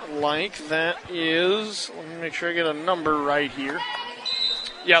 looks like that is, let me make sure I get a number right here.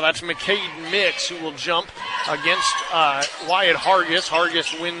 Yeah, that's McCade Mix who will jump against Wyatt Hargis.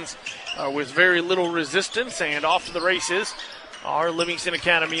 Hargis wins with very little resistance, and off to the races are Livingston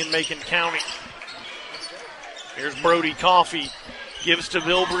Academy and Macon County. Here's Brody Coffey. Gives to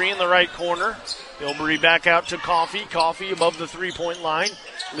Bilberry in the right corner. Bilberry back out to Coffey. Coffey above the three-point line.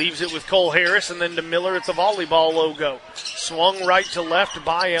 Leaves it with Cole Harris, and then to Miller at the volleyball logo. Swung right to left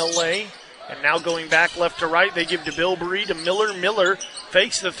by LA. And now going back left to right, they give to Bilberry, to Miller. Miller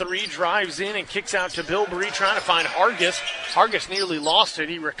fakes the 3, drives in, and kicks out to Bilberry, trying to find Hargis. Hargis nearly lost it.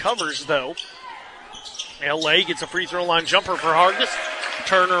 He recovers, though. LA gets a free throw line jumper for Hargis.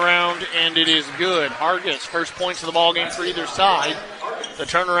 Turnaround, and it is good. Hargis, first points of the ball game for either side. The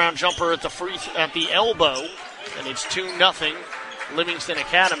turnaround jumper at the elbow, and it's 2-0 Livingston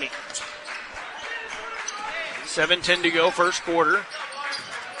Academy. 7:10 to go, first quarter.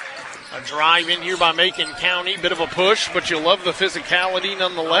 A drive in here by Macon County. Bit of a push, but you love the physicality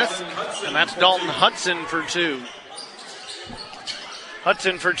nonetheless. And that's Dalton Hudson for 2.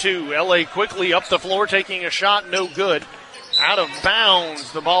 Hudson for 2. LA quickly up the floor, taking a shot, no good. Out of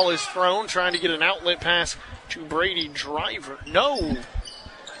bounds. The ball is thrown, trying to get an outlet pass to Brady Driver. No.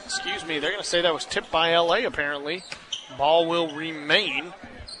 Excuse me, they're going to say that was tipped by LA apparently. Ball will remain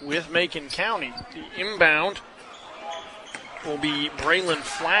with Macon County. The inbound will be Braylon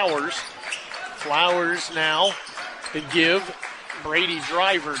Flowers. Flowers now to give Brady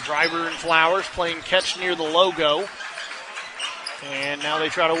Driver. Driver and Flowers playing catch near the logo. And now they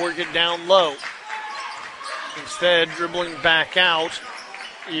try to work it down low. Instead, dribbling back out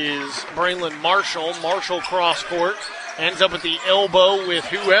is Braylon Marshall. Marshall cross court. Ends up at the elbow with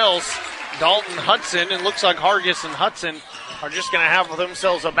who else? Dalton Hudson. It looks like Hargis and Hudson are just going to have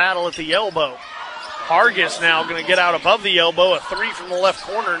themselves a battle at the elbow. Hargis now going to get out above the elbow. A 3 from the left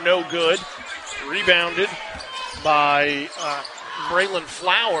corner, no good. Rebounded by Braylon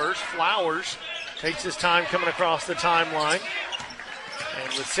Flowers. Flowers takes his time coming across the timeline.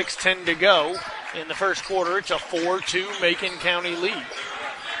 And with 6:10 to go in the first quarter, it's a 4-2 Macon County lead.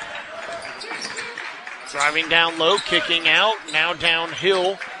 Driving down low, kicking out, now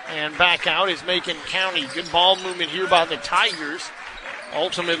downhill and back out is Macon County. Good ball movement here by the Tigers.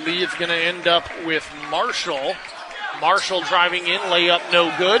 Ultimately, it's going to end up with Marshall. Marshall driving in, layup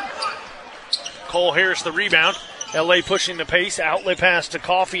no good. Cole Harris the rebound. LA pushing the pace, outlet pass to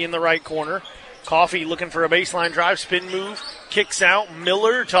Coffey in the right corner. Coffey looking for a baseline drive, spin move, kicks out.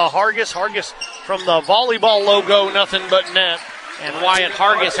 Miller to Hargis. Hargis from the volleyball logo, nothing but net. And Wyatt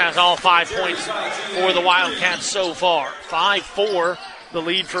Hargis has all 5 points for the Wildcats so far. 5-4, the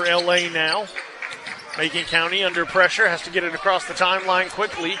lead for LA now. Macon County under pressure, has to get it across the timeline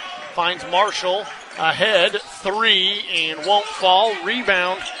quickly. Finds Marshall ahead, 3, and won't fall.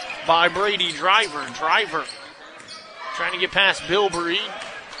 Rebound by Brady Driver. Driver trying to get past Bilberry,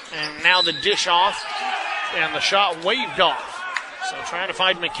 and now the dish off, and the shot waved off. So trying to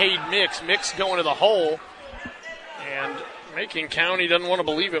find McCade Mix. Mix going to the hole, and Macon County doesn't want to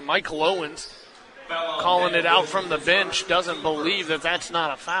believe it. Michael Owens calling it out from the bench, doesn't believe that that's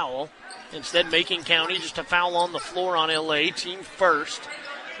not a foul. Instead, Macon County just a foul on the floor on LA, team first.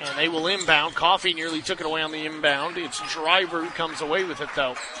 And they will inbound. Coffee nearly took it away on the inbound. It's Driver who comes away with it,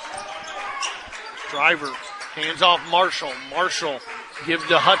 though. Driver hands off Marshall. Marshall give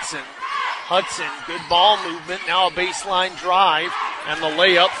to Hudson. Hudson, good ball movement. Now a baseline drive, and the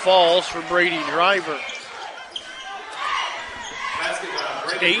layup falls for Brady Driver.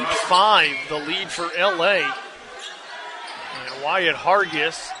 8-5, the lead for LA. And Wyatt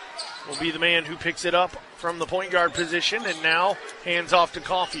Hargis will be the man who picks it up from the point guard position, and now hands off to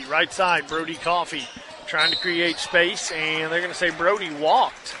Coffee. Right side, Brody Coffee trying to create space, and they're going to say Brody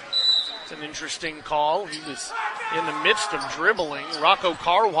walked. It's an interesting call. He was in the midst of dribbling. Rocco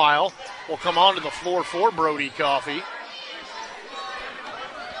Carwile will come onto the floor for Brody Coffee.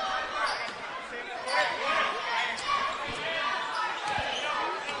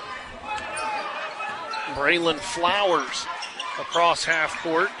 Braylon Flowers across half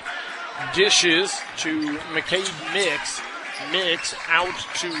court. Dishes to McCade Mix. Mix out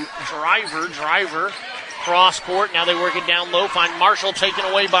to Driver. Driver cross court. Now they work it down low. Find Marshall taken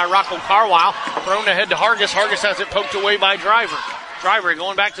away by Rocco Carwile. Thrown ahead to Hargis. Hargis has it poked away by Driver. Driver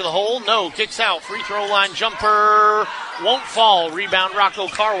going back to the hole. No. Kicks out. Free throw line jumper. Won't fall. Rebound Rocco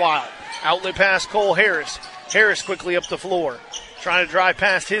Carwile. Outlet pass Cole Harris. Harris quickly up the floor. Trying to drive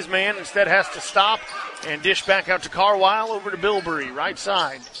past his man. Instead has to stop and dish back out to Carwile. Over to Bilberry. Right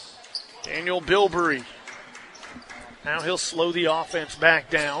side. Daniel Bilberry. Now he'll slow the offense back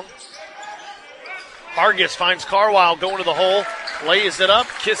down. Hargis finds Carwile going to the hole, lays it up,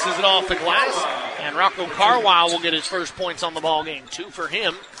 kisses it off the glass, and Rocco Carwile will get his first points on the ball game. 2 for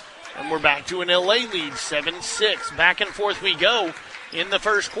him, and we're back to an LA lead, 7-6. Back and forth we go in the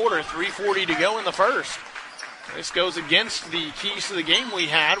first quarter, 3:40 to go in the first. This goes against the keys to the game we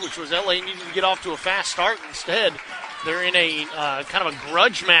had, which was LA needed to get off to a fast start. Instead, they're in a kind of a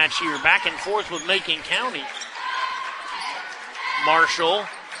grudge match here, back and forth with Macon County. Marshall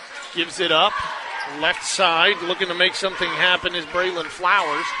gives it up. Left side, looking to make something happen is Braylon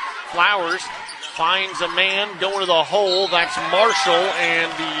Flowers. Flowers finds a man going to the hole. That's Marshall,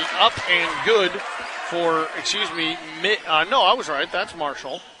 and the up and good for, no, I was right. That's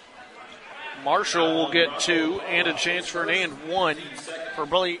Marshall. Marshall will get 2 and a chance for an and 1 for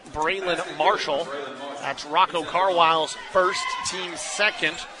Braylon Marshall. That's Rocco Carwile's first, team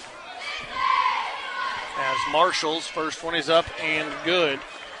second. As Marshall's first one is up and good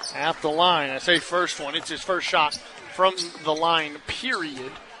at the line. I say first one, it's his first shot from the line,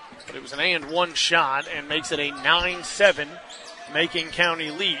 period. But it was an and 1 shot and makes it a 9-7 Macon County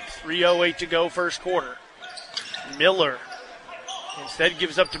lead. 3:08 to go first quarter. Miller instead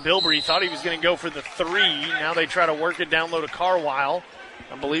gives up to Bilberry. Thought he was going to go for the 3. Now they try to work it down low to Carwile.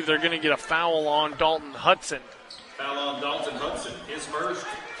 I believe they're going to get a foul on Dalton Hudson. Foul on Dalton Hudson.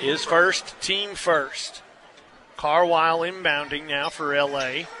 His first, team first. Carwile inbounding now for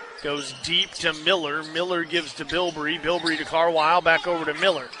LA. Goes deep to Miller. Miller gives to Bilberry. Bilberry to Carwile. Back over to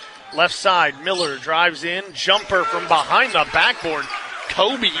Miller. Left side, Miller drives in. Jumper from behind the backboard.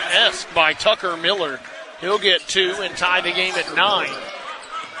 Kobe-esque by Tucker Miller. He'll get 2 and tie the game at 9.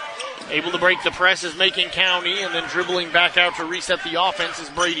 Able to break the press is Macon County, and then dribbling back out to reset the offense is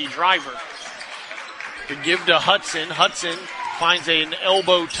Brady Driver. To give to Hudson. Hudson finds an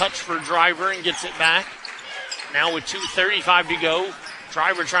elbow touch for Driver and gets it back. Now with 2:35 to go,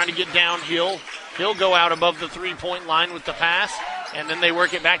 Driver trying to get downhill. He'll go out above the three-point line with the pass, and then they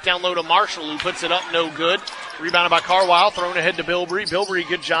work it back down low to Marshall, who puts it up, no good. Rebounded by Carwile, thrown ahead to Bilberry. Bilberry,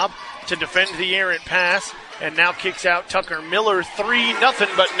 good job to defend the errant pass, and now kicks out Tucker Miller. 3, nothing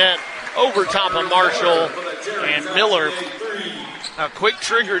but net over top of Marshall, and Miller, a quick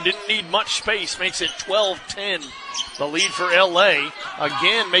trigger, didn't need much space, makes it 12-10. The lead for LA.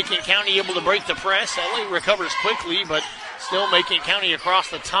 Again, Macon County able to break the press. LA recovers quickly, but still Macon County across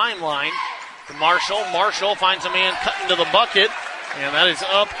the timeline. To Marshall. Marshall finds a man cutting to the bucket, and that is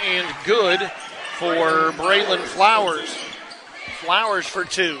up and good for Braylon Flowers. Flowers for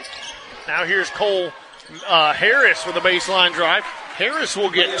 2. Now here's Cole Harris with a baseline drive. Harris will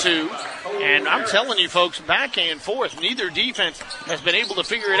get 2. And I'm telling you, folks, back and forth. Neither defense has been able to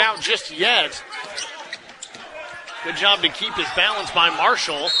figure it out just yet. Good job to keep his balance by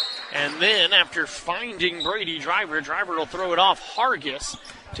Marshall. And then after finding Brady Driver will throw it off Hargis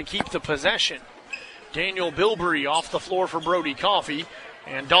to keep the possession. Daniel Bilbrey off the floor for Brody Coffey.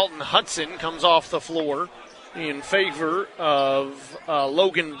 And Dalton Hudson comes off the floor in favor of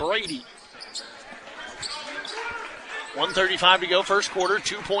Logan Brady. 1:35 to go, first quarter.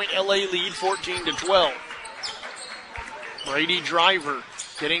 2-point LA lead, 14-12. Brady Driver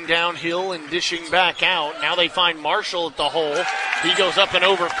getting downhill and dishing back out. Now they find Marshall at the hole. He goes up and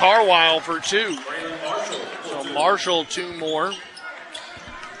over Carwile for two. So Marshall, two more.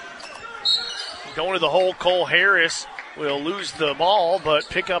 Going to the hole, Cole Harris will lose the ball, but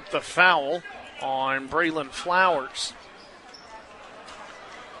pick up the foul on Braylon Flowers.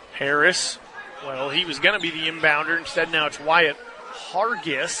 Harris, well, he was going to be the inbounder. Instead, now it's Wyatt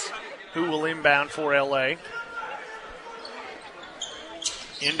Hargis who will inbound for LA.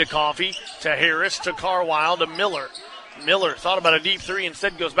 Into Coffey, to Harris, to Carwile, to Miller. Miller thought about a deep three,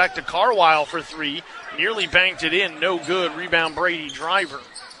 instead goes back to Carwile for three. Nearly banked it in, no good. Rebound Brady Driver.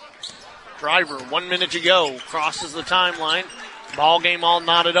 Driver, 1 minute to go, crosses the timeline. Ball game all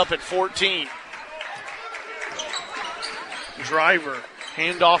knotted up at 14. Driver,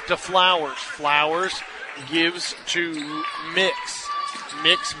 handoff to Flowers. Flowers gives to Mix.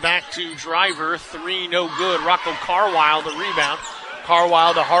 Mix back to Driver, three no good. Rocco Carwile the rebound.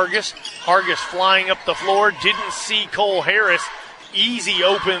 Carwile to Hargis. Hargis flying up the floor. Didn't see Cole Harris. Easy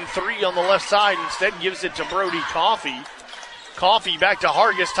open three on the left side. Instead gives it to Brody Coffey. Coffey back to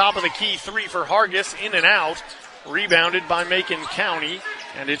Hargis. Top of the key three for Hargis. In and out. Rebounded by Macon County.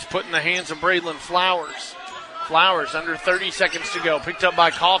 And it's put in the hands of Braylon Flowers. Flowers under 30 seconds to go. Picked up by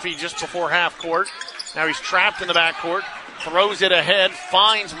Coffey just before half court. Now he's trapped in the backcourt. Throws it ahead.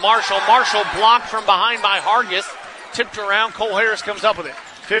 Finds Marshall. Marshall blocked from behind by Hargis. Tipped around. Cole Harris comes up with it.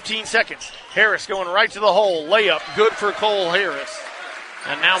 15 seconds. Harris going right to the hole. Layup. Good for Cole Harris.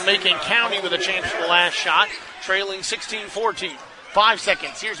 And now Macon County with a chance for the last shot. Trailing 16-14. 5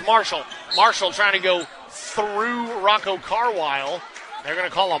 seconds. Here's Marshall. Marshall trying to go through Rocco Carwile. They're going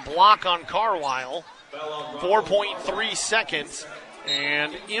to call a block on Carwile. 4.3 seconds.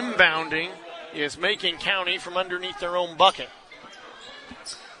 And inbounding is Macon County from underneath their own bucket.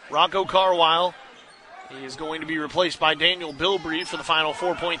 Rocco Carwile is going to be replaced by Daniel Bilbrey for the final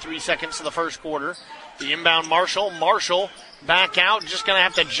 4.3 seconds of the first quarter. The inbound Marshall. Marshall back out. Just going to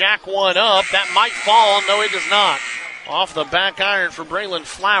have to jack one up. That might fall. No, it does not. Off the back iron for Braylon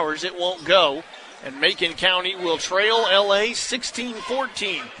Flowers. It won't go. And Macon County will trail LA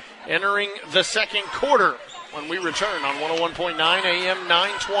 16-14 entering the second quarter when we return on 101.9 AM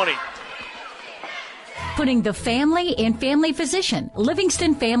 920. Putting the family in family physician,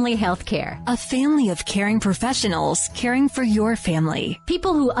 Livingston Family Healthcare. A family of caring professionals caring for your family.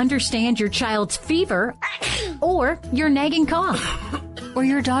 People who understand your child's fever or your nagging cough. Or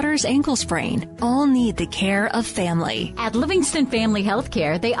your daughter's ankle sprain. All need the care of family. At Livingston Family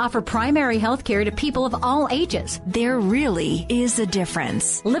Healthcare, they offer primary health care to people of all ages. There really is a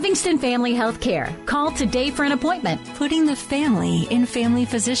difference. Livingston Family Healthcare. Call today for an appointment. Putting the family in family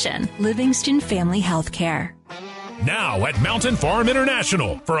physician. Livingston Family Healthcare. Now at Mountain Farm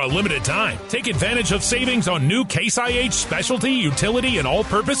International. For a limited time, take advantage of savings on new Case IH specialty, utility, and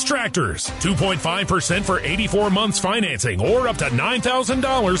all-purpose tractors. 2.5% for 84 months financing or up to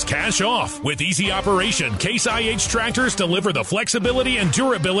 $9,000 cash off. With easy operation, Case IH tractors deliver the flexibility and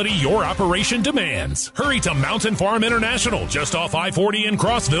durability your operation demands. Hurry to Mountain Farm International just off I-40 in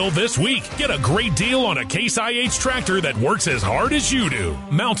Crossville this week. Get a great deal on a Case IH tractor that works as hard as you do.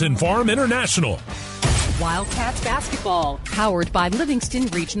 Mountain Farm International. Wildcats basketball, powered by Livingston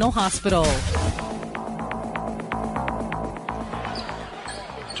Regional Hospital.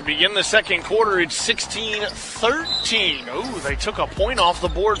 To begin the second quarter, it's 16-13. Oh, they took a point off the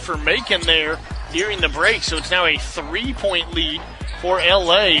board for Macon there during the break, so it's now a 3-point lead for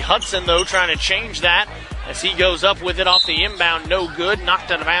LA. Hudson, though, trying to change that as he goes up with it off the inbound. No good.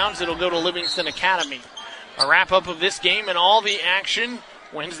 Knocked out of bounds. It'll go to Livingston Academy. A wrap-up of this game and all the action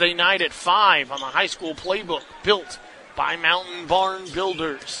Wednesday night at 5 on the high school playbook built by Mountain Barn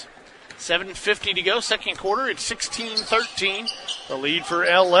Builders. 7:50 to go, second quarter. It's 16-13. The lead for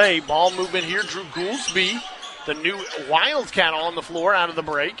LA. Ball movement here. Drew Goolsby, the new Wildcat on the floor out of the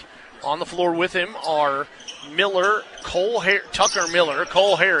break. On the floor with him are Miller, Tucker Miller,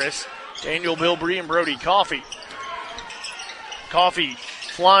 Cole Harris, Daniel Bilbrey, and Brody Coffey. Coffey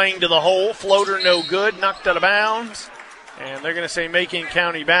flying to the hole. Floater no good. Knocked out of bounds. And they're going to say Macon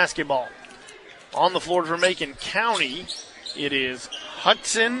County basketball. On the floor for Macon County, it is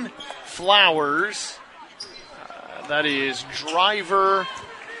Hudson, Flowers, that is Driver,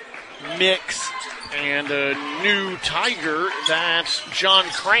 Mix, And a new Tiger, that's John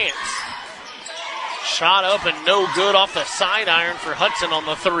Krantz. Shot up and no good off the side iron for Hudson on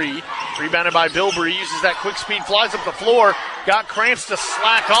the 3. Rebounded by Bilbrey, uses that quick speed, flies up the floor, got Krantz to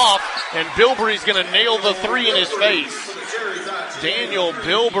slack off, and Bilbrey's going to nail the 3 in his face. Daniel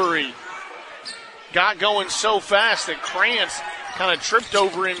Bilbrey got going so fast that Krantz kind of tripped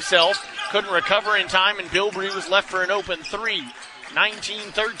over himself, couldn't recover in time, and Bilbrey was left for an open 3.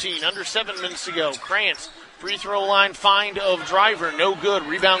 19-13, under 7 minutes to go. Krantz, free throw line find of Driver, no good.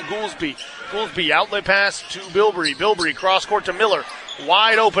 Rebound Goolsby. Goolsby outlet pass to Bilbrey. Bilbrey cross court to Miller.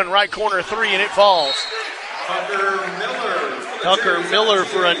 Wide open right corner 3, and it falls. Tucker Miller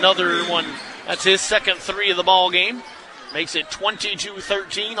for another one. That's his second 3 of the ball game. Makes it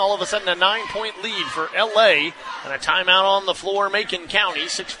 22-13. All of a sudden a 9-point lead for LA. And a timeout on the floor, Macon County.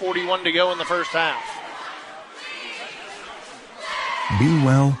 6:41 to go in the first half. Be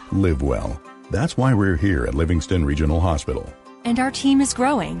well, live well. That's why we're here at Livingston Regional Hospital. And our team is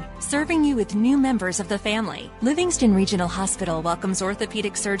growing, serving you with new members of the family. Livingston Regional Hospital welcomes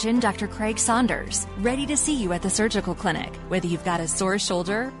orthopedic surgeon Dr. Craig Saunders, ready to see you at the surgical clinic. Whether you've got a sore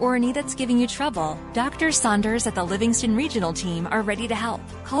shoulder or a knee that's giving you trouble, Dr. Saunders at the Livingston Regional team are ready to help.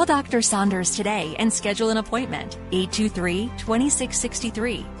 Call Dr. Saunders today and schedule an appointment.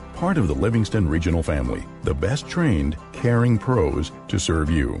 823-2663. Part of the Livingston Regional family, the best trained, caring pros to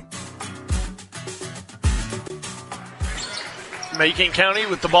serve you. Macon County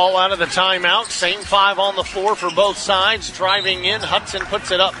with the ball out of the timeout. Same 5 on the floor for both sides. Driving in, Hudson puts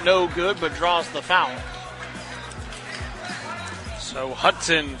it up, no good, but draws the foul. So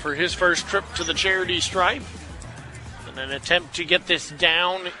Hudson for his first trip to the charity stripe. And an attempt to get this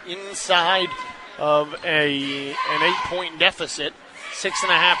down inside of an 8-point deficit.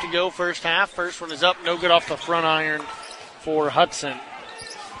 6.5 to go first half. First one is up, no good off the front iron for Hudson.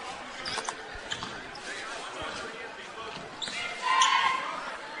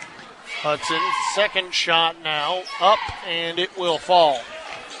 Hudson, second shot now, up, and it will fall.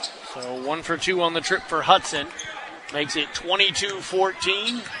 So 1 for 2 on the trip for Hudson. Makes it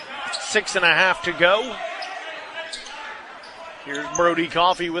 22-14, 6.5 to go. Here's Brody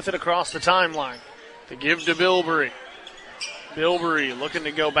Coffey with it across the timeline to give to Bilbrey. Bilbrey looking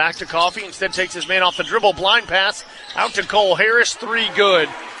to go back to Coffey, instead takes his man off the dribble, blind pass, out to Cole Harris, 3 good.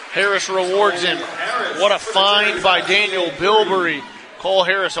 Harris rewards him. What a find by Daniel Bilbrey. Cole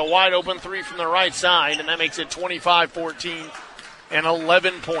Harris, a wide open 3 from the right side, and that makes it 25-14, an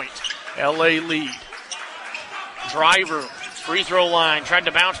 11-point LA lead. Driver, free throw line, tried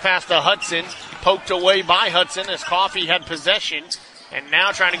to bounce past the Hudson, poked away by Hudson as Coffey had possession, and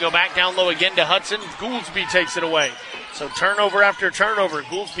now trying to go back down low again to Hudson. Goolsby takes it away. So turnover after turnover.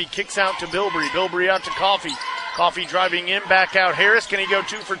 Goolsby kicks out to Bilbrey. Bilbrey out to Coffey. Coffey driving in, back out Harris. Can he go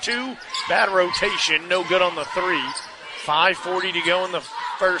 2 for 2? Bad rotation, no good on the 3. 5:40 to go in the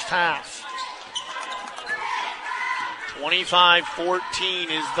first half. 25-14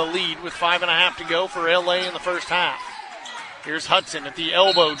 is the lead with 5.5 to go for LA in the first half. Here's Hudson at the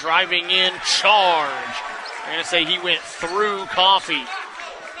elbow, driving in, charge. I'm going to say he went through Coffey.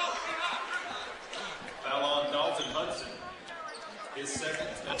 Foul on Dalton Hudson. His second.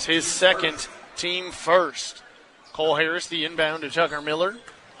 That's his second, team first. Cole Harris, the inbound to Tucker Miller.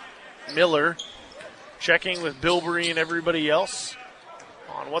 Miller checking with Bilbrey and everybody else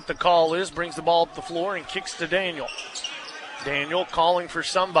on what the call is, brings the ball up the floor and kicks to Daniel. Daniel calling for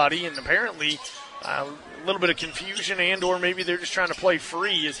somebody, and apparently a little bit of confusion, and or maybe they're just trying to play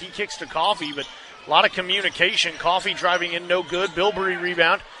free as he kicks to Coffey, but a lot of communication. Coffey driving in, no good. Bilbrey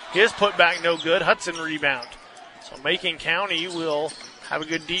rebound. His putback, no good. Hudson rebound. So Macon County will have a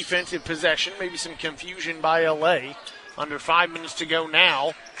good defensive possession, maybe some confusion by LA. Under 5 minutes to go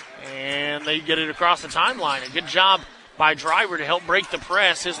now, and they get it across the timeline. A good job by Driver to help break the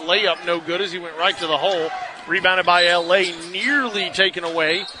press. His layup no good as he went right to the hole. Rebounded by LA, nearly taken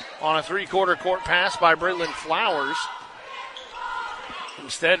away on a 3/4 court pass by Braylon Flowers.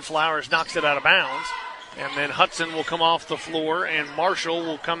 Instead, Flowers knocks it out of bounds. And then Hudson will come off the floor, and Marshall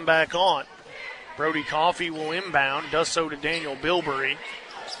will come back on. Brody Coffey will inbound, does so to Daniel Bilbrey.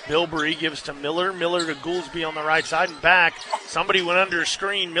 Bilbrey gives to Miller. Miller to Goolsby on the right side and back. Somebody went under a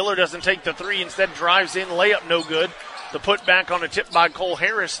screen. Miller doesn't take the 3, instead drives in. Layup no good. The putback on a tip by Cole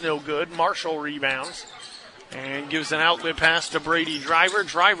Harris no good. Marshall rebounds and gives an outlet pass to Brady Driver.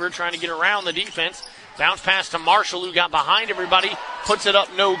 Driver trying to get around the defense. Bounce pass to Marshall, who got behind everybody. Puts it up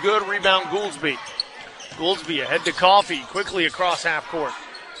no good. Rebound Goolsby. Goolsby ahead to Coffey. Quickly across half court.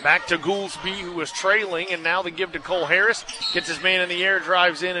 Back to Goolsby, who was trailing, and now the give to Cole Harris. Gets his man in the air,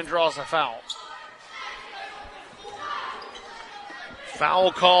 drives in, and draws a foul.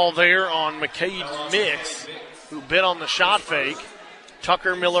 Foul call there on McCade Mix, who bit on the shot fake.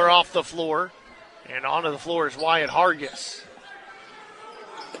 Tucker Miller off the floor. And onto the floor is Wyatt Hargis.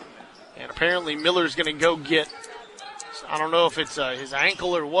 And apparently Miller's going to go get, I don't know if it's his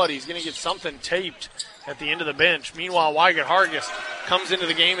ankle or what, he's going to get something taped at the end of the bench. Meanwhile, Wyatt Hargis comes into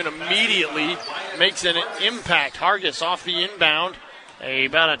the game and immediately makes an impact. Hargis off the inbound,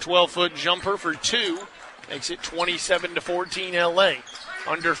 about a 12-foot jumper for two. Makes it 27-14 LA.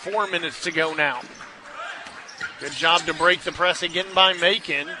 Under 4 minutes to go now. Good job to break the press again by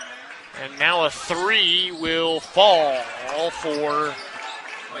Macon. And now a three will fall for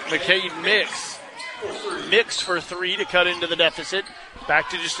McCade Mix. Mix for three to cut into the deficit. Back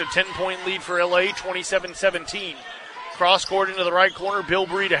to just a 10-point lead for LA, 27-17. Cross court into the right corner,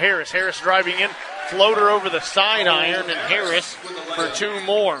 Bilbrey to Harris. Harris driving in, floater over the side iron, and Harris for two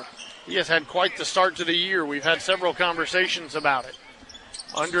more. He has had quite the start to the year. We've had several conversations about it.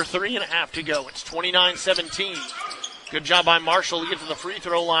 Under 3.5 to go. It's 29-17. Good job by Marshall to get to the free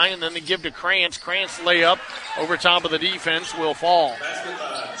throw line, and then the give to Krantz. Krantz layup over top of the defense will fall.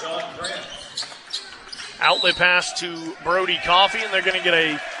 Outlet pass to Brody Coffey, and they're going to get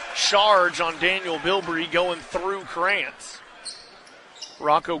a charge on Daniel Bilbrey going through Krantz.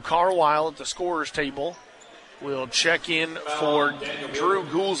 Rocco Carwile at the scorer's table will check in for Drew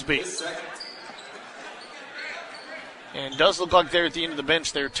Goolsby. And it does look like they're at the end of the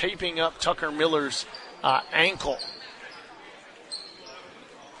bench. They're taping up Tucker Miller's ankle.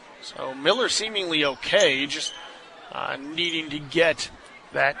 So Miller seemingly okay, just needing to get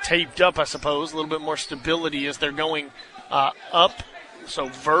that taped up, I suppose. A little bit more stability as they're going up. So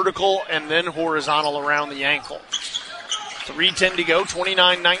vertical and then horizontal around the ankle. 3:10 to go,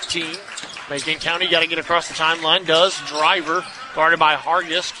 29-19. Macon County got to get across the timeline. Does. Driver guarded by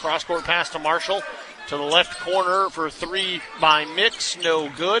Hargis. Cross-court pass to Marshall. To the left corner for three by Mix. No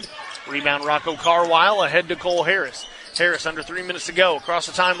good. Rebound Rocco Carwile. Ahead to Cole Harris. Harris under 3 minutes to go. Across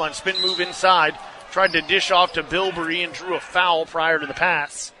the timeline. Spin move inside. Tried to dish off to Bilbrey and drew a foul prior to the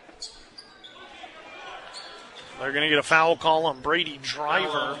pass. They're going to get a foul call on Brady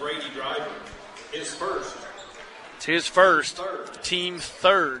Driver. His first. It's his first. Team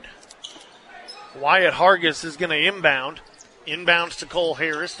third. Wyatt Hargis is going to inbound. Inbounds to Cole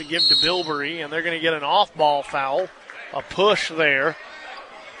Harris to give to Bilbrey, and they're going to get an off-ball foul. A push there.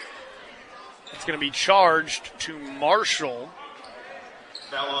 It's going to be charged to Marshall.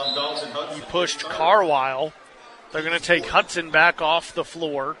 Foul on Dalton Hudson. He pushed Carwile. They're going to take Hudson back off the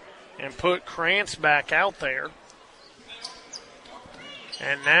floor and put Krantz back out there.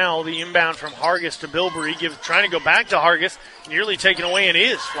 And now the inbound from Hargis to Bilbrey, trying to go back to Hargis, nearly taken away, and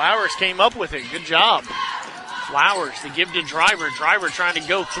is. Flowers came up with it. Good job. Flowers, the give to Driver. Driver trying to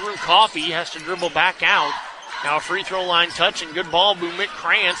go through Coffey, has to dribble back out. Now a free throw line touch and good ball movement.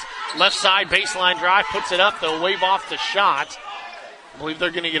 Krantz, left side baseline drive, puts it up. They'll wave off the shot. I believe they're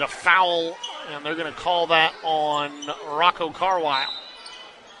going to get a foul, and they're going to call that on Rocco Carwile.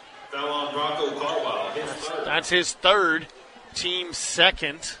 Foul on Rocco Carwile. That's his third. Team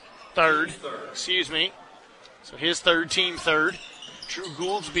second. Third. Excuse me. So his third, team third. Drew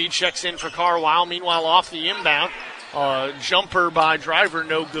Goolsby checks in for Carwile. Meanwhile, off the inbound. Jumper by Driver,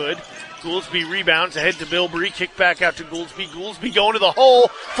 no good. Goolsby rebounds ahead to Bilbrey. Kick back out to Goolsby. Goolsby going to the hole.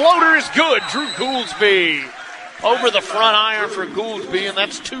 Floater is good. Drew Goolsby over the front iron for Goolsby, and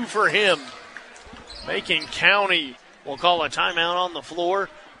that's two for him. Macon County will call a timeout on the floor.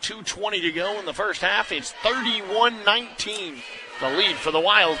 2:20 to go in the first half. It's 31-19. The lead for the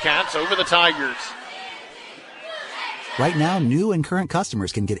Wildcats over the Tigers. Right now, new and current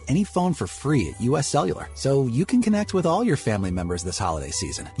customers can get any phone for free at US Cellular, so you can connect with all your family members this holiday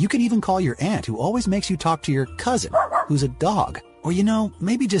season. You can even call your aunt who always makes you talk to your cousin, who's a dog. Or,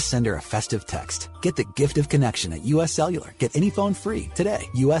 maybe just send her a festive text. Get the gift of connection at US Cellular. Get any phone free today.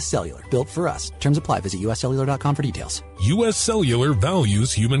 US Cellular, built for us. Terms apply. Visit uscellular.com for details. U.S. Cellular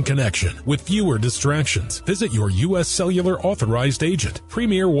values human connection with fewer distractions. Visit your U.S. Cellular authorized agent.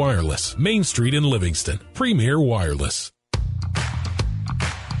 Premier Wireless, Main Street in Livingston. Premier Wireless.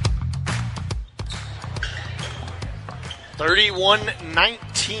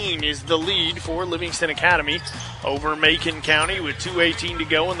 $31-19 is the lead for Livingston Academy over Macon County with 2:18 to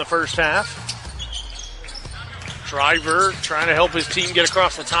go in the first half. Driver trying to help his team get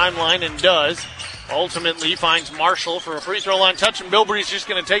across the timeline and does. Ultimately finds Marshall for a free throw line touch, and Bilbrey's just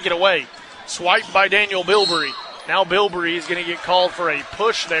going to take it away. Swiped by Daniel Bilbrey. Now Bilbrey is going to get called for a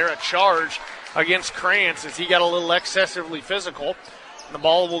push there, a charge against Krantz as he got a little excessively physical. And the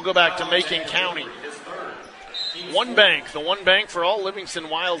ball will go back to Macon County. One Bank, the One Bank for all Livingston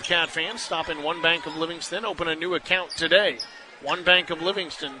Wildcat fans. Stop in One Bank of Livingston. Open a new account today. One Bank of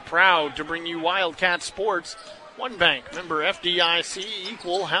Livingston, proud to bring you Wildcat Sports. One Bank, member FDIC,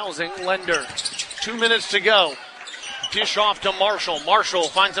 equal housing lender. 2 minutes to go. Dish off to Marshall. Marshall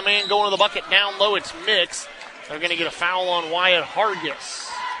finds a man going to the bucket. Down low, it's Mix. They're going to get a foul on Wyatt Hargis.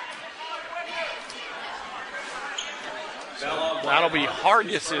 So that'll be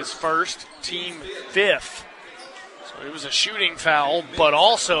Hargis's first, team 5th. So it was a shooting foul, but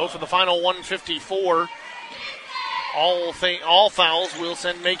also for the final 154, all fouls will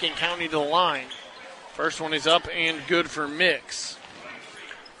send Macon County to the line. First one is up and good for Mix.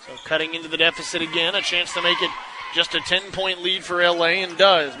 So cutting into the deficit again, a chance to make it just a 10-point lead for LA, and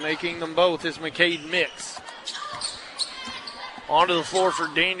does, making them both is McCade Mix. Onto the floor for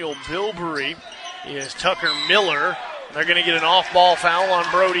Daniel Bilberry is Tucker Miller. They're going to get an off-ball foul on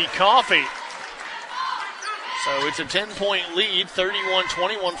Brody Coffey. So it's a 10-point lead,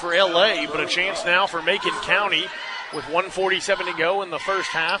 31-21 for LA, but a chance now for Macon County with 1:47 to go in the first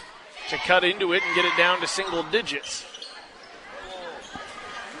half to cut into it and get it down to single digits.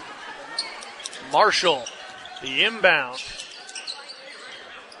 Marshall, the inbound.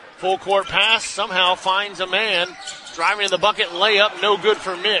 Full court pass, somehow finds a man. Driving to the bucket, layup, no good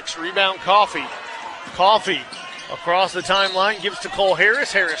for Mix. Rebound Coffey. Coffey across the timeline, gives to Cole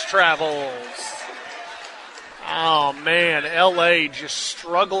Harris. Harris travels. Oh, man, LA just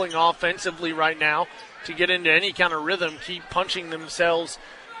struggling offensively right now to get into any kind of rhythm, keep punching themselves,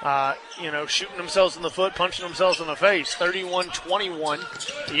 shooting themselves in the foot, punching themselves in the face.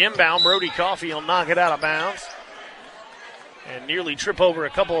 31-21. The inbound, Brody Coffey will knock it out of bounds and nearly trip over a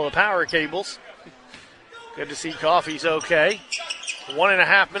couple of the power cables. Good to see Coffey's okay.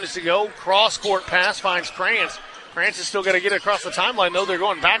 1.5 minutes to go. Cross-court pass finds Krantz. Krantz has still got to get across the timeline, though. They're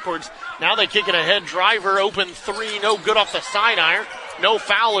going backwards. Now they kick it ahead. Driver open three. No good off the side iron. No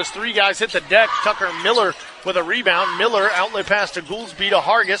foul as 3 guys hit the deck. Tucker Miller with a rebound. Miller outlet pass to Gouldsby to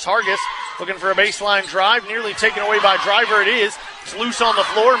Hargis. Hargis looking for a baseline drive. Nearly taken away by Driver. It is. It's loose on the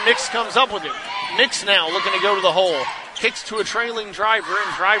floor. Mix comes up with it. Mix now looking to go to the hole. Kicks to a trailing Driver,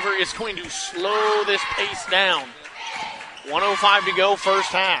 and Driver is going to slow this pace down. 1:05 to go, first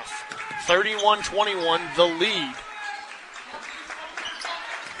half. 31-21, the lead.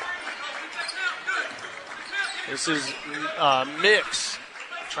 This is Mix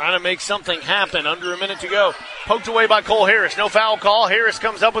trying to make something happen. Under a minute to go. Poked away by Cole Harris. No foul call. Harris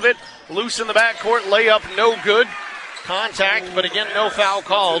comes up with it. Loose in the backcourt. Layup, no good. Contact, but again, no foul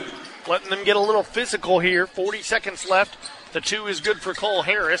called. Letting them get a little physical here. 40 seconds left. The 2 is good for Cole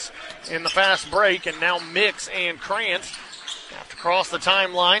Harris in the fast break. And now Mix and Krantz have to cross the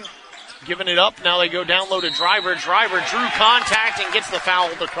timeline. Giving it up. Now they go down low to Driver. Driver drew contact and gets the foul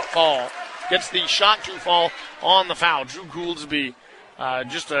to fall. Gets the shot to fall on the foul. Drew Gouldsby.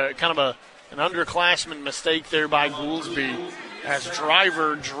 Just a kind of an underclassman mistake there by Gouldsby as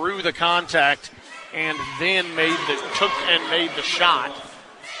Driver drew the contact and then made the shot.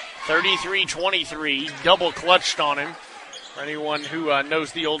 33-23, double clutched on him. For anyone who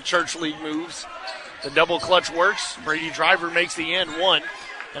knows the old church league moves, the double clutch works. Brady Driver makes the end one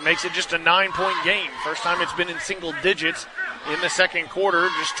and makes it just a 9-point game. First time it's been in single digits in the second quarter.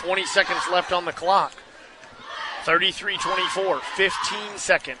 Just 20 seconds left on the clock. 33-24, 15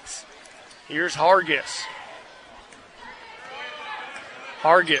 seconds. Here's Hargis.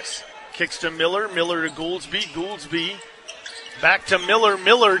 Hargis kicks to Miller. Miller to Gouldsby. Gouldsby back to Miller.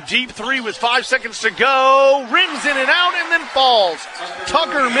 Miller, deep 3 with 5 seconds to go. Rims in and out and then falls.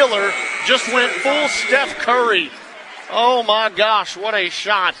 Tucker Miller just went full Steph Curry. Oh my gosh, what a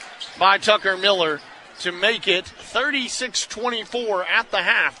shot by Tucker Miller to make it 36-24 at the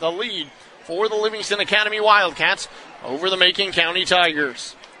half. The lead for the Livingston Academy Wildcats over the Macon County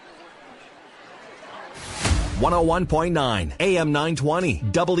Tigers. 101.9 AM 920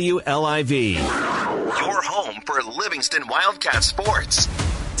 WLIV. Your home for Livingston Wildcat sports.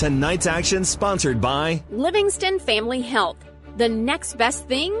 Tonight's action sponsored by Livingston Family Health, the next best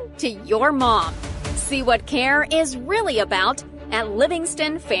thing to your mom. See what care is really about at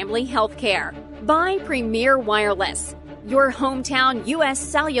Livingston Family Healthcare. By Premier Wireless, your hometown U.S.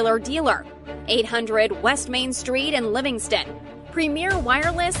 cellular dealer. 800 West Main Street in Livingston. Premier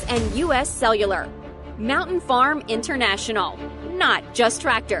Wireless and U.S. Cellular. Mountain Farm International. Not just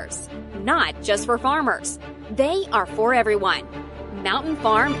tractors. Not just for farmers. They are for everyone. Mountain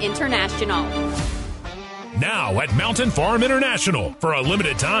Farm International. Now at Mountain Farm International. For a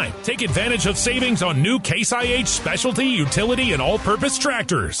limited time, take advantage of savings on new Case IH specialty, utility, and all-purpose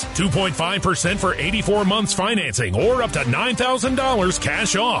tractors. 2.5% for 84 months financing or up to $9,000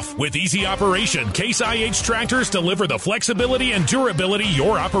 cash off. With easy operation, Case IH tractors deliver the flexibility and durability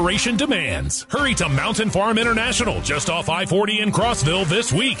your operation demands. Hurry to Mountain Farm International just off I-40 in Crossville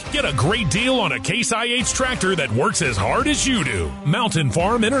this week. Get a great deal on a Case IH tractor that works as hard as you do. Mountain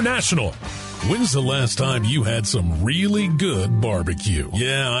Farm International. When's the last time you had some really good barbecue?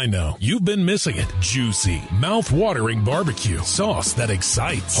 Yeah, I know. You've been missing it. Juicy, mouth-watering barbecue. Sauce that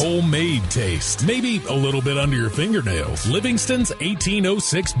excites. Homemade taste. Maybe a little bit under your fingernails. Livingston's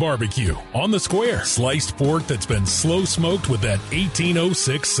 1806 barbecue. On the square. Sliced pork that's been slow smoked with that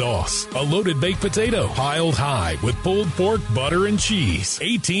 1806 sauce. A loaded baked potato. Piled high with pulled pork, butter, and cheese.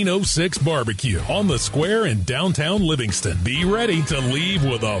 1806 barbecue. On the square in downtown Livingston. Be ready to leave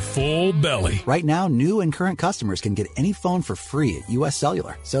with a full belly. Right now, new and current customers can get any phone for free at US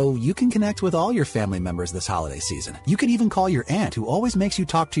Cellular, so you can connect with all your family members this holiday season. You can even call your aunt who always makes you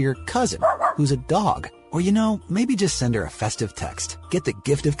talk to your cousin, who's a dog. Or, maybe just send her a festive text. Get the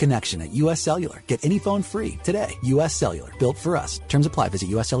gift of connection at US Cellular. Get any phone free today. US Cellular, built for us. Terms apply.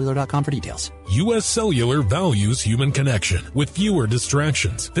 Visit uscellular.com for details. US Cellular values human connection with fewer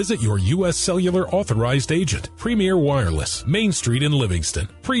distractions. Visit your US Cellular authorized agent. Premier Wireless, Main Street in Livingston.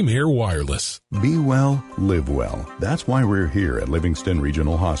 Premier Wireless. Be well, live well. That's why we're here at Livingston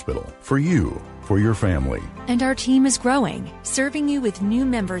Regional Hospital. For you, for your family. And our team is growing, serving you with new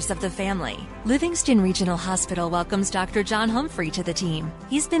members of the family. Livingston Regional Hospital welcomes Dr. John Humphrey to the team.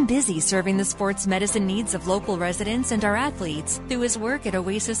 He's been busy serving the sports medicine needs of local residents and our athletes through his work at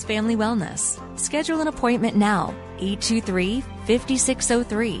Oasis Family Wellness. Schedule an appointment now,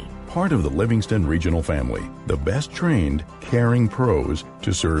 823-5603. Part of the Livingston Regional family, the best trained, caring pros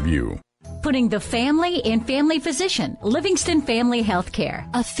to serve you. Putting the family and family physician, Livingston Family Healthcare.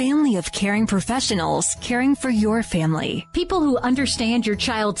 A family of caring professionals caring for your family. People who understand your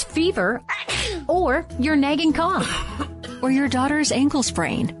child's fever or your nagging cough. Or your daughter's ankle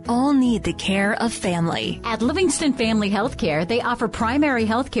sprain, all need the care of family. At Livingston Family Healthcare, they offer primary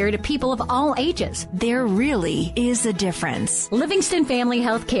health care to people of all ages. There really is a difference. Livingston Family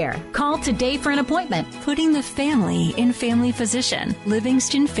Healthcare. Call today for an appointment. Putting the family in family physician.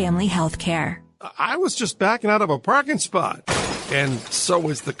 Livingston Family Healthcare. I was just backing out of a parking spot, and so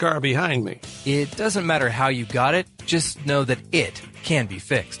was the car behind me. It doesn't matter how you got it, just know that it can be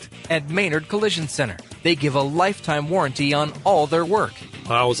fixed. At Maynard Collision Center, they give a lifetime warranty on all their work.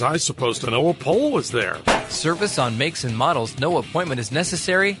 How was I supposed to know a pole was there? Service on makes and models, no appointment is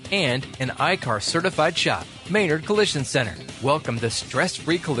necessary, and an iCar certified shop. Maynard Collision Center. Welcome to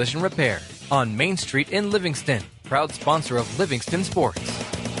stress-free collision repair on Main Street in Livingston. Proud sponsor of Livingston Sports.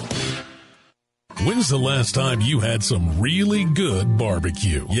 When's the last time you had some really good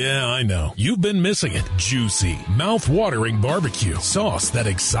barbecue? Yeah, I know. You've been missing it. Juicy, mouth-watering barbecue. Sauce that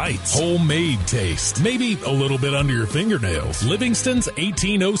excites. Homemade taste. Maybe a little bit under your fingernails. Livingston's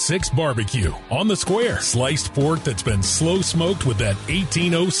 1806 barbecue. On the square. Sliced pork that's been slow smoked with that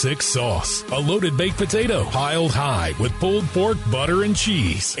 1806 sauce. A loaded baked potato. Piled high with pulled pork, butter, and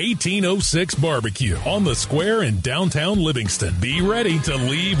cheese. 1806 barbecue. On the square in downtown Livingston. Be ready to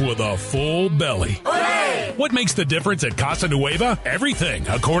leave with a full belly. Hooray! What makes the difference at Casa Nueva? Everything,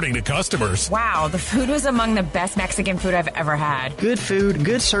 according to customers. Wow, the food was among the best Mexican food I've ever had. Good food,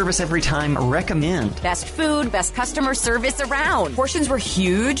 good service every time. Recommend. Best food, best customer service around. Portions were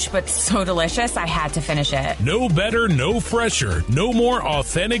huge, but so delicious, I had to finish it. No better, no fresher, no more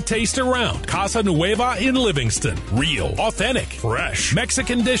authentic taste around. Casa Nueva in Livingston. Real, authentic, fresh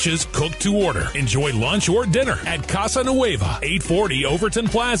Mexican dishes cooked to order. Enjoy lunch or dinner at Casa Nueva, 840 Overton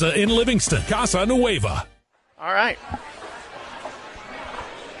Plaza in Livingston. Casa Nueva. All right.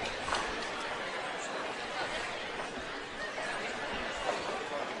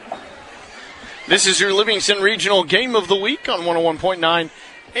 This is your Livingston Regional Game of the Week on 101.9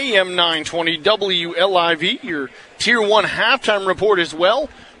 AM 920 WLIV. Your Tier 1 halftime report as well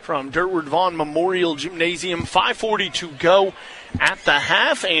from Durward Vaughn Memorial Gymnasium. 5:40 to go at the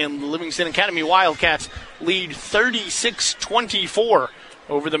half, and the Livingston Academy Wildcats lead 36-24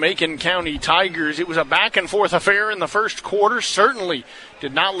 over the Macon County Tigers. It was a back-and-forth affair in the first quarter. Certainly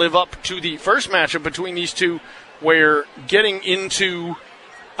did not live up to the first matchup between these two, where getting into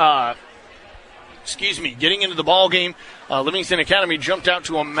the ball game, Livingston Academy jumped out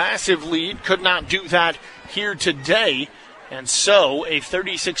to a massive lead. Could not do that here today. And so a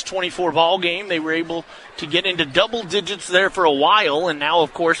 36-24 ball game. They were able to get into double digits there for a while, and now,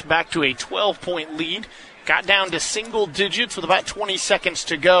 of course, back to a 12-point lead. Got down to single digits with about 20 seconds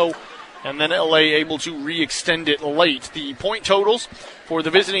to go and then LA able to re-extend it late. The point totals for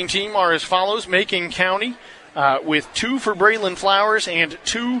the visiting team are as follows. Macon County with 2 for Braylon Flowers and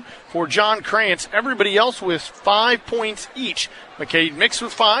 2 for John Krantz. Everybody else with 5 points each. McCade Mix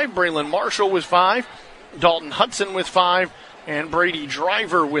with 5, Braylon Marshall with 5, Dalton Hudson with 5, and Brady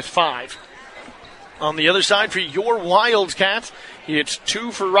Driver with 5. On the other side for your Wildcats, it's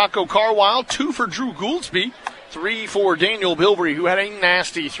 2 for Rocco Carwile, 2 for Drew Gouldsby, 3 for Daniel Bilbrey, who had a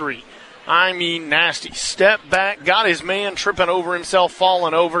nasty 3. I mean nasty. Step back, got his man tripping over himself,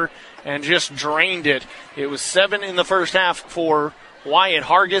 falling over, and just drained it. It was 7 in the first half for Wyatt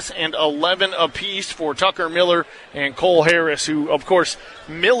Hargis and 11 apiece for Tucker Miller and Cole Harris, who, of course,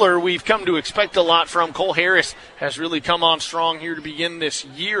 Miller we've come to expect a lot from. Cole Harris has really come on strong here to begin this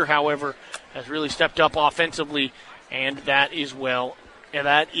year, however, has really stepped up offensively, and that is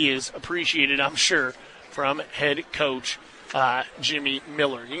appreciated, I'm sure, from head coach Jimmy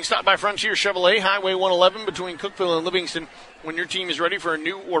Miller. You can stop by Frontier Chevrolet, Highway 111 between Cookeville and Livingston when your team is ready for a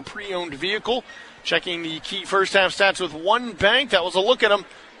new or pre-owned vehicle. Checking the key first half stats with One Bank. That was a look at them.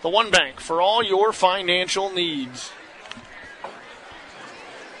 The One Bank for all your financial needs.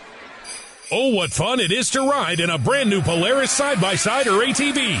 Oh, what fun it is to ride in a brand new Polaris side-by-side or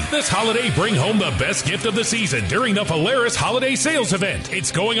ATV. This holiday, bring home the best gift of the season during the Polaris Holiday Sales Event.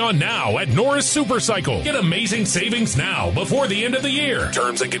 It's going on now at Norris Supercycle. Get amazing savings now before the end of the year.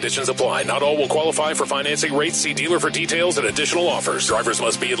 Terms and conditions apply. Not all will qualify for financing rates. See dealer for details and additional offers. Drivers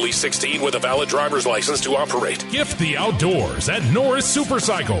must be at least 16 with a valid driver's license to operate. Gift the outdoors at Norris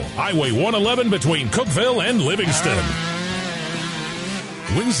Supercycle. Highway 111 between Cookeville and Livingston.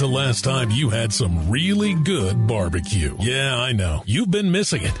 When's the last time you had some really good barbecue? Yeah, I know. You've been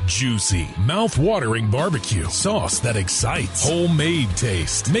missing it. Juicy, mouth-watering barbecue. Sauce that excites. Homemade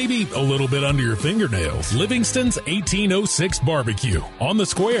taste. Maybe a little bit under your fingernails. Livingston's 1806 barbecue. On the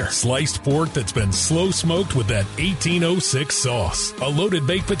square. Sliced pork that's been slow smoked with that 1806 sauce. A loaded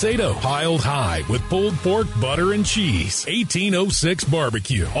baked potato. Piled high with pulled pork, butter, and cheese. 1806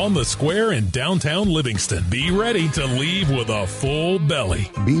 barbecue. On the square in downtown Livingston. Be ready to leave with a full belly.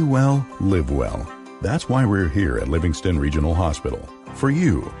 Be well, live well. That's why we're here at Livingston Regional Hospital. For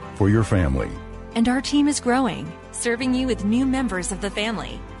you, for your family. And our team is growing, serving you with new members of the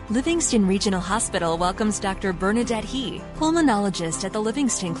family. Livingston Regional Hospital welcomes Dr. Bernadette He, pulmonologist at the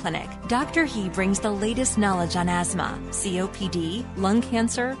Livingston Clinic. Dr. He brings the latest knowledge on asthma, COPD, lung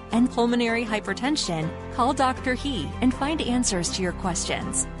cancer, and pulmonary hypertension. Call Dr. He and find answers to your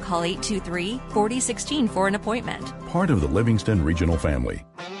questions. Call 823-4016 for an appointment. Part of the Livingston Regional family.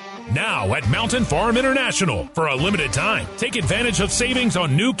 Now at Mountain Farm International. For a limited time, take advantage of savings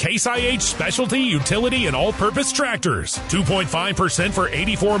on new Case IH specialty, utility, and all-purpose tractors. 2.5% for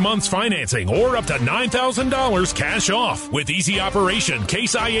 84 months financing or up to $9,000 cash off. With easy operation,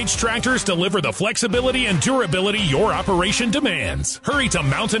 Case IH tractors deliver the flexibility and durability your operation demands. Hurry to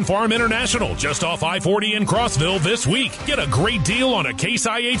Mountain Farm International just off I-40 in Crossville this week. Get a great deal on a Case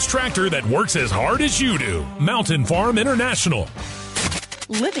IH tractor that works as hard as you do. Mountain Farm International.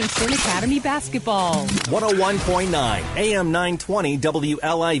 Livingston Academy Basketball. 101.9 AM 920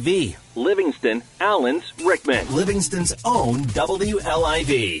 WLIV. Livingston, Allens, Rickman. Livingston's own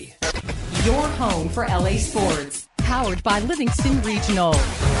WLIV. Your home for LA sports. Powered by Livingston Regional.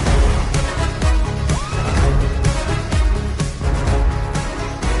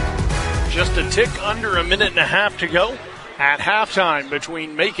 Just a tick under a minute and a half to go at halftime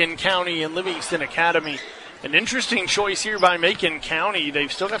between Macon County and Livingston Academy. An interesting choice here by Macon County.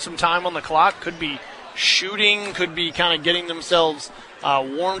 They've still got some time on the clock. Could be shooting, could be kind of getting themselves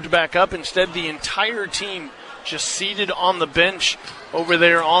warmed back up. Instead, the entire team just seated on the bench over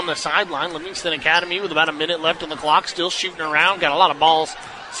there on the sideline. Livingston Academy with about a minute left on the clock, still shooting around. Got a lot of balls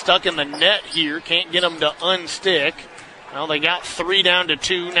stuck in the net here. Can't get them to unstick. Well, they got 3 down to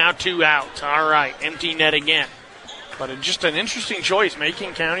 2, now 2 out. All right, empty net again. But just an interesting choice.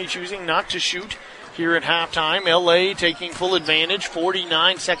 Macon County choosing not to shoot here at halftime. LA taking full advantage.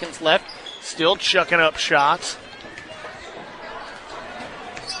 49 seconds left. Still chucking up shots.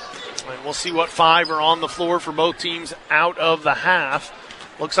 And we'll see what 5 are on the floor for both teams out of the half.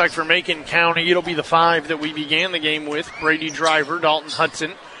 Looks like for Macon County, it'll be the 5 that we began the game with. Brady Driver, Dalton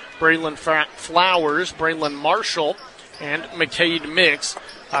Hudson, Braylon Flowers, Braylon Marshall, and McCade Mix.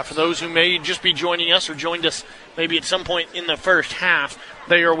 For those who may just be joining us or joined us maybe at some point in the first half,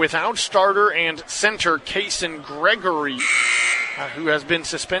 they are without starter and center Kaysen Gregory, who has been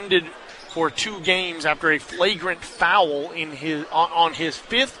suspended for 2 games after a flagrant foul on his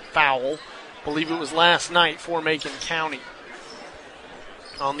 5th foul. I believe it was last night for Macon County.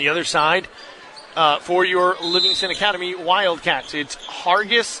 On the other side, for your Livingston Academy Wildcats, it's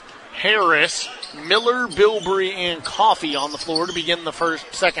Hargis, Harris, Miller, Bilbrey, and Coffee on the floor to begin the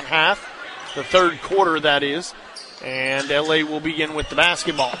second half, the third quarter, that is. And LA will begin with the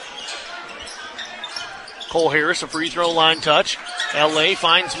basketball. Cole Harris, a free throw line touch. LA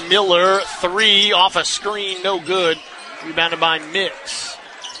finds Miller, three off a screen, no good. Rebounded by Mix.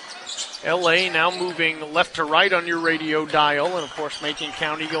 LA now moving left to right on your radio dial, and of course Macon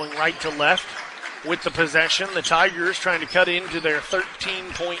County going right to left with the possession. The Tigers trying to cut into their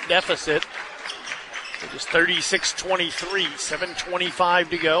 13-point deficit. It is 36-23, 7:25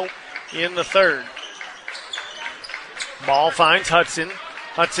 to go in the third. Ball finds Hudson.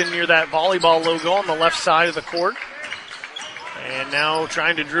 Hudson near that volleyball logo on the left side of the court. And now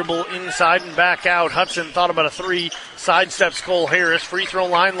trying to dribble inside and back out. Hudson thought about a three. Sidesteps Cole Harris. Free throw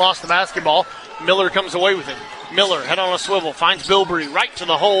line, lost the basketball. Miller comes away with it. Miller, head on a swivel, finds Bilbrey right to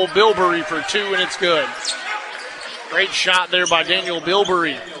the hole. Bilbrey for two, and it's good. Great shot there by Daniel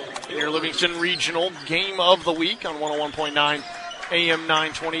Bilbrey in your Livingston Regional Game of the Week on 101.9 AM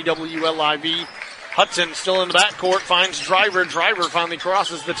 920 WLIV. Hudson still in the backcourt, finds Driver. Driver finally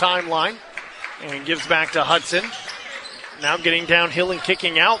crosses the timeline and gives back to Hudson. Now getting downhill and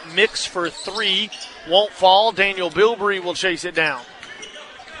kicking out. Mix for three. Won't fall. Daniel Bilbrey will chase it down.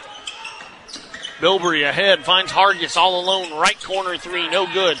 Bilbrey ahead. Finds Hargis all alone. Right corner three.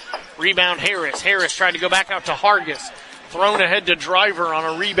 No good. Rebound Harris. Harris tried to go back out to Hargis. Thrown ahead to Driver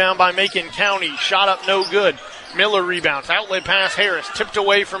on a rebound by Macon County. Shot up no good. Miller rebounds. Outlet pass Harris. Tipped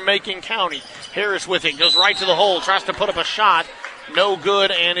away from Macon County. Harris with it. Goes right to the hole. Tries to put up a shot. No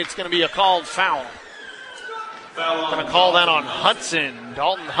good, and it's going to be a called foul. Going to call that on Hudson.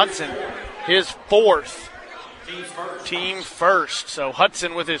 Dalton Hudson, his fourth. Team first. So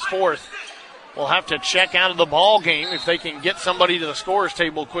Hudson with his fourth will have to check out of the ball game. If they can get somebody to the scorer's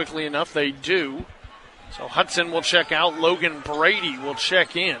table quickly enough, they do. So Hudson will check out. Logan Brady will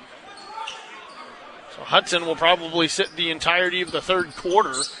check in. So Hudson will probably sit the entirety of the third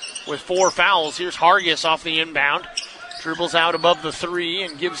quarter with four fouls. Here's Hargis off the inbound. Dribbles out above the three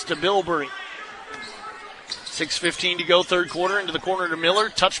and gives to Bilbrey. 6:15 to go, third quarter. Into the corner to Miller.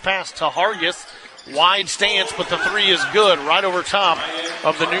 Touch pass to Hargis. Wide stance, but the three is good. Right over top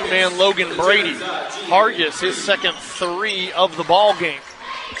of the new man, Logan Brady. Hargis, his second three of the ball game.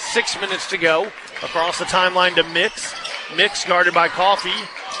 6 minutes to go. Across the timeline to Mix. Mix guarded by Coffee.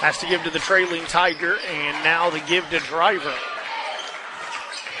 Has to give to the trailing Tiger. And now the give to Driver.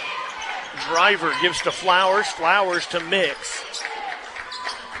 Driver gives to Flowers. Flowers to Mix.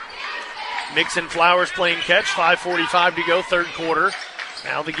 Mix and Flowers playing catch. 5:45 to go, third quarter.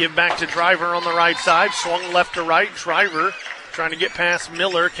 Now the give back to Driver on the right side. Swung left to right. Driver trying to get past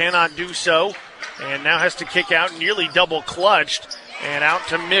Miller. Cannot do so. And now has to kick out. Nearly double clutched. And out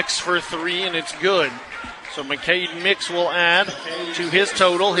to Mix for three, and it's good. So McCade Mix will add to his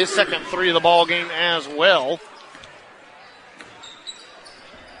total. His second three of the ball game as well.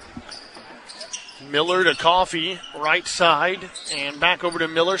 Miller to Coffee, right side, and back over to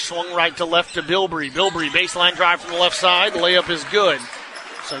Miller. Swung right to left to Bilbrey. Bilbrey, baseline drive from the left side. Layup is good.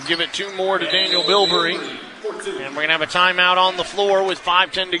 So give it two more to Daniel Bilbrey. And we're going to have a timeout on the floor with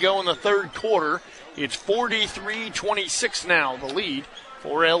 5:10 to go in the third quarter. It's 43-26 now, the lead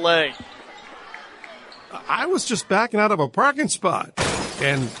for LA. I was just backing out of a parking spot,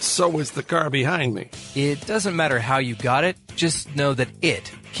 and so was the car behind me. It doesn't matter how you got it, just know that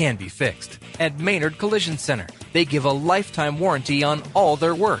it can be fixed. At Maynard Collision Center, they give a lifetime warranty on all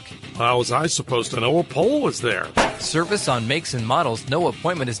their work. How was I supposed to know a pole was there? Service on makes and models, no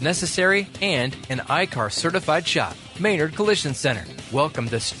appointment is necessary, and an iCar certified shop. Maynard Collision Center. Welcome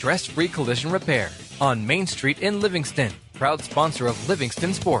to stress-free collision repair on Main Street in Livingston. Proud sponsor of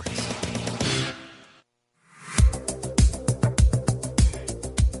Livingston Sports.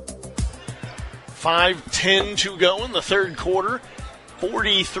 $5:10 to go in the third quarter.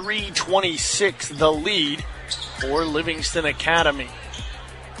 43-26 the lead for Livingston Academy.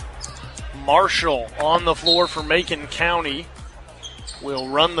 Marshall on the floor for Macon County will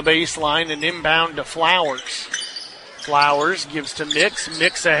run the baseline and inbound to Flowers. Flowers gives to Mix.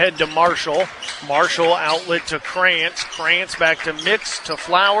 Mix ahead to Marshall. Marshall outlet to Krantz. Krantz back to Mix to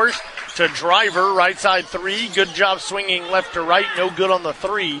Flowers to Driver. Right side three. Good job swinging left to right. No good on the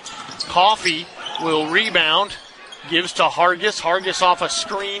three. Coffee will rebound. Gives to Hargis. Hargis off a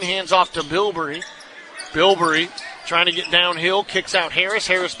screen. Hands off to Bilbrey. Bilbrey trying to get downhill. Kicks out Harris.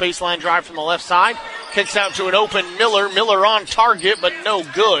 Harris baseline drive from the left side. Kicks out to an open Miller. Miller on target, but no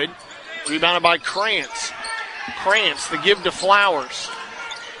good. Rebounded by Krantz. Krantz, the give to Flowers.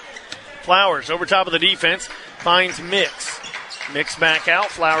 Flowers over top of the defense. Finds Mix. Mix back out.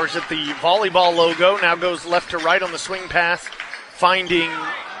 Flowers at the volleyball logo. Now goes left to right on the swing pass. Finding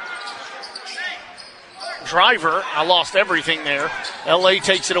Driver. I lost everything there. LA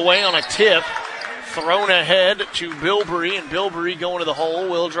takes it away on a tip. Thrown ahead to Bilbrey, and Bilbrey going to the hole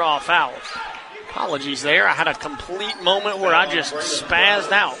will draw a foul. Apologies there. I had a complete moment where I just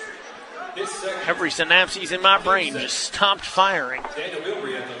spazzed out. Every synapses in my brain just stopped firing.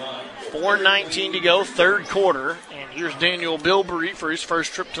 4:19 to go, third quarter, and here's Daniel Bilbrey for his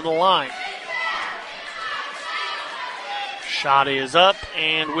first trip to the line. Shot is up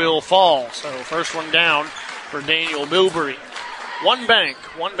and will fall. So first one down for Daniel Bilbrey. One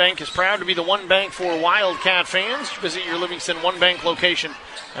Bank is proud to be the One Bank for Wildcat fans. Visit your Livingston One Bank location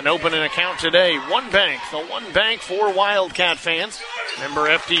and open an account today. One Bank, the One Bank for Wildcat fans. Member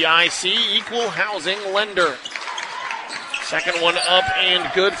FDIC, equal housing lender. Second one up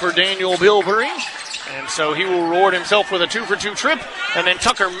and good for Daniel Bilbrey. And so he will reward himself with a 2-for-2 trip. And then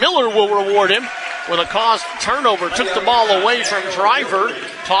Tucker Miller will reward him with a caused turnover. Took the ball away from Driver.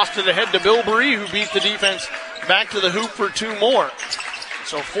 Tossed it ahead to Bilbrey, who beat the defense back to the hoop for two more.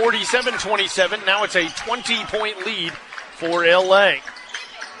 So 47-27. Now it's a 20-point lead for LA.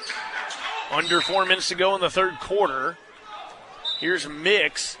 Under 4 minutes to go in the third quarter. Here's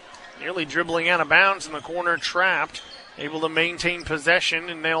Mix, nearly dribbling out of bounds in the corner, trapped. Able to maintain possession,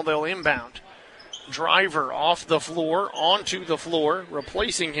 and now they'll inbound. Driver off the floor, onto the floor.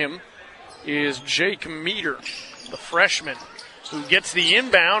 Replacing him is Jake Meter, the freshman, who gets the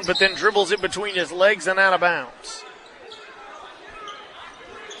inbound, but then dribbles it between his legs and out of bounds.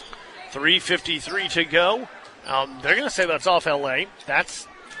 3:53 to go. They're going to say that's off LA. That's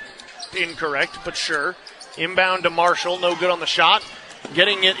incorrect, but sure. Inbound to Marshall, no good on the shot.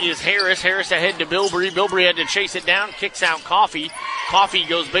 Getting it is Harris. Harris ahead to Bilbrey. Bilbrey had to chase it down, kicks out Coffey. Coffey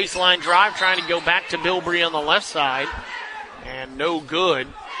goes baseline drive, trying to go back to Bilbrey on the left side. And no good.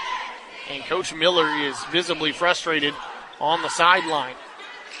 And Coach Miller is visibly frustrated on the sideline.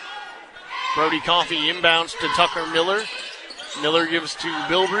 Brody Coffey inbounds to Tucker Miller. Miller gives to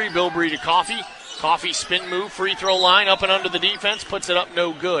Bilbrey. Bilbrey to Coffey. Coffey spin move, free throw line, up and under the defense, puts it up,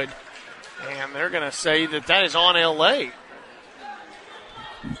 no good. And they're going to say that is on LA.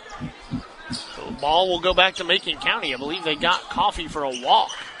 So the ball will go back to Macon County. I believe they got Coffey for a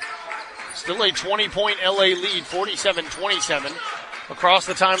walk. Still a 20-point LA lead, 47-27. Across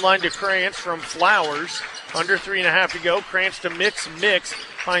the timeline to Krantz from Flowers. Under 3.5 to go. Krantz to Mix. Mix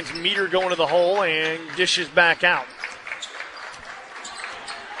finds Meter going to the hole and dishes back out.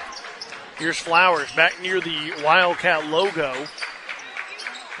 Here's Flowers back near the Wildcat logo.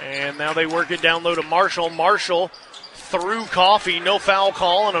 And now they work it down low to Marshall. Marshall through Coffey. No foul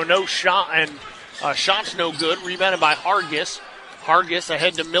call and a no shot. And shot's no good. Rebounded by Hargis. Hargis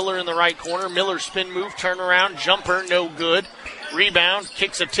ahead to Miller in the right corner. Miller spin move, turnaround, jumper, no good. Rebound,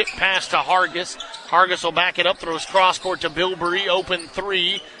 kicks a tip pass to Hargis. Hargis will back it up, throws cross court to Bilbrey. Open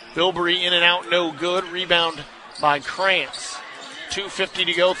three. Bilbrey in and out, no good. Rebound by Krantz. 2:50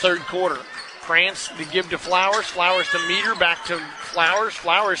 to go, third quarter. Krantz to give to Flowers. Flowers to Meter, back to Flowers.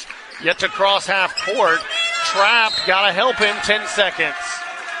 Flowers yet to cross half court. Trapped, gotta help him, 10 seconds.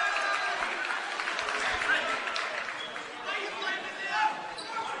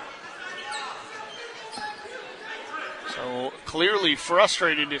 So clearly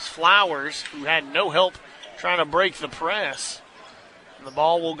frustrated is Flowers, who had no help trying to break the press. And the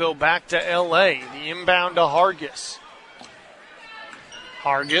ball will go back to LA. The inbound to Hargis.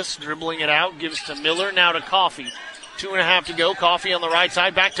 Hargis dribbling it out, gives to Miller, now to Coffey. 2.5 to go. Coffey on the right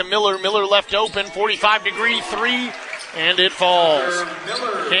side, back to Miller. Miller left open, 45-degree three, and it falls.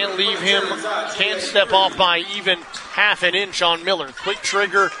 Can't leave him, can't step off by even half an inch on Miller. Quick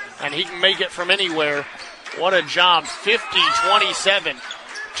trigger, and he can make it from anywhere. What a job. 50-27.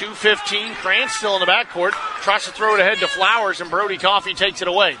 2:15. Krantz still in the backcourt. Tries to throw it ahead to Flowers, and Brody Coffey takes it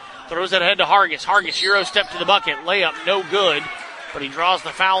away. Throws it ahead to Hargis. Hargis, Euro step to the bucket. Layup, no good. But he draws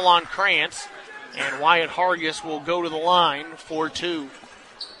the foul on Krantz. And Wyatt Hargis will go to the line for two.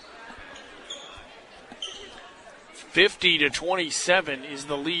 50-27 is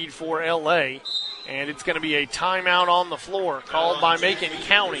the lead for LA. And it's going to be a timeout on the floor called by Macon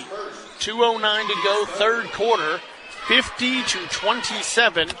County. 2:09 to go, third quarter.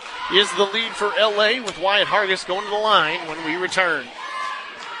 50-27 is the lead for LA, with Wyatt Hargis going to the line when we return.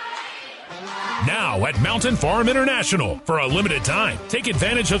 Now at Mountain Farm International, for a limited time, take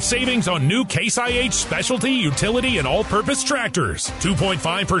advantage of savings on new Case IH specialty, utility, and all-purpose tractors.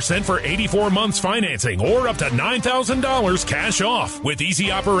 2.5% for 84 months financing, or up to $9,000 cash off. With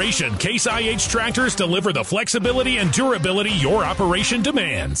easy operation, Case IH tractors deliver the flexibility and durability your operation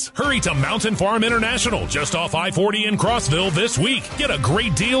demands. Hurry to Mountain Farm International, just off I-40 in Crossville this week. Get a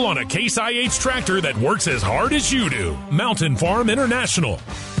great deal on a Case IH tractor that works as hard as you do. Mountain Farm International.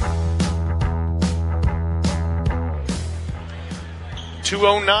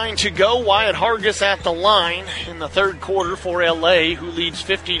 2:09 to go. Wyatt Hargis at the line in the third quarter for LA, who leads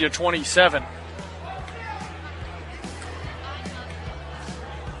 50-27.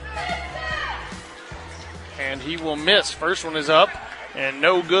 And he will miss. First one is up and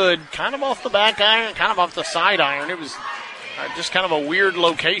no good. Kind of off the back iron, kind of off the side iron. It was just kind of a weird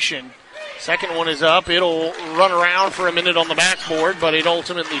location. Second one is up. It'll run around for a minute on the backboard, but it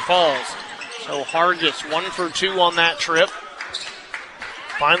ultimately falls. So Hargis 1 for 2 on that trip.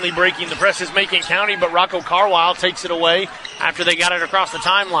 Finally breaking the press is Macon County, but Rocco Carlisle takes it away after they got it across the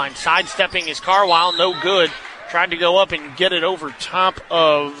timeline. Sidestepping is Carlisle, no good. Tried to go up and get it over top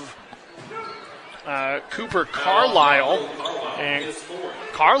of Cooper Carlisle. And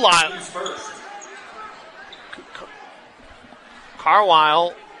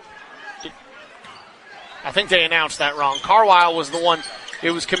Carlisle, I think they announced that wrong. Carlisle was the one it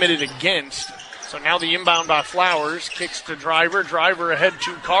was committed against. So now the inbound by Flowers, kicks to Driver. Driver ahead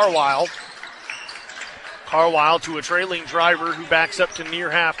to Carlisle. Carlisle to a trailing Driver who backs up to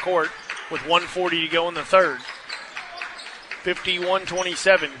near half court with 1:40 to go in the third.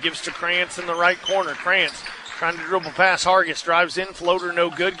 51-27, gives to Krantz in the right corner. Krantz trying to dribble past Hargis, drives in, floater no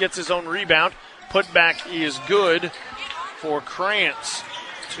good, gets his own rebound. Putback is good for Krantz.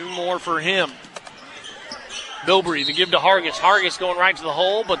 2 more for him. Bilbrey, the give to Hargis. Hargis going right to the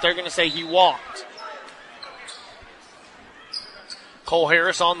hole, but they're going to say he walked. Cole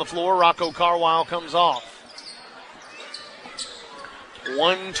Harris on the floor. Rocco Carlisle comes off.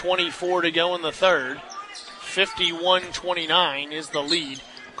 1:24 to go in the third. 51-29 is the lead.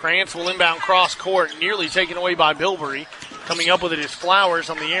 Krantz will inbound cross court, nearly taken away by Bilbrey. Coming up with it is Flowers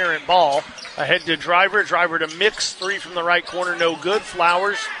on the errant ball. Ahead to Driver. Driver to Mix. 3 from the right corner, no good.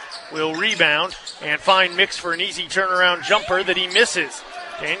 Flowers will rebound and find Mix for an easy turnaround jumper that he misses.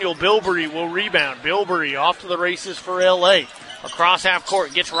 Daniel Bilbrey will rebound. Bilbrey off to the races for LA. Across half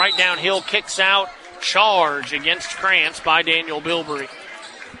court, gets right downhill, kicks out. Charge against Krantz by Daniel Bilbrey.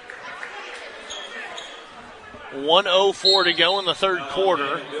 1:04 to go in the third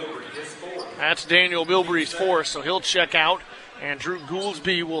quarter. That's Daniel Bilbrey's fourth, so he'll check out, and Drew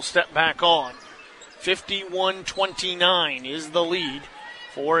Gouldsby will step back on. 51-29 is the lead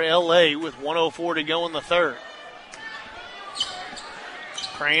for LA with 1:04 to go in the third.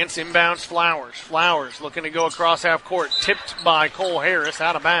 Krantz inbounds Flowers. Flowers looking to go across half court. Tipped by Cole Harris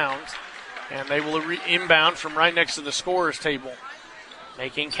out of bounds. And they will inbound from right next to the scorer's table.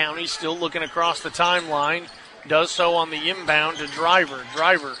 Macon County still looking across the timeline. Does so on the inbound to Driver.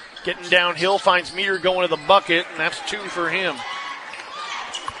 Driver getting downhill, finds Meter going to the bucket, and that's 2 for him.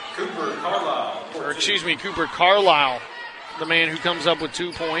 Cooper Carlisle, the man who comes up with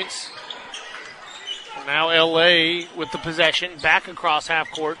 2 points. And now LA with the possession, back across half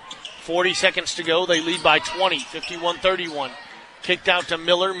court. 40 seconds to go. They lead by 20, 51-31. Kicked out to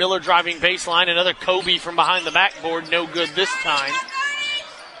Miller. Miller driving baseline. Another Kobe from behind the backboard. No good this time.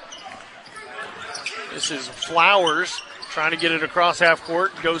 This is Flowers trying to get it across half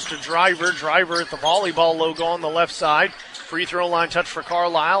court. Goes to Driver. Driver at the volleyball logo on the left side. Free throw line touch for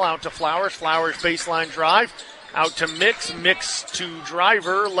Carlisle. Out to Flowers. Flowers baseline drive. Out to Mix. Mix to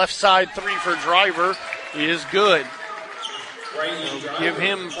Driver. Left side 3 for Driver is good. Give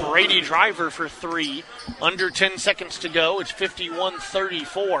him Brady Driver for 3. Under 10 seconds to go. It's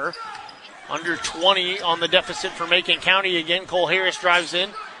 51-34. Under 20 on the deficit for Macon County again. Cole Harris drives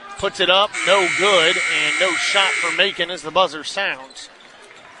in. Puts it up. No good. And no shot for Macon as the buzzer sounds.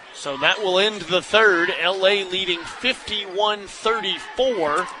 So that will end the third. LA leading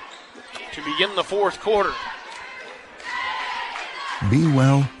 51-34 to begin the fourth quarter. Be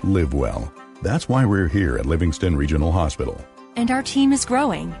well, live well. That's why we're here at Livingston Regional Hospital. And our team is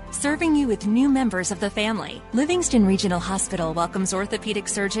growing, serving you with new members of the family. Livingston Regional Hospital welcomes orthopedic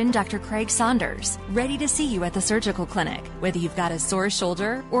surgeon Dr. Craig Saunders, ready to see you at the surgical clinic. Whether you've got a sore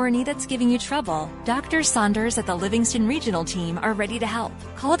shoulder or a knee that's giving you trouble, Dr. Saunders at the Livingston Regional team are ready to help.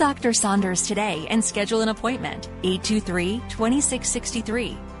 Call Dr. Saunders today and schedule an appointment.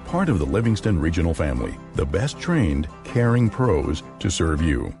 823-2663. Part of the Livingston Regional family, the best trained, caring pros to serve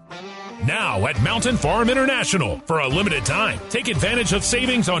you. Now at Mountain Farm International, for a limited time, take advantage of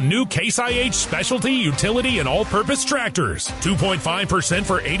savings on new Case IH specialty, utility, and all-purpose tractors. 2.5%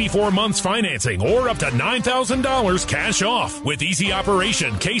 for 84 months financing or up to $9,000 cash off. With easy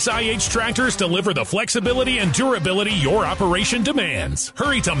operation, Case IH tractors deliver the flexibility and durability your operation demands.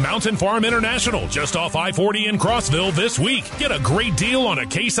 Hurry to Mountain Farm International, just off I-40 in Crossville this week. Get a great deal on a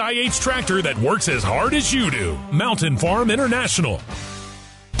Case IH tractor that works as hard as you do. Mountain Farm International.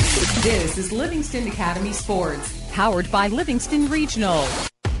 This is Livingston Academy Sports, powered by Livingston Regional.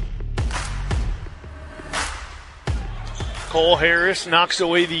 Cole Harris knocks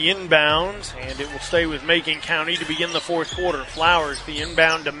away the inbound, and it will stay with Macon County to begin the fourth quarter. Flowers, the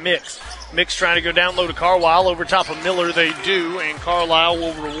inbound to Mix. Mix trying to go down low to Carlisle. Over top of Miller, they do, and Carlisle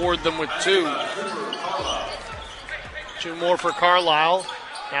will reward them with 2. 2 more for Carlisle.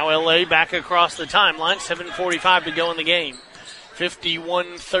 Now LA back across the timeline. 7:45 to go in the game.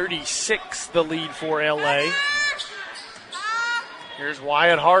 51-36 the lead for LA. Here's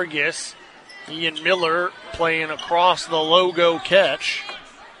Wyatt Hargis. Ian Miller playing across the logo catch.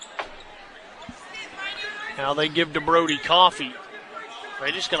 Now they give to Brody Coffey.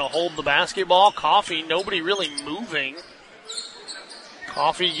 They're just going to hold the basketball. Coffey, nobody really moving.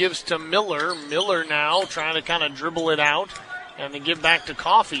 Coffey gives to Miller. Miller now trying to kind of dribble it out and then give back to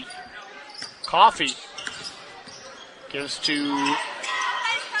Coffey. Coffey gives to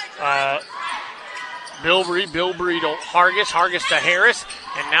Bilbrey. Bilbrey to Hargis. Hargis to Harris.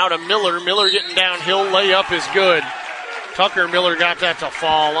 And now to Miller. Miller getting downhill. Layup is good. Tucker Miller got that to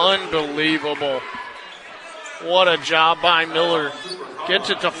fall. Unbelievable. What a job by Miller. Gets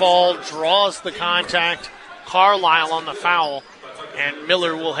it to fall. Draws the contact. Carlisle on the foul. And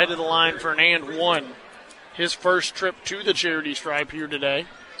Miller will head to the line for an and 1. His first trip to the charity stripe here today.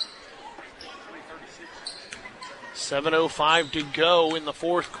 7:05 to go in the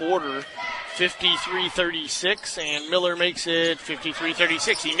fourth quarter. 53-36, and Miller makes it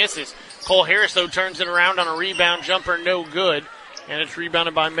 53-36. He misses. Cole Harris, though, turns it around on a rebound jumper, no good, and it's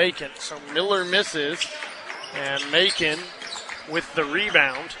rebounded by Macon. So Miller misses, and Macon with the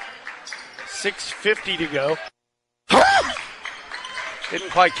rebound. 6:50 to go.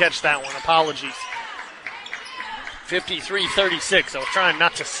 Didn't quite catch that one. Apologies. 53-36. I was trying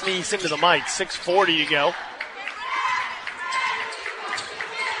not to sneeze into the mic. 6:40 to go.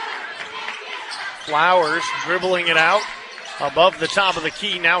 Flowers dribbling it out above the top of the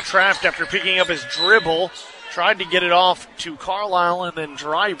key. Now trapped after picking up his dribble. Tried to get it off to Carlisle and then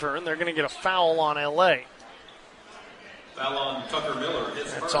Driver, and they're going to get a foul on LA. Foul on Tucker Miller.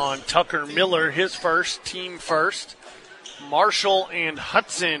 That's on Tucker Miller, his first, team first. Marshall and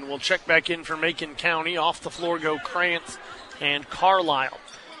Hudson will check back in for Macon County. Off the floor go Krantz and Carlisle.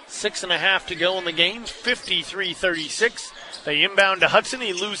 6:30 to go in the game. 53-36. They inbound to Hudson.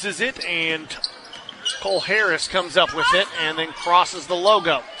 He loses it, and Cole Harris comes up with it and then crosses the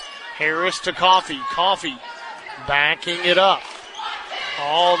logo. Harris to Coffey. Coffey backing it up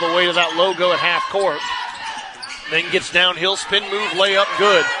all the way to that logo at half court. Then gets downhill, spin move, layup,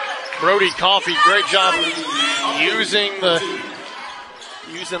 good. Brody Coffey, great job using the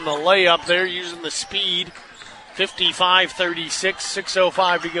layup there, using the speed. 55-36,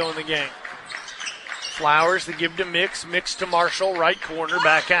 6:05 to go in the game. Flowers to give to Mix. Mix to Marshall, right corner,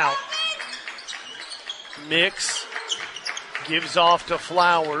 back out. Mix gives off to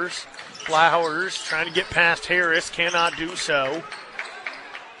Flowers. Flowers trying to get past Harris, cannot do so.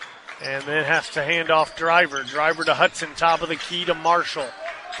 And then has to hand off Driver. Driver to Hudson, top of the key to Marshall.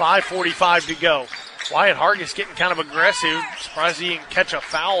 5:45 to go. Wyatt Hargis getting kind of aggressive. Surprised he didn't catch a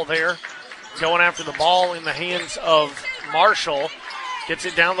foul there. Going after the ball in the hands of Marshall. Gets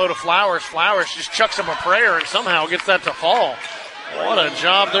it down low to Flowers. Flowers just chucks him a prayer and somehow gets that to fall. What a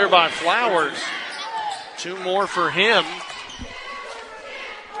job there by Flowers. 2 more for him.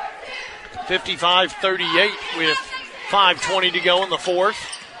 55-38 with 5:20 to go in the fourth.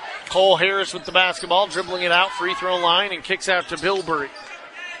 Cole Harris with the basketball, dribbling it out, free throw line, and kicks out to Bilbrey.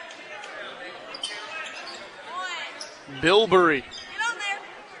 Bilbrey.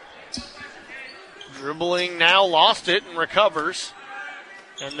 Dribbling now, lost it, and recovers.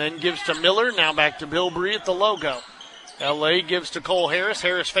 And then gives to Miller, now back to Bilbrey at the logo. LA gives to Cole Harris.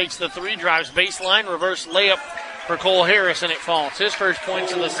 Harris fakes the 3, drives baseline, reverse layup for Cole Harris, and it falls. His first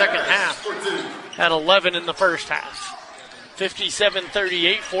points in the second half. Had 11 in the first half.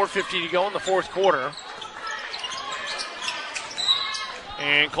 57-38, 4:50 to go in the fourth quarter.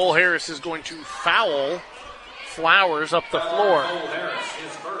 And Cole Harris is going to foul Flowers up the floor.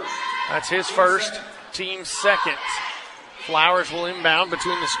 That's his first, team second. Flowers will inbound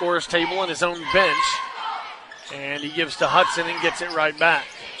between the scorer's table and his own bench. And he gives to Hudson and gets it right back.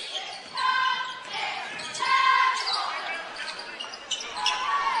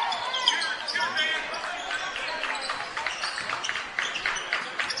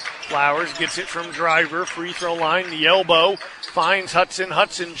 Flowers gets it from Driver, free throw line, the elbow, finds Hudson.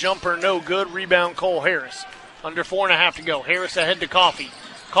 Hudson jumper, no good. Rebound Cole Harris. Under 4.5 to go. Harris ahead to Coffey.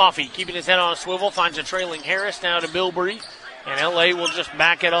 Coffey keeping his head on a swivel, finds a trailing Harris now to Bilbrey, and LA will just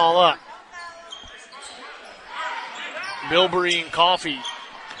back it all up. Bilbrey and Coffey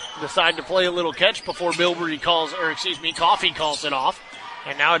decide to play a little catch before Coffey calls it off.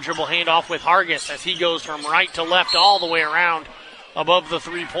 And now a dribble handoff with Hargis as he goes from right to left all the way around above the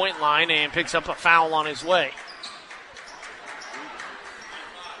three-point line and picks up a foul on his way.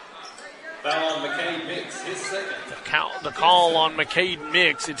 Foul on McCade Mix, his second. The call on McCade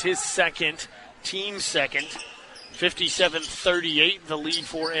Mix, it's his second, team second. 57-38, the lead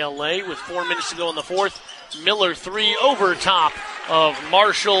for LA with 4 minutes to go in the fourth. Miller three over top of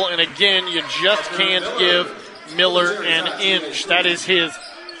Marshall, and again, you just can't give Miller an inch. That is his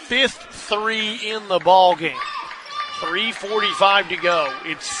fifth three in the ball game. 3:45 to go.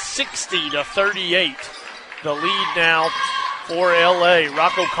 It's 60-38. The lead now for LA.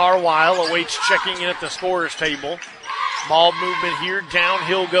 Rocco Carwile awaits checking in at the scorer's table. Ball movement here.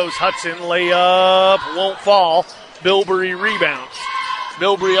 Downhill goes Hudson. Layup won't fall. Bilbrey rebounds.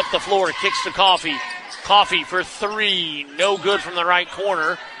 Bilbrey up the floor. Kicks to Coffey. Coffey for three. No good from the right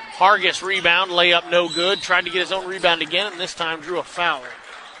corner. Hargis rebound. Layup no good. Tried to get his own rebound again, and this time drew a foul.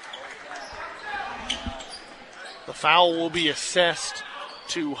 The foul will be assessed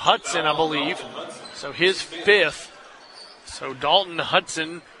to Hudson, I believe. So his fifth. So Dalton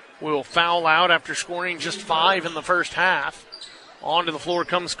Hudson will foul out after scoring just 5 in the first half. Onto the floor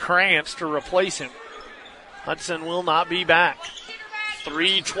comes Krantz to replace him. Hudson will not be back.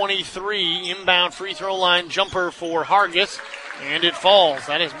 3:23 inbound free throw line jumper for Hargis, and it falls.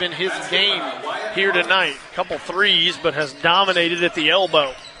 That has been his game here tonight. Couple threes, but has dominated at the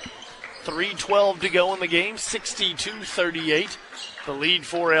elbow. 3:12 to go in the game, 62-38. The lead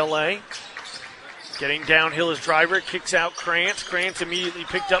for LA. Getting downhill is Driver, kicks out Krantz. Krantz immediately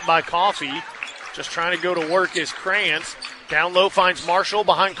picked up by Coffey. Just trying to go to work is Krantz. Down low finds Marshall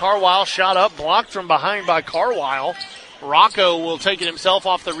behind Carwile. Shot up, blocked from behind by Carwile. Rocco will take it himself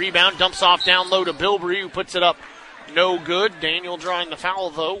off the rebound. Dumps off down low to Bilbrey, who puts it up no good. Daniel drawing the foul,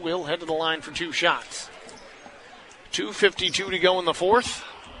 though, will head to the line for 2 shots. 2:52 to go in the fourth.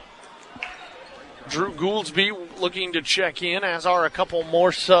 Drew Gouldsby looking to check in, as are a couple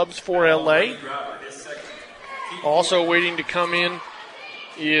more subs for LA. Also waiting to come in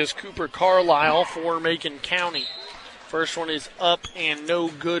is Cooper Carlisle for Macon County. First one is up and no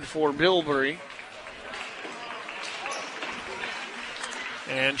good for Bilbrey.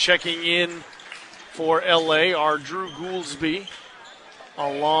 And checking in for LA are Drew Gouldsby,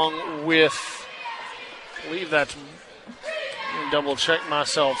 along with, I believe that's, let me double check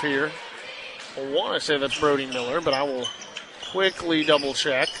myself here. I want to say that's Brody Miller, but I will quickly double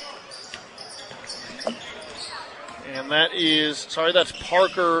check. And that is, that's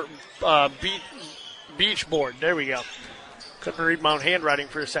Parker Beachboard. There we go. Couldn't read my own handwriting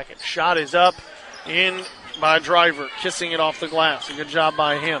for a second. Shot is up, in by Driver, kissing it off the glass. A good job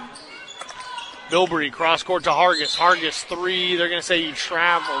by him. Bilbrey, cross court to Hargis. Hargis three, they're going to say he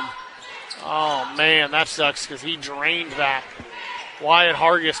traveled. Oh, man, that sucks because he drained that. Wyatt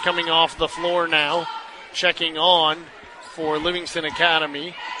Hargis coming off the floor now. Checking on for Livingston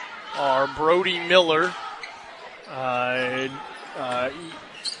Academy are Brody Miller, Yagan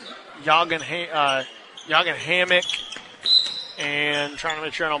Hammock, and trying to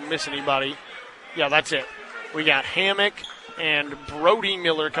make sure I don't miss anybody. Yeah, that's it. We got Hammock and Brody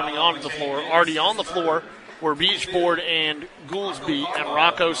Miller coming onto the floor. Already on the floor were Beachboard and Gouldsby, and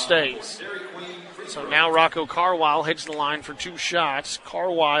Rocco stays. So now Rocco Carwile hits the line for 2 shots.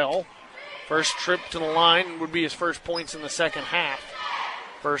 Carwile, first trip to the line, would be his first points in the second half.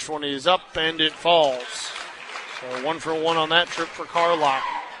 First one is up and it falls. So 1 for 1 on that trip for Carlisle.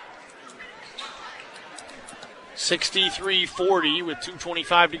 63-40 with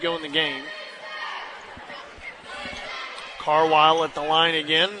 2:25 to go in the game. Carwile at the line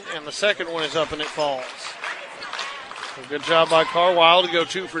again, and the second one is up and it falls. So good job by Carwile to go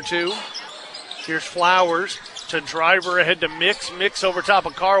 2 for 2. Here's Flowers to Driver ahead to Mix. Mix over top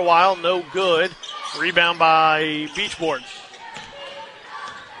of Carwile, no good. Rebound by Beachboard.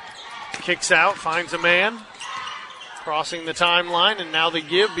 Kicks out, finds a man. Crossing the timeline, and now they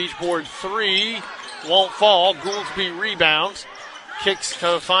give. Beachboard three, won't fall. Gouldsby rebounds. Kicks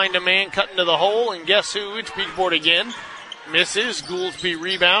to find a man, cutting to the hole, and guess who? It's Beachboard again. Misses. Gouldsby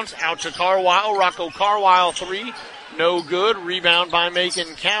rebounds. Out to Carwile. Rocco Carwile three. No good. Rebound by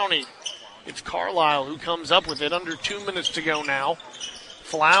Macon County. It's Carlisle who comes up with it. Under 2 minutes to go now.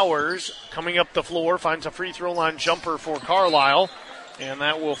 Flowers coming up the floor. Finds a free throw line jumper for Carlisle. And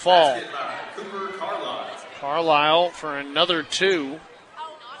that will fall. Carlisle for another 2.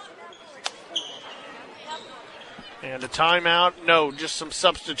 And a timeout. No, just some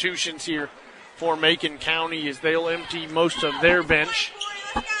substitutions here for Macon County as they'll empty most of their bench.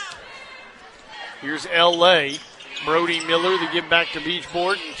 Here's L.A. Brody Miller, the give back to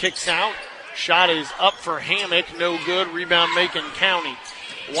Beachboard, and kicks out. Shot is up for Hammock. No good. Rebound Macon County.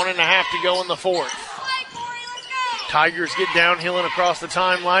 1.5 to go in the fourth. Tigers get downhill and across the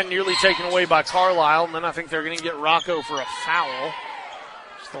timeline, nearly taken away by Carlisle, and then I think they're going to get Rocco for a foul.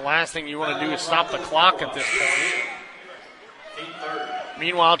 Just the last thing you want to do is stop the clock at this point.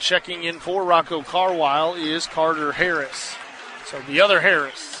 Meanwhile, checking in for Rocco Carlisle is Carter Harris. So the other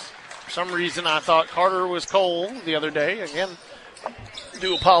Harris. For some reason, I thought Carter was Cole the other day. Again,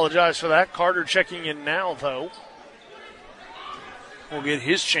 do apologize for that. Carter checking in now, though. Will get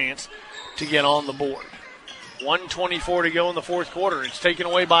his chance to get on the board. 1:24 to go in the fourth quarter. It's taken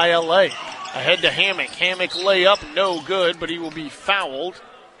away by LA. Ahead to Hammock. Hammock layup, no good, but he will be fouled.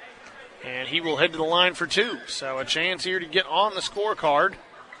 And he will head to the line for two. So a chance here to get on the scorecard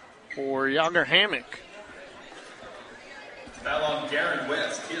for Yager Hammock. Foul on Garen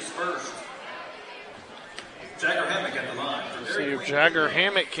West, his first. Jagger Hammock at the line. See if Jagger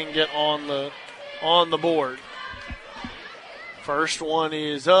Hammock can get on the board. First one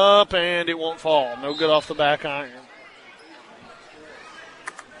is up, and it won't fall. No good off the back iron.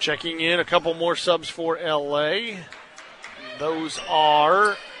 Checking in, a couple more subs for LA. Those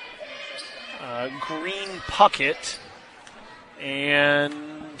are Green Puckett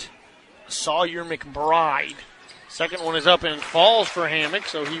and Sawyer McBride. Second one is up and falls for Hammock,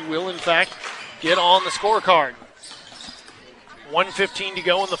 so he will, in fact, get on the scorecard. 1:15 to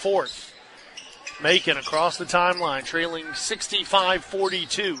go in the fourth. Macon across the timeline, trailing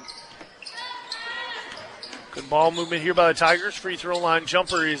 65-42. Good ball movement here by the Tigers. Free throw line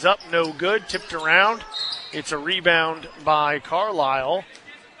jumper is up, no good. Tipped around. It's a rebound by Carlisle.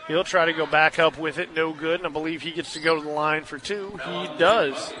 He'll try to go back up with it, no good, and I believe he gets to go to the line for two. He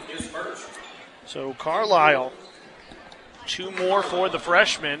does. So Carlisle, two more for the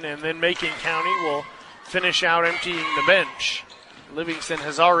freshman, and then Macon County will finish out emptying the bench. Livingston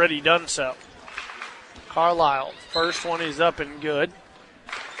has already done so. Carlisle, first one is up and good.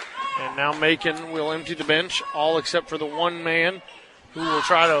 And now Macon will empty the bench, all except for the one man who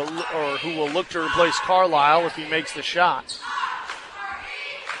will look to replace Carlisle if he makes the shot.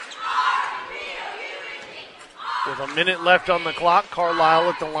 With a minute left on the clock, Carlisle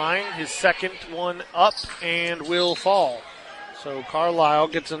at the line. His second one up and will fall. So Carlisle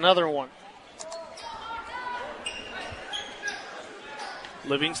gets another one.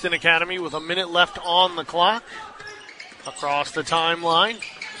 Livingston Academy with a minute left on the clock. Across the timeline.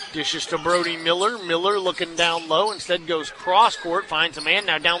 Dishes to Brody Miller. Miller looking down low. Instead goes cross court. Finds a man.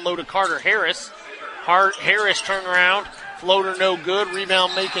 Now down low to Carter Harris. Harris turnaround. Floater no good.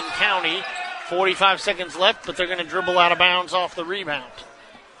 Rebound Macon County. 45 seconds left, but they're going to dribble out of bounds off the rebound.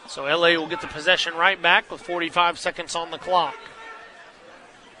 So LA will get the possession right back with 45 seconds on the clock.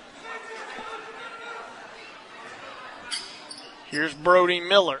 Here's Brody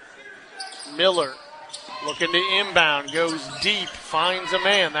Miller. Miller looking to inbound, goes deep, finds a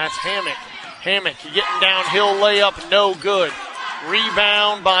man. That's Hammock. Hammock getting downhill layup, no good.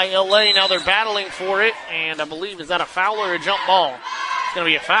 Rebound by LA. Now they're battling for it, and I believe, is that a foul or a jump ball? It's going to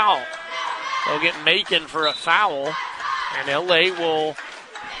be a foul. They'll get Macon for a foul, and LA will,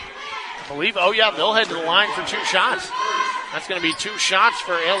 I believe, they'll head to the line for two shots. That's going to be two shots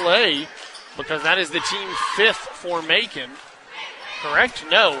for LA because that is the team fifth for Macon. Correct?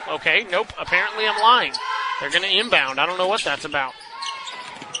 No. Okay, nope. Apparently I'm lying. They're going to inbound. I don't know what that's about.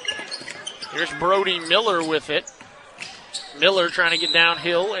 Here's Brody Miller with it. Miller trying to get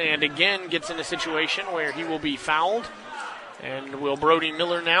downhill and again gets in a situation where he will be fouled. And will Brody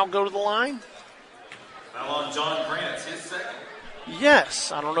Miller now go to the line? Foul on John Grant, his second.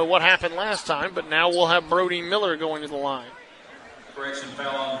 Yes. I don't know what happened last time, but now we'll have Brody Miller going to the line. Correction,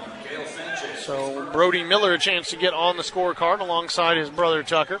 foul on Gail Sanchez. So Brody Miller a chance to get on the scorecard alongside his brother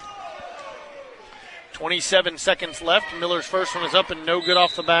Tucker. 27 seconds left. Miller's first one is up and no good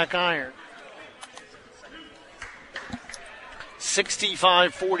off the back iron.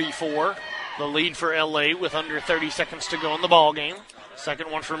 65-44. The lead for LA with under 30 seconds to go in the ball game. Second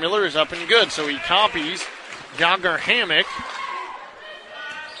one for Miller is up and good, so he copies Yager Hammock.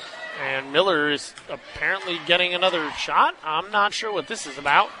 And Miller is apparently getting another shot. I'm not sure what this is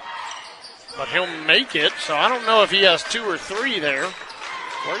about, but he'll make it. So I don't know if he has two or three there.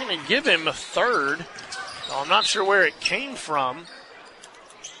 We're going to give him a third. So I'm not sure where it came from.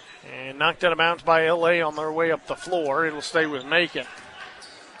 And knocked out of bounds by LA on their way up the floor. It'll stay with Macon.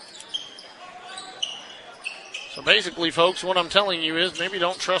 So basically, folks, what I'm telling you is maybe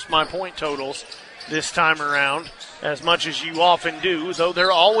don't trust my point totals this time around as much as you often do, though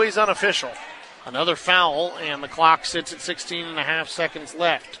they're always unofficial. Another foul, and the clock sits at 16.5 seconds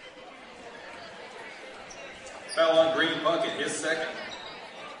left. Foul on Green Bucket, his second.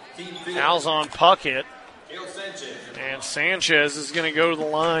 Fouls on Puckett. And Sanchez is going to go to the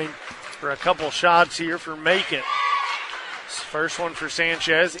line for a couple shots here for Macon. First one for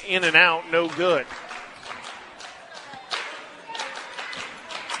Sanchez, in and out, no good.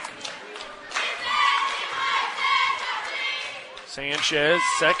 Sanchez,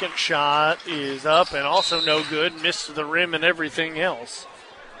 second shot is up and also no good. Missed the rim and everything else.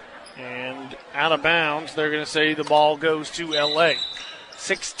 And out of bounds, they're going to say the ball goes to L.A.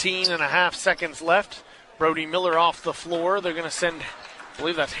 16 and a half seconds left. Brody Miller off the floor. They're going to send, I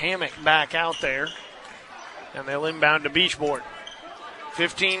believe that's Hammock, back out there. And they'll inbound to Beachboard.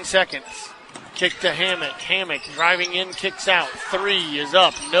 15 seconds. Kick to Hammock. Hammock driving in, kicks out. Three is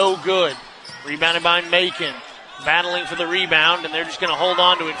up, no good. Rebounded by Macon. Battling for the rebound, and they're just going to hold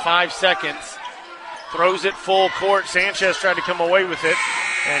on to it. 5 seconds. Throws it full court. Sanchez tried to come away with it.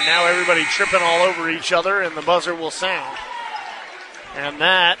 And now everybody tripping all over each other, and the buzzer will sound. And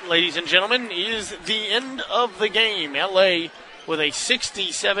that, ladies and gentlemen, is the end of the game. L.A. with a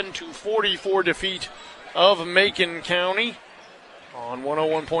 67-44 defeat of Macon County on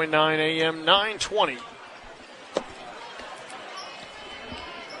 101.9 AM 920.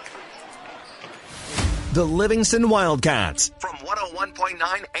 The Livingston Wildcats from 101.9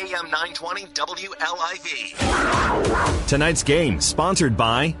 AM 920 WLIV. Tonight's game sponsored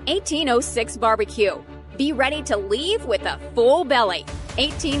by 1806 Barbecue. Be ready to leave with a full belly.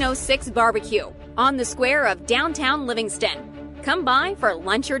 1806 Barbecue on the square of downtown Livingston. Come by for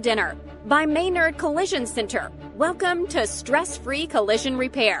lunch or dinner. By Maynard Collision Center. Welcome to stress-free collision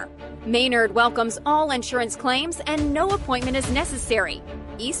repair. Maynard welcomes all insurance claims and no appointment is necessary.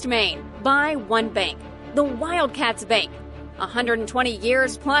 East Main. By One Bank. The Wildcats Bank. 120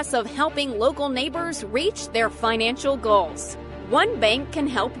 years plus of helping local neighbors reach their financial goals. One bank can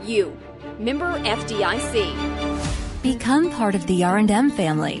help you. Member FDIC. Become part of the R&M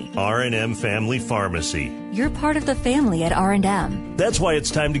family. R&M Family Pharmacy. You're part of the family at R&M. That's why it's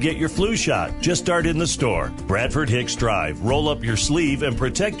time to get your flu shot. Just start in the store. Bradford Hicks Drive. Roll up your sleeve and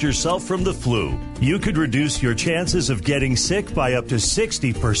protect yourself from the flu. You could reduce your chances of getting sick by up to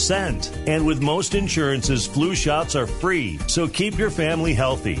 60%. And with most insurances, flu shots are free. So keep your family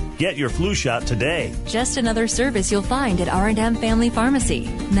healthy. Get your flu shot today. Just another service you'll find at R&M Family Pharmacy.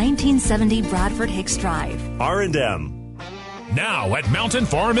 1970 Bradford Hicks Drive. R&M. Now at Mountain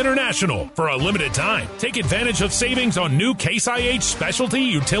Farm International. For a limited time, take advantage of savings on new Case IH specialty,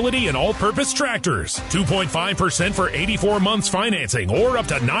 utility, and all-purpose tractors. 2.5% for 84 months financing or up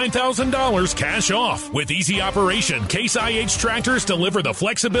to $9,000 cash off. With easy operation, Case IH tractors deliver the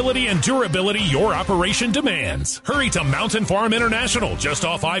flexibility and durability your operation demands. Hurry to Mountain Farm International just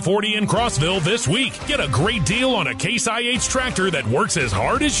off I-40 in Crossville this week. Get a great deal on a Case IH tractor that works as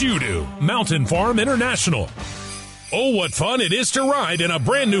hard as you do. Mountain Farm International. Oh, what fun it is to ride in a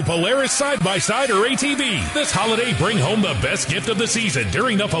brand new Polaris side-by-side or ATV. This holiday, bring home the best gift of the season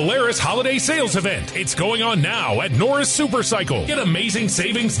during the Polaris Holiday Sales Event. It's going on now at Norris Supercycle. Get amazing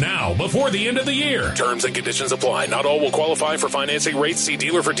savings now before the end of the year. Terms and conditions apply. Not all will qualify for financing rates. See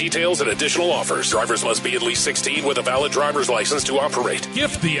dealer for details and additional offers. Drivers must be at least 16 with a valid driver's license to operate.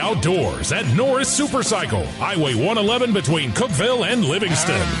 Gift the outdoors at Norris Supercycle. Highway 111 between Cookeville and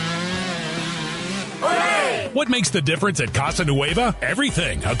Livingston. What makes the difference at Casa Nueva?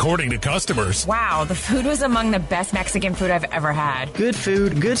 Everything, according to customers. Wow, the food was among the best Mexican food I've ever had. Good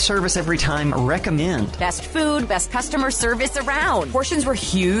food, good service every time. Recommend. Best food, best customer service around. Portions were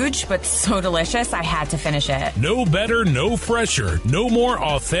huge, but so delicious, I had to finish it. No better, no fresher, no more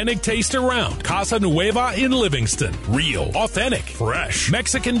authentic taste around. Casa Nueva in Livingston. Real, authentic, fresh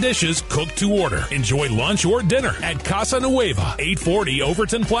Mexican dishes cooked to order. Enjoy lunch or dinner at Casa Nueva, 840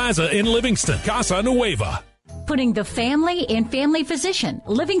 Overton Plaza in Livingston. Casa Nueva. Putting the family in family physician.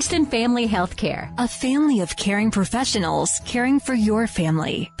 Livingston Family Healthcare. A family of caring professionals caring for your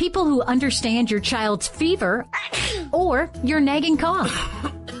family. People who understand your child's fever or your nagging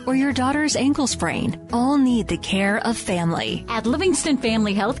cough. Or your daughter's ankle sprain. All need the care of family. At Livingston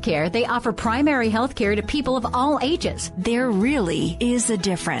Family Healthcare, they offer primary health care to people of all ages. There really is a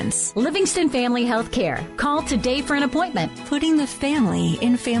difference. Livingston Family Healthcare. Call today for an appointment. Putting the family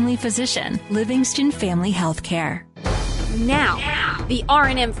in family physician. Livingston Family Healthcare. Now, the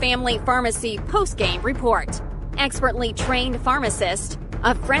R&M Family Pharmacy post-game report. Expertly trained pharmacist,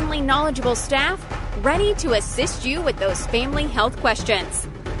 a friendly, knowledgeable staff, ready to assist you with those family health questions.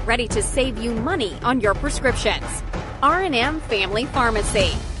 Ready to save you money on your prescriptions. R&M Family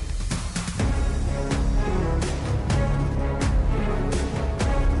Pharmacy.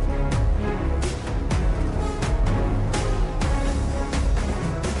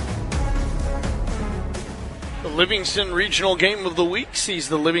 The Livingston Regional Game of the Week sees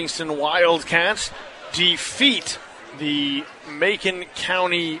the Livingston Wildcats defeat the Macon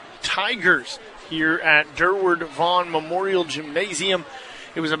County Tigers here at Durward Vaughn Memorial Gymnasium.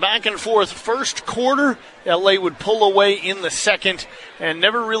 It was a back-and-forth first quarter. LA would pull away in the second and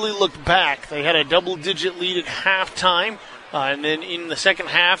never really looked back. They had a double-digit lead at halftime, and then in the second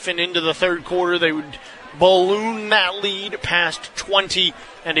half and into the third quarter, they would balloon that lead past 20,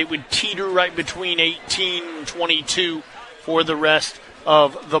 and it would teeter right between 18 and 22 for the rest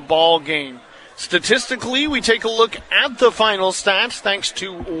of the ball game. Statistically, we take a look at the final stats thanks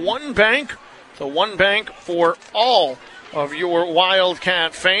to One Bank, the One Bank for all of your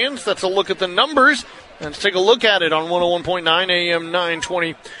Wildcat fans. That's a look at the numbers. Let's take a look at it on 101.9 AM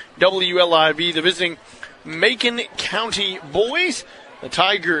 920 WLIV. The visiting Macon County boys. The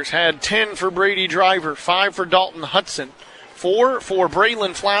Tigers had 10 for Brady Driver, 5 for Dalton Hudson, 4 for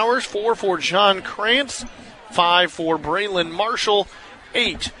Braylon Flowers, 4 for John Krantz, 5 for Braylon Marshall,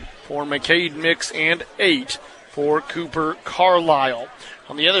 8 for McCade Mix, and 8 for Cooper Carlisle.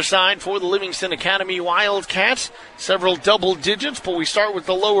 On the other side, for the Livingston Academy Wildcats, several double digits, but we start with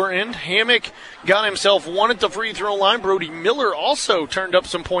the lower end. Hammock got himself one at the free throw line. Brody Miller also turned up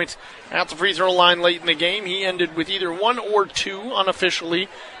some points at the free throw line late in the game. He ended with either 1 or 2 unofficially,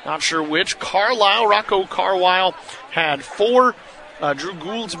 not sure which. Rocco Carlisle had 4. Drew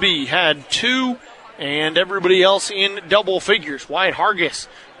Gouldsby had 2. And everybody else in double figures. Wyatt Hargis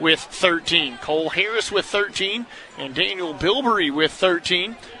with 13. Cole Harris with 13. And Daniel Bilberry with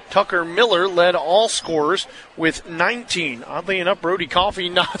 13. Tucker Miller led all scorers with 19. Oddly enough, Brody Coffey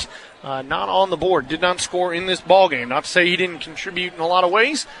not on the board. Did not score in this ballgame. Not to say he didn't contribute in a lot of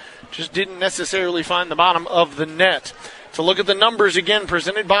ways. Just didn't necessarily find the bottom of the net. So look at the numbers again,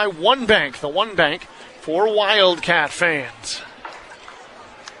 presented by One Bank. The One Bank for Wildcat fans.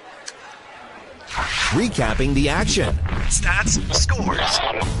 Recapping the action. Stats, scores.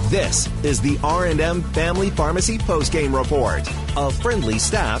 This is the R&M Family Pharmacy postgame report. A friendly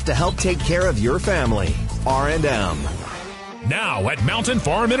staff to help take care of your family. R&M. Now at Mountain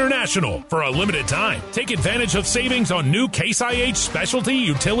Farm International, for a limited time, take advantage of savings on new Case IH specialty,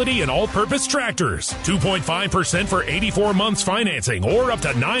 utility, and all-purpose tractors. 2.5% for 84 months financing or up to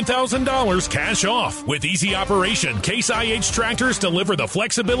 $9,000 cash off. With easy operation, Case IH tractors deliver the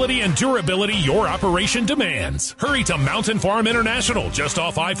flexibility and durability your operation demands. Hurry to Mountain Farm International, just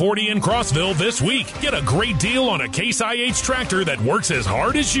off I-40 in Crossville this week. Get a great deal on a Case IH tractor that works as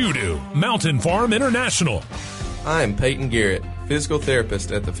hard as you do. Mountain Farm International. I'm Peyton Garrett, physical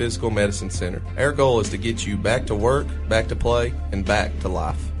therapist at the Physical Medicine Center. Our goal is to get you back to work, back to play, and back to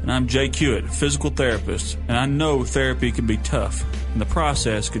life. And I'm Jay Hewitt, physical therapist, and I know therapy can be tough, and the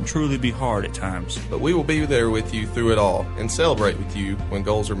process can truly be hard at times. But we will be there with you through it all and celebrate with you when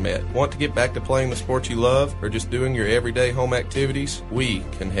goals are met. Want to get back to playing the sport you love or just doing your everyday home activities? We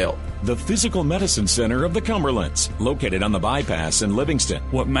can help. The Physical Medicine Center of the Cumberlands, located on the bypass in Livingston.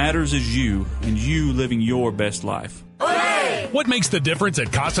 What matters is you, and you living your best life. What makes the difference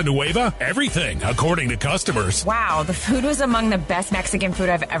at Casa Nueva? Everything, according to customers. Wow, the food was among the best Mexican food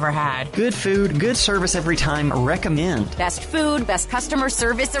I've ever had. Good food, good service every time. Recommend. Best food, best customer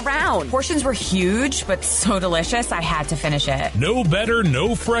service around. Portions were huge, but so delicious, I had to finish it. No better,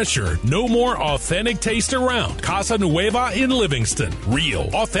 no fresher, no more authentic taste around. Casa Nueva in Livingston. Real,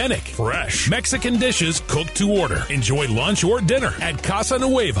 authentic, fresh Mexican dishes cooked to order. Enjoy lunch or dinner at Casa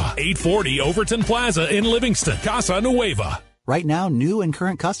Nueva, 840 Overton Plaza in Livingston. Casa Nueva. Right now, new and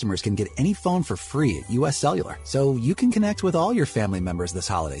current customers can get any phone for free at US Cellular, so you can connect with all your family members this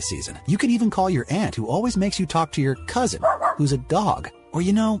holiday season. You can even call your aunt who always makes you talk to your cousin, who's a dog. Or,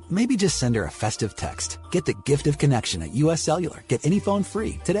 maybe just send her a festive text. Get the gift of connection at US Cellular. Get any phone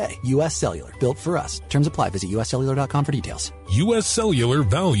free today. US Cellular, built for us. Terms apply. Visit uscellular.com for details. US Cellular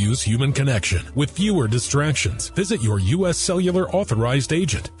values human connection with fewer distractions. Visit your US Cellular authorized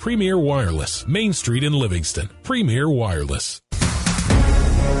agent. Premier Wireless, Main Street in Livingston. Premier Wireless.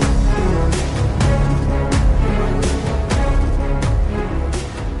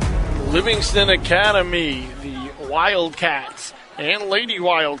 Livingston Academy, the Wildcats and Lady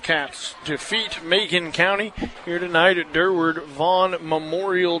Wildcats defeat Macon County here tonight at Durward Vaughn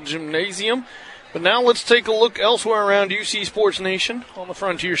Memorial Gymnasium. But now let's take a look elsewhere around UC Sports Nation on the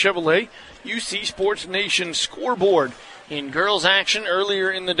Frontier Chevrolet UC Sports Nation scoreboard. In girls action earlier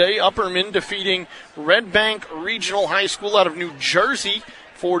in the day, Upperman defeating Red Bank Regional High School out of New Jersey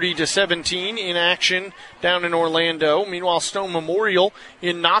 40-17 in action down in Orlando. Meanwhile, Stone Memorial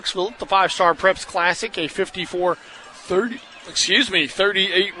in Knoxville at the 5-Star Preps Classic, a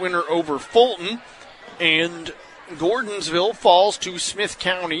 38 winner over Fulton. And Gordonsville falls to Smith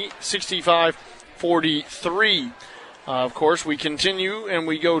County 65-54 43. Of course, we continue and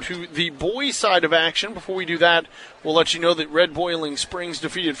we go to the boys' side of action. Before we do that, we'll let you know that Red Boiling Springs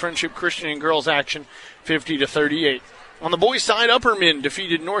defeated Friendship Christian in girls' action 50-38. On the boys' side, Upperman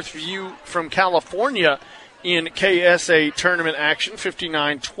defeated Northview from California in KSA tournament action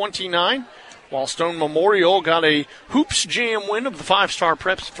 59-29, while Stone Memorial got a Hoops Jam win of the 5-star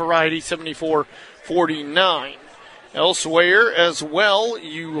Preps variety 74-49. Elsewhere as well,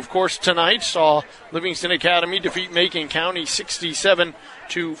 you, of course, tonight saw Livingston Academy defeat Macon County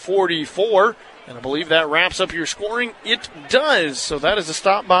 67-44. And I believe that wraps up your scoring. It does. So that is a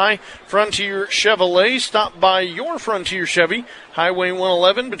stop by Frontier Chevrolet. Stop by your Frontier Chevy, Highway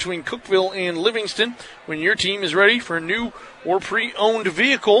 111 between Cookeville and Livingston, when your team is ready for a new or pre-owned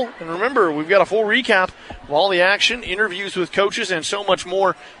vehicle. And remember, we've got a full recap of all the action, interviews with coaches, and so much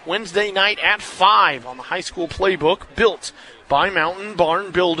more Wednesday night at 5 on the high school playbook built by Mountain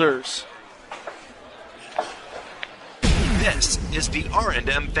Barn Builders. This is the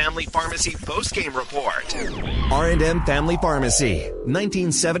R&M Family Pharmacy postgame report. R&M Family Pharmacy,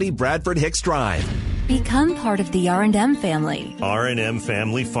 1970 Bradford Hicks Drive. Become part of the R&M family. R&M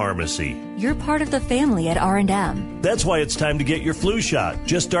Family Pharmacy. You're part of the family at R&M. That's why it's time to get your flu shot.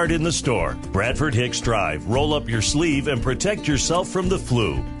 Just start in the store. Bradford Hicks Drive. Roll up your sleeve and protect yourself from the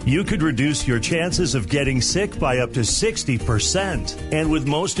flu. You could reduce your chances of getting sick by up to 60%. And with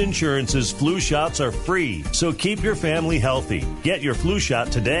most insurances, flu shots are free. So keep your family healthy. Get your flu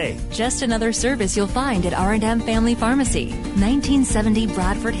shot today. Just another service you'll find at R&M Family Pharmacy, 1970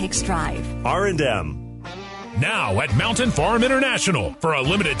 Bradford Hicks Drive. R&M. Now at Mountain Farm International. For a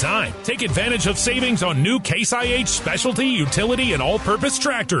limited time, take advantage of savings on new Case IH specialty, utility, and all-purpose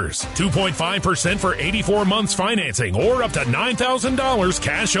tractors. 2.5% for 84 months financing or up to $9,000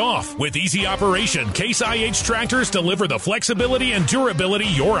 cash off. With easy operation, Case IH tractors deliver the flexibility and durability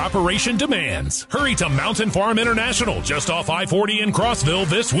your operation demands. Hurry to Mountain Farm International just off I-40 in Crossville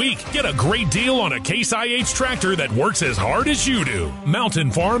this week. Get a great deal on a Case IH tractor that works as hard as you do.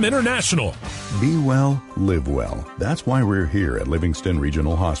 Mountain Farm International. Be well, live well. That's why we're here at Livingston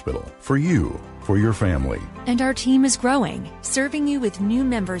Regional Hospital. For you, for your family. And our team is growing, serving you with new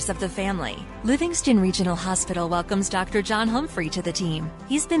members of the family. Livingston Regional Hospital welcomes Dr. John Humphrey to the team.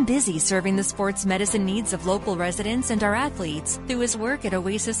 He's been busy serving the sports medicine needs of local residents and our athletes through his work at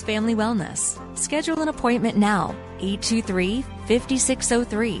Oasis Family Wellness. Schedule an appointment now,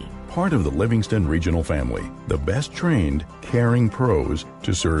 823-5603. Part of the Livingston Regional family, the best trained, caring pros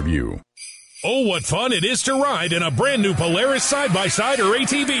to serve you. Oh, what fun it is to ride in a brand new Polaris side-by-side or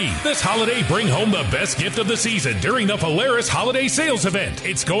ATV. This holiday, bring home the best gift of the season during the Polaris Holiday Sales Event.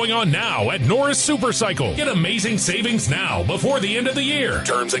 It's going on now at Norris Supercycle. Get amazing savings now before the end of the year.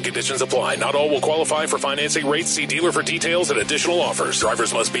 Terms and conditions apply. Not all will qualify for financing rates. See dealer for details and additional offers.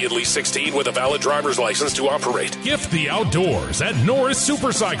 Drivers must be at least 16 with a valid driver's license to operate. Gift the outdoors at Norris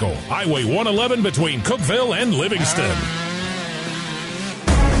Supercycle. Highway 111 between Cookeville and Livingston.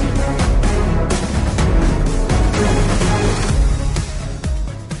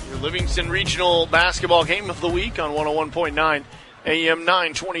 Livingston Regional Basketball Game of the Week on 101.9 AM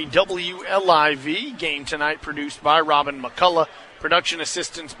 920 WLIV. Game tonight produced by Robin McCullough. Production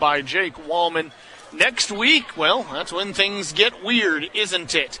assistance by Jake Wallman. Next week, well, that's when things get weird,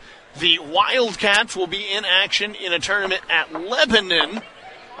 isn't it? The Wildcats will be in action in a tournament at Lebanon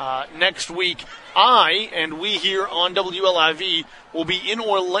next week. We here on WLIV will be in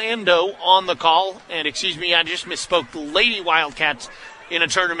Orlando on the call. And excuse me, I just misspoke. The Lady Wildcats in a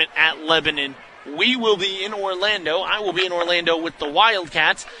tournament at Lebanon. We will be in Orlando. I will be in Orlando with the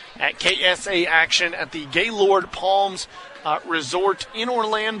Wildcats at KSA action at the Gaylord Palms Resort in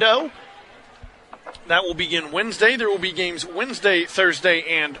Orlando. That will begin Wednesday. There will be games Wednesday, Thursday,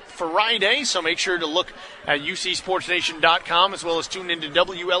 and Friday, so make sure to look at UCSportsNation.com as well as tune into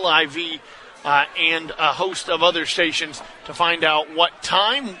WLIV and a host of other stations to find out what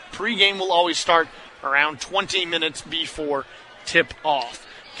time. Pregame will always start around 20 minutes before tip-off.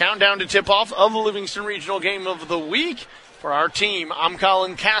 Countdown to tip-off of the Livingston Regional Game of the Week. For our team, I'm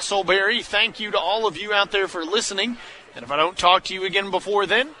Colin Castleberry. Thank you to all of you out there for listening. And if I don't talk to you again before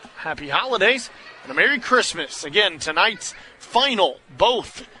then, happy holidays and a Merry Christmas. Again, tonight's final,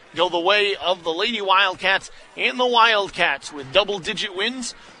 both go the way of the Lady Wildcats and the Wildcats with double-digit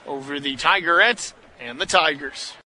wins over the Tigerettes and the Tigers.